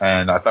service,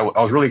 and I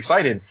was really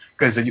excited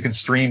because you can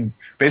stream.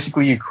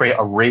 Basically, you create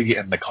a rig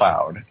in the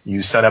cloud.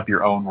 You set up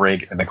your own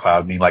rig in the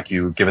cloud, meaning like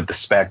you give it the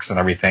specs and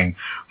everything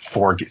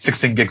for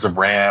 16 gigs of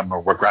RAM or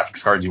what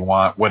graphics cards you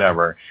want,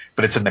 whatever.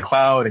 But it's in the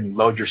cloud, and you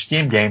load your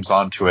Steam games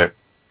onto it,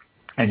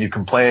 and you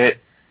can play it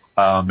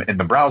in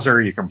the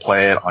browser. You can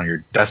play it on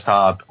your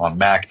desktop, on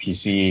Mac,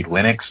 PC,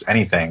 Linux,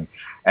 anything.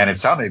 And it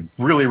sounded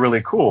really,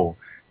 really cool.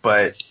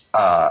 But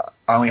I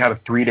only had a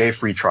 3-day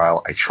free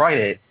trial. I tried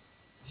it,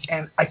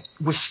 and I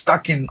was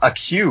stuck in a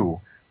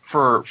queue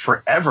for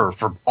forever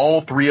for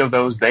all 3 of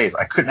those days.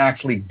 I couldn't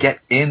actually get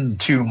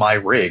into my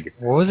rig.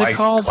 What was it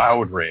called?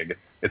 Cloud rig.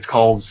 It's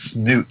called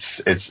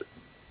Snoots. It's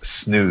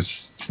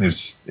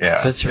Snooze. Yeah.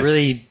 So it's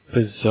really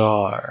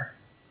bizarre.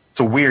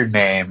 It's a weird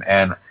name,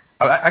 and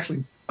I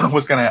actually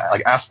was gonna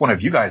ask one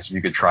of you guys if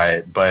you could try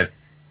it, but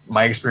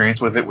my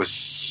experience with it was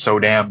so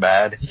damn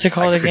bad. What's it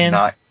called again?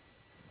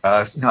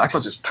 Actually,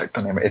 I'll just type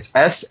the name. It's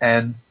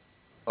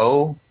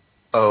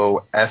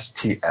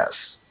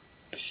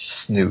SNOOSTS.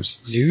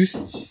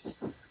 Snooze.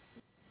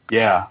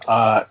 Yeah.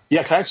 'Cause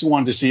I actually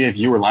wanted to see if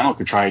you or Lionel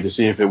could try it to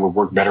see if it would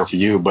work better for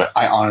you, but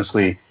I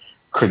honestly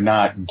could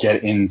not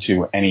get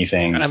into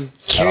anything. I'm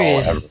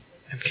curious.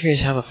 I'm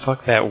curious how the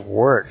fuck that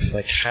works.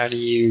 Like, how do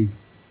you?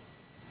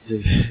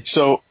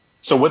 So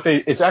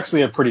it's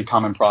actually a pretty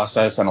common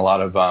process, and a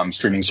lot of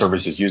streaming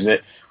services use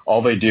it.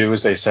 All they do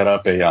is they set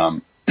up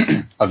a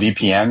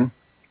VPN,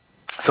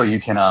 so you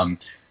can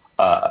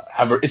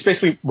it's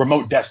basically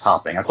remote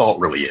desktoping. That's all it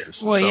really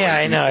is. Well, so yeah,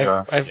 I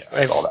know.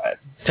 I've all that.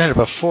 done it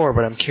before,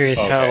 but I'm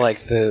curious how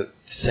like the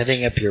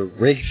setting up your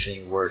rig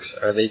thing works.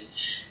 Do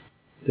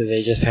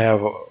they just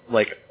have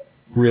like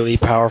really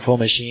powerful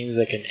machines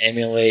that can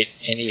emulate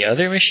any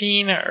other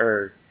machine,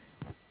 or?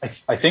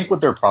 I think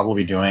what they're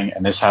probably doing,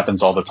 and this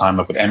happens all the time,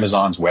 with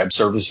Amazon's web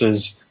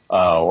services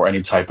or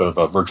any type of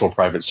a virtual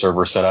private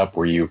server setup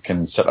where you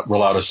can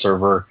roll out a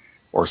server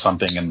or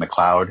something in the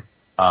cloud.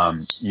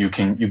 You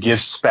give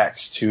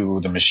specs to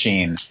the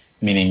machine,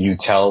 meaning you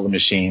tell the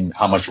machine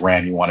how much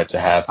RAM you want it to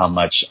have, how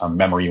much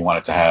memory you want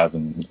it to have,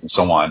 and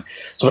so on.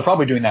 So they're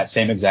probably doing that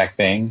same exact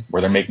thing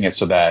where they're making it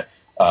so that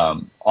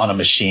on a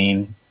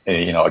machine,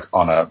 like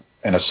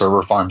in a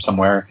server farm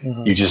somewhere,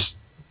 you just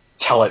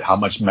tell it how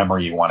much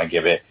memory you want to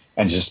give it,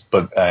 and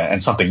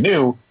and something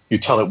new, you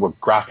tell it what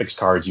graphics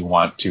cards you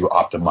want to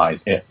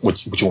optimize it,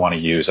 which you want to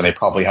use, and they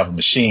probably have a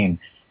machine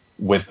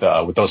with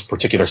those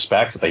particular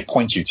specs that they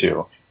point you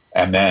to,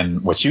 and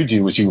then what you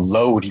do is you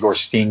load your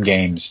Steam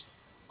games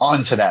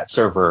onto that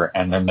server,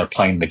 and then they're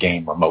playing the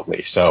game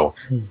remotely. So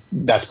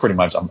that's pretty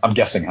much, I'm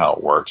guessing, how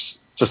it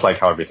works, just like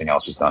how everything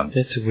else is done.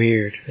 That's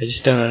weird. I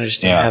just don't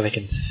understand how they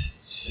can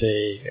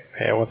say,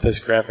 hey, I want this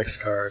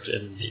graphics card,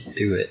 and they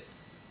do it.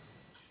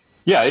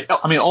 Yeah,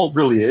 all it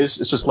really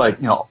is, it's just like,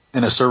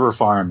 in a server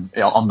farm,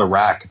 on the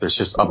rack, there's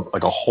just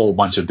like a whole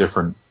bunch of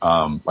different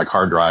like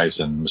hard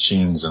drives and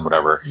machines and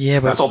whatever. Yeah,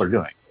 but that's all they're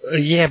doing.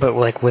 Yeah, but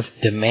like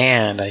with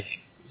demand, I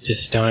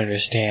just don't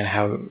understand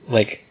how.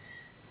 Like,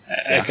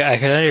 I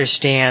could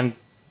understand.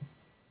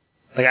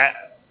 Like,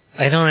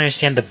 I don't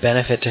understand the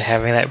benefit to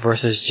having that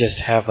versus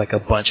just have like a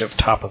bunch of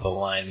top of the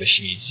line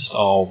machines, just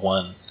all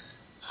one.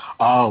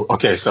 Oh,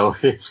 okay. So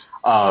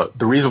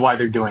the reason why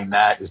they're doing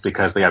that is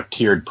because they have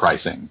tiered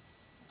pricing.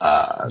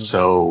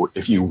 So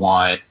if you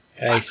want,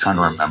 I'm trying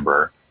to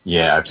remember.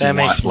 Yeah, if that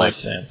makes more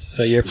sense.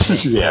 So you're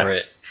paying for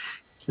it.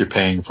 You're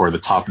paying for the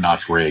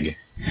top-notch rig.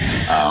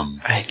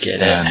 I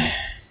get and it.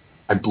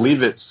 I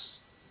believe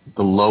it's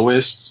the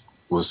lowest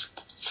was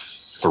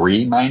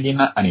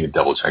 $399. I need to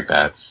double check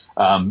that.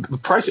 The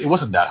price, it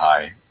wasn't that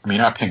high. You're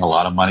not paying a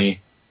lot of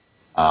money,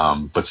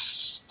 but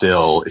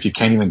still, if you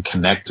can't even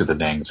connect to the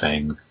dang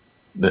thing,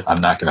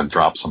 I'm not going to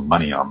drop some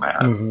money on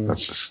that.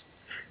 That's just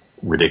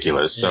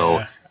ridiculous.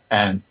 So,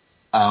 and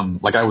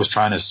like I was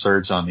trying to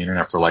search on the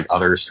internet for like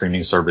other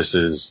streaming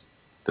services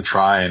to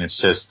try, and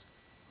it's just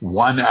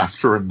one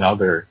after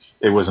another.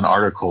 It was an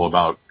article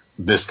about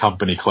this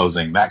company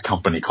closing, that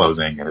company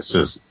closing, and it's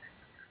just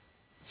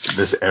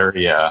this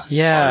area.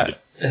 Yeah,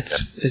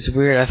 it's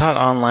weird. I thought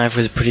OnLive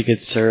was a pretty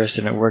good service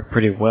and it worked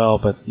pretty well,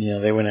 but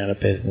they went out of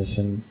business,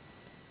 and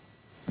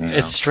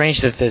it's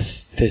strange that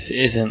this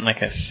isn't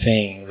like a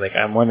thing. Like,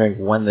 I'm wondering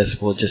when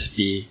this will just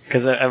be,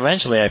 because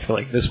eventually I feel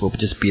like this will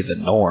just be the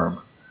norm.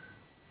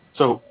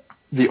 So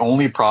the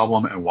only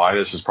problem and why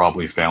this is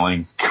probably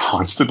failing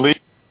constantly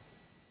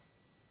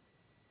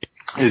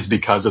is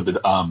because of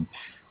the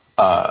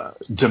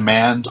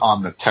demand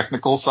on the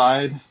technical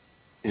side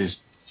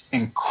is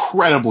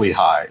incredibly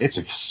high. It's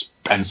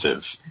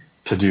expensive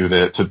to do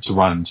to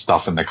run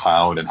stuff in the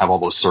cloud and have all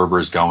those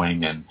servers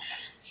going, and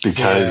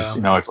because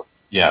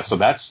so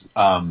that's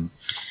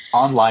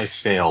OnLive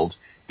failed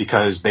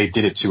because they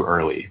did it too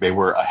early. They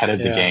were ahead of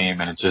the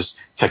game, and it just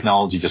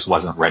technology just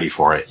wasn't ready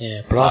for it.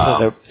 Yeah, but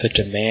also the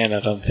demand,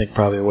 I don't think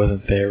probably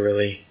wasn't there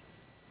really.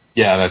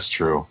 Yeah, that's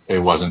true. It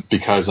wasn't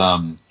because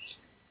I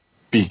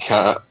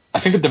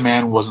think the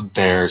demand wasn't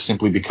there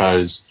simply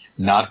because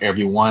not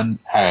everyone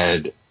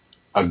had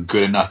a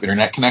good enough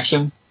internet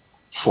connection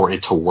for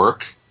it to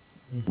work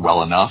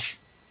well enough.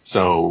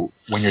 So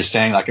when you're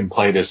saying I can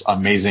play this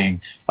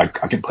amazing,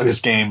 like I can play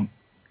this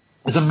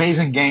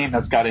amazing game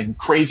that's got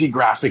crazy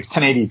graphics,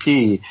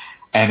 1080p,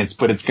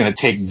 but it's going to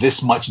take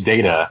this much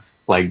data.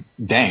 Like,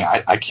 dang,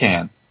 I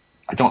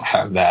don't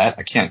have that.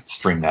 I can't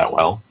stream that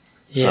well.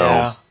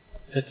 Yeah, so,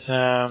 it's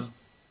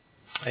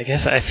I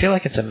guess I feel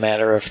like it's a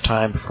matter of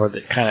time before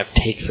it kind of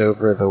takes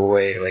over the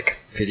way like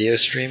video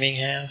streaming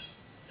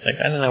has. Like,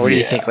 I don't know, what do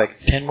you think? Like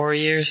 10 more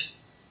years?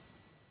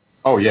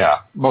 Oh yeah,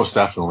 most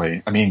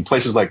definitely. I mean,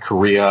 places like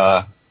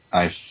Korea,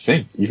 I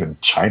think even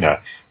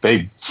China,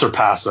 they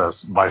surpass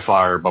us by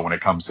far, but when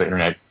it comes to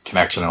internet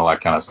connection and all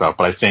that kind of stuff.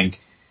 But I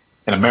think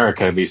in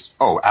America, at least,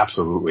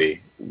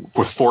 absolutely.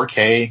 With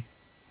 4K,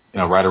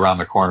 right around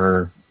the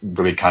corner,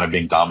 really kind of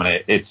being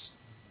dominant,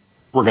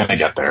 we're going to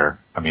get there.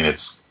 I mean,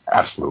 it's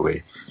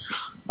absolutely.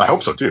 I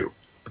hope so too,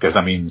 because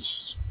that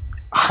means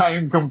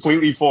I'm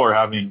completely for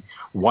having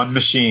one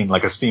machine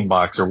like a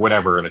Steambox or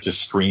whatever that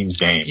just streams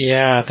games.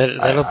 Yeah,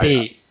 that'll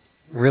be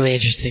really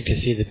interesting to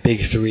see the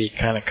big three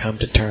kind of come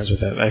to terms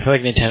with it. I feel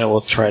like Nintendo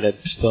will try to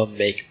still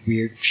make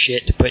weird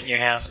shit to put in your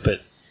house,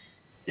 but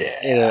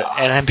and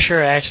I'm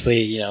sure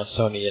actually,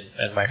 Sony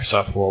and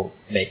Microsoft will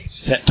make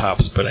set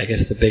tops, but I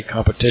guess the big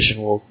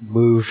competition will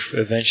move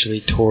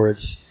eventually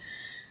towards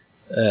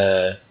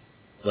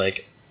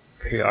like,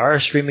 our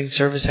streaming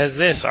service has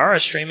this, our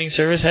streaming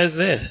service has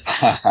this.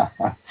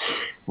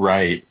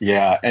 Right,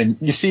 yeah. And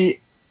you see,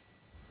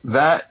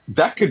 that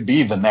could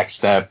be the next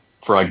step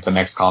for like the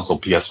next console,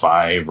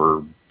 PS5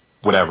 or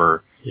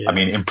whatever. Yeah. I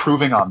mean,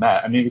 improving on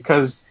that. I mean,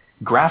 because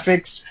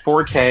graphics,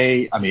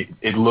 4K, I mean,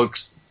 it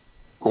looks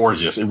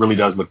gorgeous. It really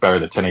does look better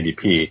than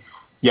 1080p.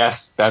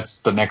 Yes, that's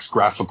the next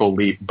graphical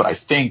leap, but I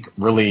think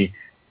really,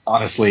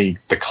 honestly,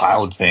 the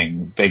cloud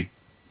thing, the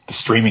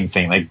streaming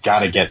thing, they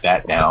gotta get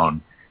that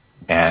down.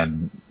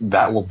 And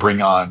that will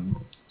bring on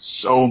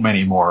so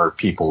many more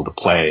people to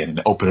play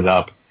and open it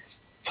up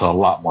to a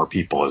lot more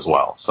people as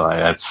well. So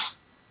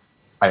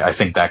I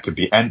think that could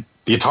be, and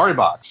the Atari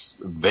box,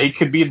 they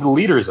could be the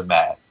leaders in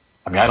that.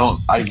 I mean,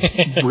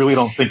 I really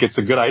don't think it's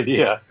a good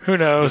idea. Who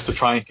knows? Just to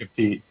try and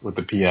compete with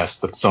the PS,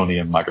 the Sony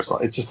and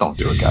Microsoft. Just don't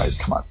do it, guys.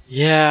 Come on.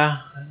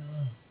 Yeah.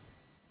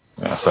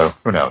 Yeah. So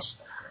who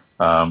knows?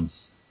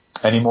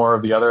 Any more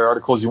of the other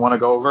articles you want to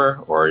go over,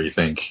 or you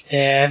think?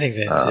 Yeah, I think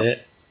that's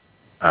it.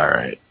 All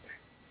right.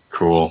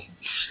 Cool.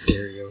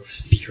 Stereo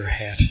speaker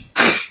hat.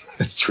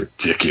 It's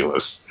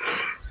ridiculous.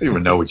 I don't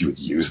even know what you would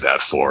use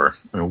that for.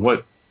 I mean,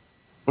 what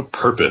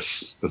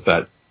purpose does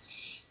that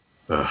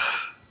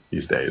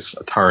these days?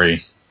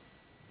 Atari,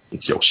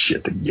 get your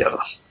shit together.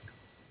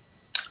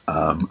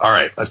 All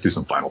right, let's do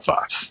some final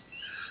thoughts.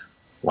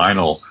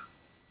 Lionel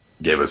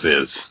gave us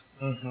his.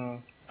 Mm-hmm.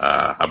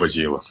 How about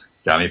you?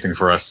 Got anything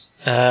for us?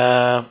 It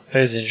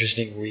was an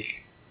interesting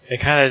week. It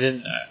kind of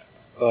didn't.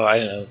 I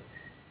don't know.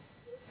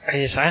 I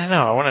don't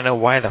know. I want to know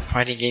why the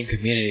fighting game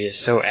community is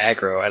so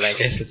aggro, and I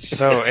guess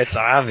it's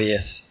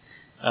obvious.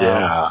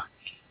 Yeah.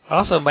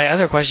 Also, my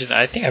other question,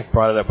 I think I've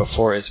brought it up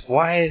before, is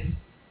why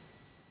is,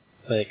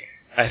 like,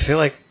 I feel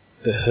like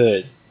the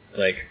Hood,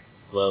 like,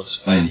 loves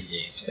fighting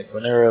games. Like,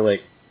 whenever,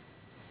 like,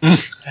 I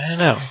don't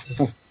know,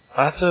 just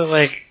lots of,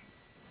 like,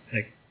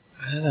 I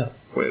don't know.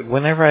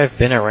 Whenever I've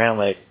been around,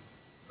 like,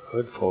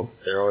 Hood folk,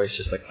 they're always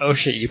just like, oh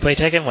shit, you play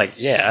Tekken? Like,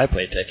 yeah, I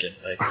play Tekken.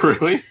 Like,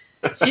 really?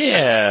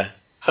 Yeah.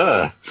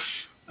 Well,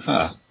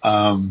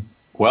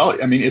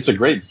 I mean,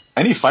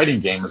 any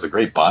fighting game is a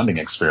great bonding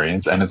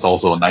experience, and it's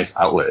also a nice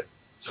outlet.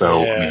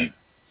 So, yeah. I mean,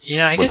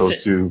 I guess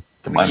those two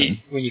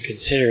combining. When you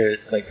consider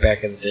it, like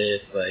back in the day,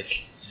 it's like,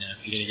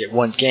 if you're going to get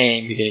one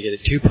game, you're going to get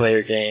a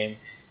 2-player game.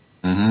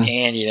 Mm-hmm.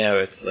 And,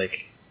 it's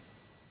like,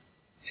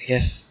 I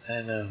guess, I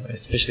don't know,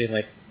 especially in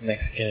like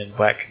Mexican and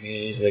black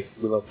communities, like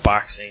we love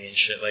boxing and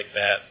shit like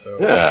that. So,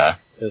 yeah.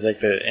 There's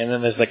like and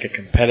then there's like a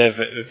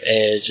competitive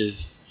edge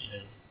is,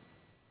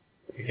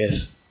 I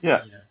guess.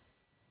 Yeah.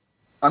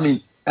 I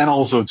mean, and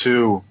also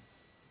too,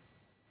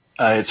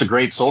 it's a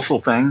great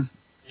social thing.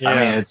 Yeah. I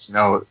mean, it's,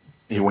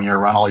 when you're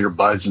around all your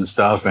buds and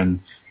stuff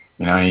and,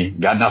 you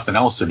got nothing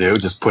else to do,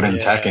 just put in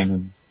Tekken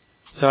and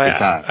so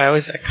I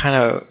always kind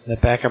of, in the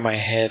back of my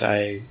head,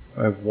 I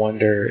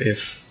wonder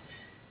if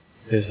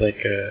there's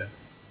like a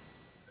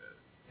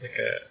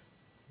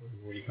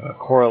what do you call it, a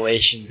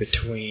correlation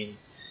between,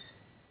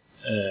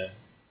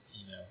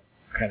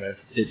 kind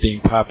of it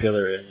being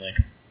popular in like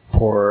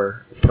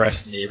poor,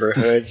 oppressed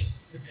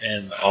neighborhoods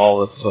and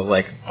all of the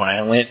like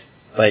violent,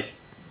 like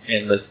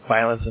and this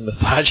violence and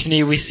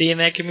misogyny we see in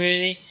that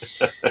community.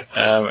 And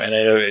I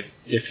know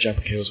if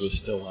Jump Kills was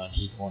still on,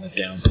 he'd want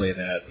to downplay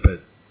that,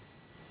 but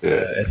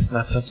it's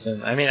not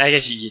something. I mean, I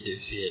guess you do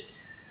see it.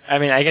 I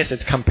mean, I guess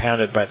it's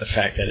compounded by the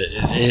fact that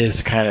it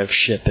is kind of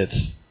shit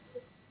that's,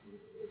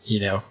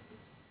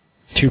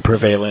 too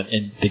prevalent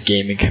in the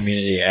gaming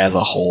community as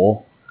a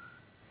whole.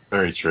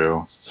 Very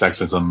true.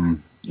 Sexism,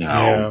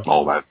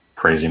 all that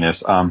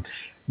craziness.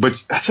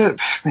 But that's a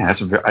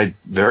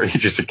very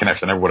interesting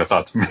connection. I never would have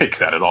thought to make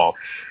that at all.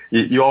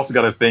 You also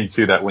got to think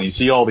too that when you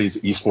see all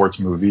these esports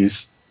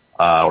movies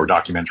or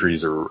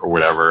documentaries or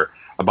whatever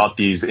about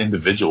these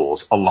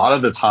individuals, a lot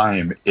of the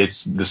time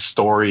it's the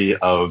story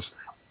of,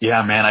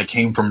 yeah, man, I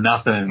came from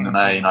nothing and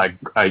I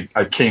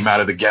came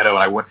out of the ghetto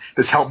and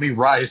this helped me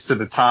rise to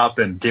the top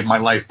and gave my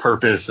life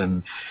purpose.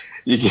 And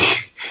you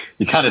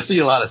kind of see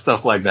a lot of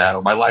stuff like that.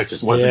 Or my life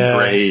just wasn't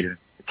great.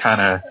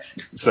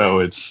 So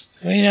it's.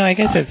 Well, I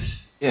guess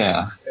it's.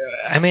 Yeah.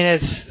 I mean,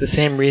 it's the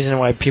same reason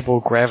why people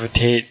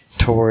gravitate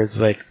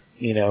towards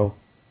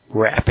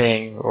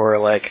rapping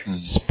or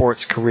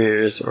sports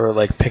careers or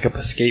pick up a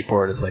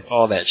skateboard. It's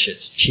all that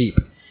shit's cheap.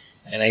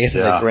 And I guess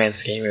in the grand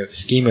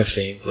scheme of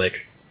things,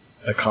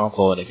 a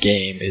console and a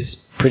game is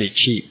pretty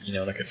cheap.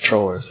 The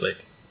controller's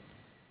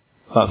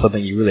it's not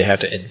something you really have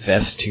to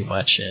invest too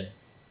much in.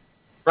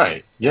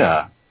 Right.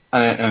 Yeah.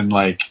 And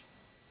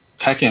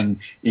Tekken,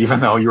 even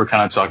though you were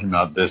kind of talking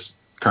about this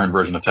current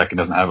version of Tekken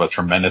doesn't have a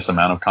tremendous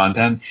amount of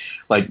content,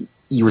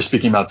 you were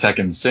speaking about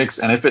Tekken 6,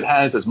 and if it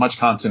has as much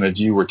content as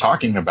you were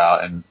talking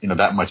about and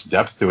that much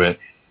depth to it,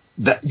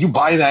 that you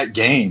buy that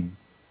game,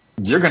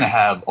 you're going to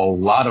have a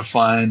lot of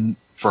fun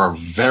for a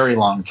very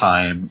long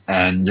time,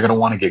 and you're going to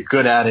want to get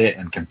good at it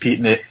and compete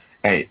in it.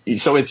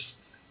 So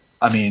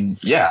I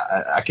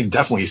can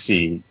definitely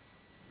see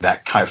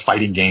that kind of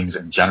fighting games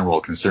in general,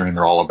 considering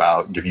they're all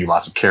about giving you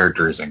lots of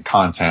characters and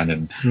content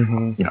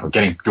and,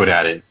 getting good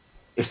at it.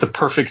 It's the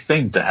perfect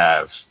thing to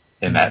have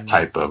in that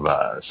type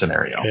of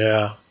scenario.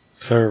 Yeah.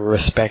 Sort of a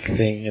respect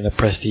thing and a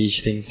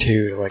prestige thing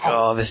too.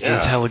 This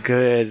dude's hella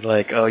good.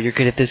 You're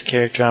good at this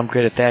character, I'm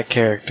good at that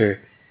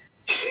character.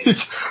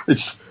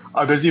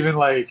 There's even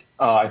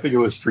I think it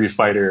was Street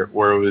Fighter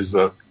where it was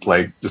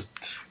just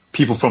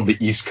people from the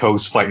East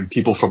Coast fighting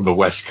people from the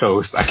West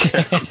Coast. I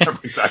can't remember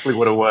exactly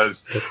what it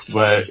was,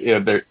 but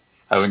they're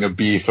having a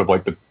beef of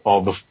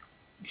all the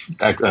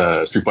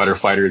Street Fighter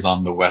fighters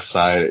on the West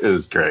Side. It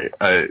was great.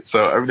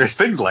 There's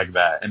things like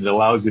that, and it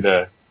allows you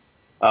to.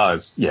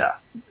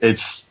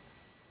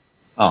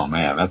 Oh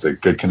man, that's a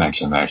good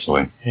connection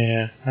actually.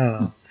 Yeah, I don't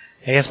know.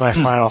 I guess my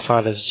final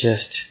thought is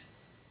just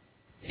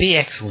be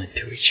excellent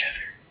to each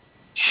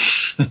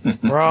other.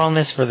 We're all in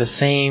this for the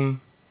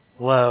same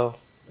love.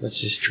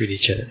 Let's just treat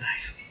each other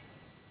nicely.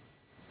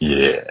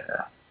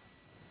 Yeah.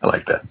 I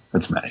like that.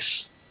 That's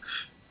nice.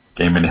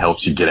 Gaming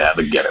helps you get out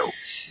of the ghetto.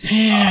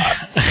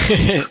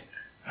 Yeah.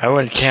 I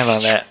wouldn't count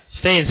on that.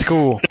 Stay in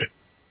school.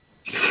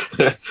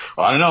 Well,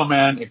 I don't know,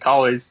 man. In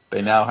college,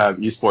 they now have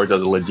esports as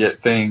a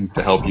legit thing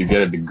to help you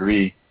get a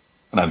degree.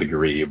 Not a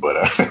degree,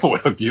 but will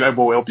help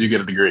you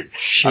get a degree.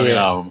 Shit.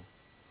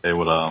 They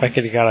would. If I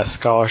could have got a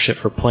scholarship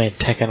for playing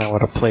Tekken, I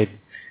would have played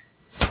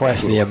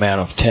twice the amount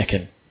of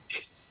Tekken.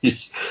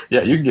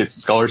 Yeah, you can get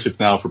scholarships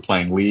now for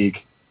playing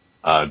League,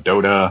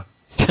 Dota.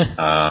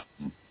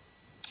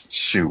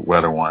 What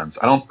other ones?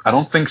 I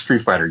don't think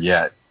Street Fighter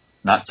yet.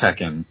 Not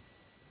Tekken,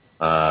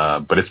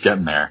 but it's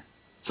getting there.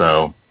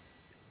 So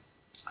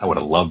I would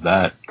have loved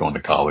that going to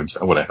college.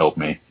 That would have helped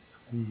me.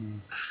 Mm-hmm.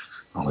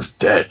 I was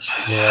dead.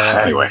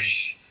 Yeah. Anyway.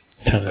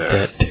 Ton of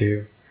debt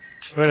too.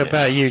 What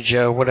about you,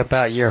 Joe? What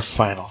about your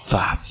final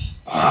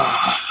thoughts?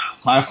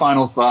 My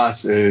final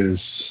thoughts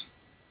is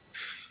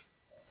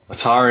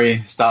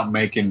Atari, stop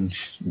making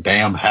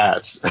damn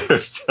hats.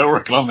 Still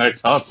working on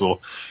that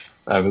console.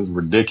 That is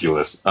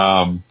ridiculous.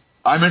 I'm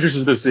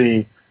interested to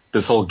see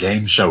this whole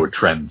game show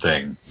trend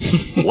thing.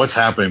 What's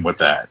happening with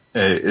that?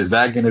 Is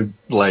that going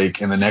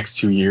to, in the next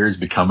 2 years,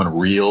 become a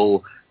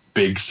real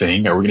big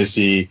thing? Are we going to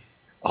see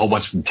a whole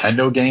bunch of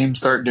Nintendo games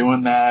start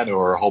doing that,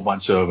 or a whole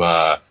bunch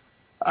of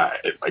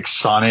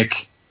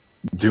Sonic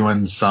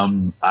doing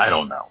some? I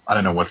don't know. I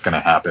don't know what's going to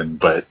happen,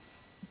 but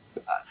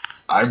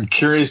I'm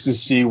curious to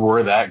see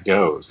where that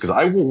goes, because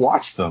I will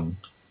watch them.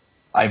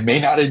 I may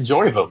not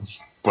enjoy them,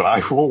 but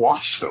I will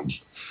watch them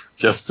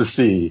just to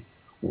see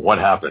what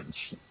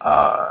happens,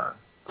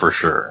 for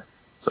sure.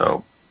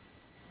 So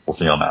we'll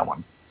see on that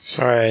one.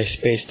 Sorry, I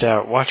spaced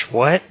out. Watch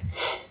what?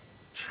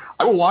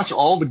 I will watch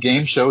all the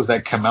game shows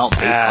that come out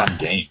based on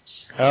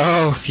games.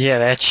 Oh, yeah,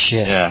 that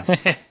shit.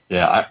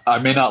 Yeah. I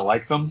may not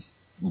like them,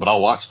 but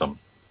I'll watch them.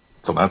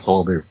 So that's all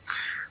I'll do.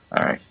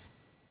 All right.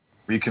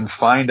 You can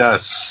find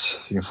us.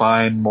 You can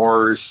find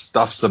more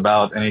stuffs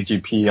about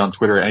NAGP on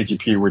Twitter,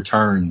 NAGP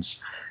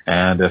Returns.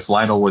 And if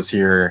Lionel was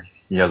here,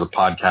 he has a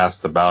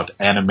podcast about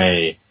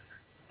anime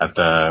at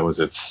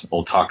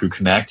Otaku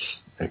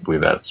Connect. I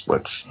believe that's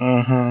what's.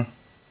 On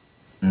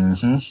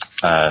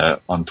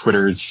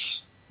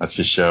Twitter's, that's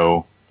his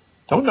show.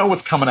 Don't know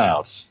what's coming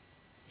out.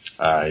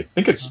 I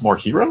think it's more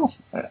Hero.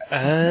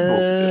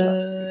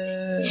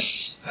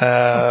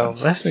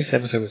 Last week's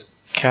episode was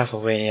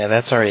Castlevania.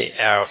 That's already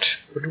out.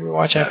 What did we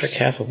watch after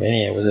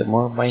Castlevania? Was it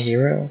more My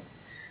Hero?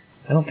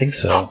 I don't think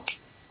so.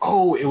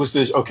 Oh, it was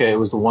it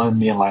was the one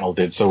me and Lionel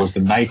did. So it was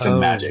the Knights and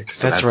Magic.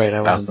 So that's right.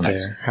 I wasn't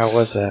there. How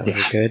was that? Was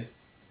it good?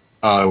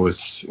 It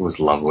was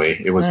lovely.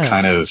 It was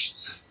kind of a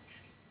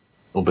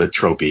little bit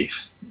tropey,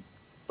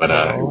 but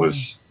it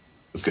was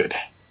good.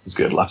 It was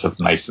good. Lots of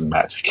Knights and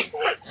Magic.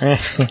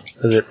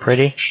 Was it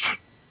pretty?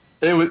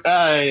 It was.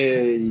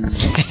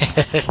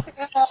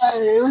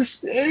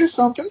 It was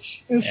something.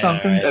 It was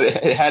something. Right.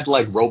 It had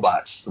like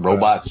robots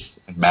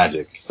and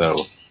magic. So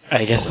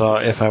I guess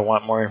if I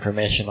want more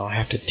information, I'll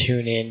have to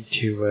tune in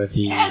to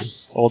the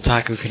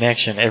Otaku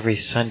Connection every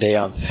Sunday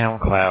on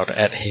SoundCloud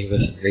at Hey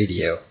Listen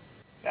Radio.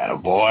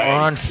 Attaboy.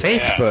 Or on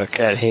Facebook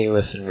at Hey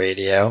Listen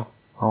Radio.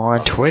 Or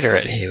on Twitter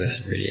at Hey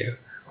Listen Radio.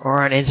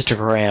 Or on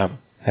Instagram.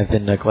 I've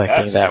been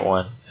neglecting that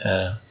one.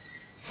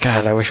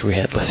 God, I wish we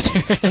had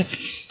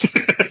listeners.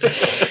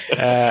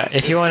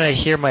 If you want to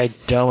hear my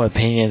dumb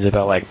opinions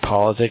about like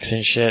politics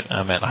and shit,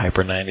 I'm at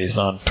Hyper90s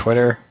on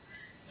Twitter.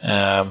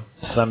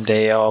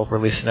 Someday I'll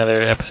release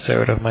another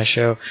episode of my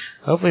show.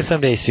 Hopefully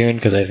someday soon,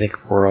 because I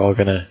think we're all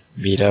gonna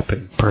meet up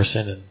in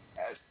person and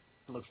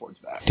look forward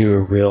to that. Do a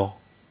real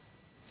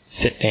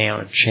sit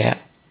down and chat.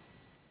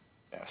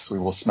 Yes, we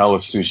will smell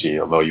of sushi,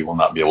 although you will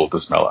not be able to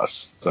smell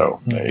us. So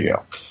there you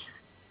go.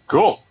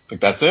 Cool. I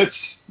think that's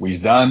it.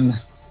 We's done.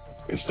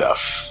 Good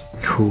stuff.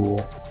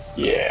 Cool.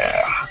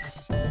 Yeah.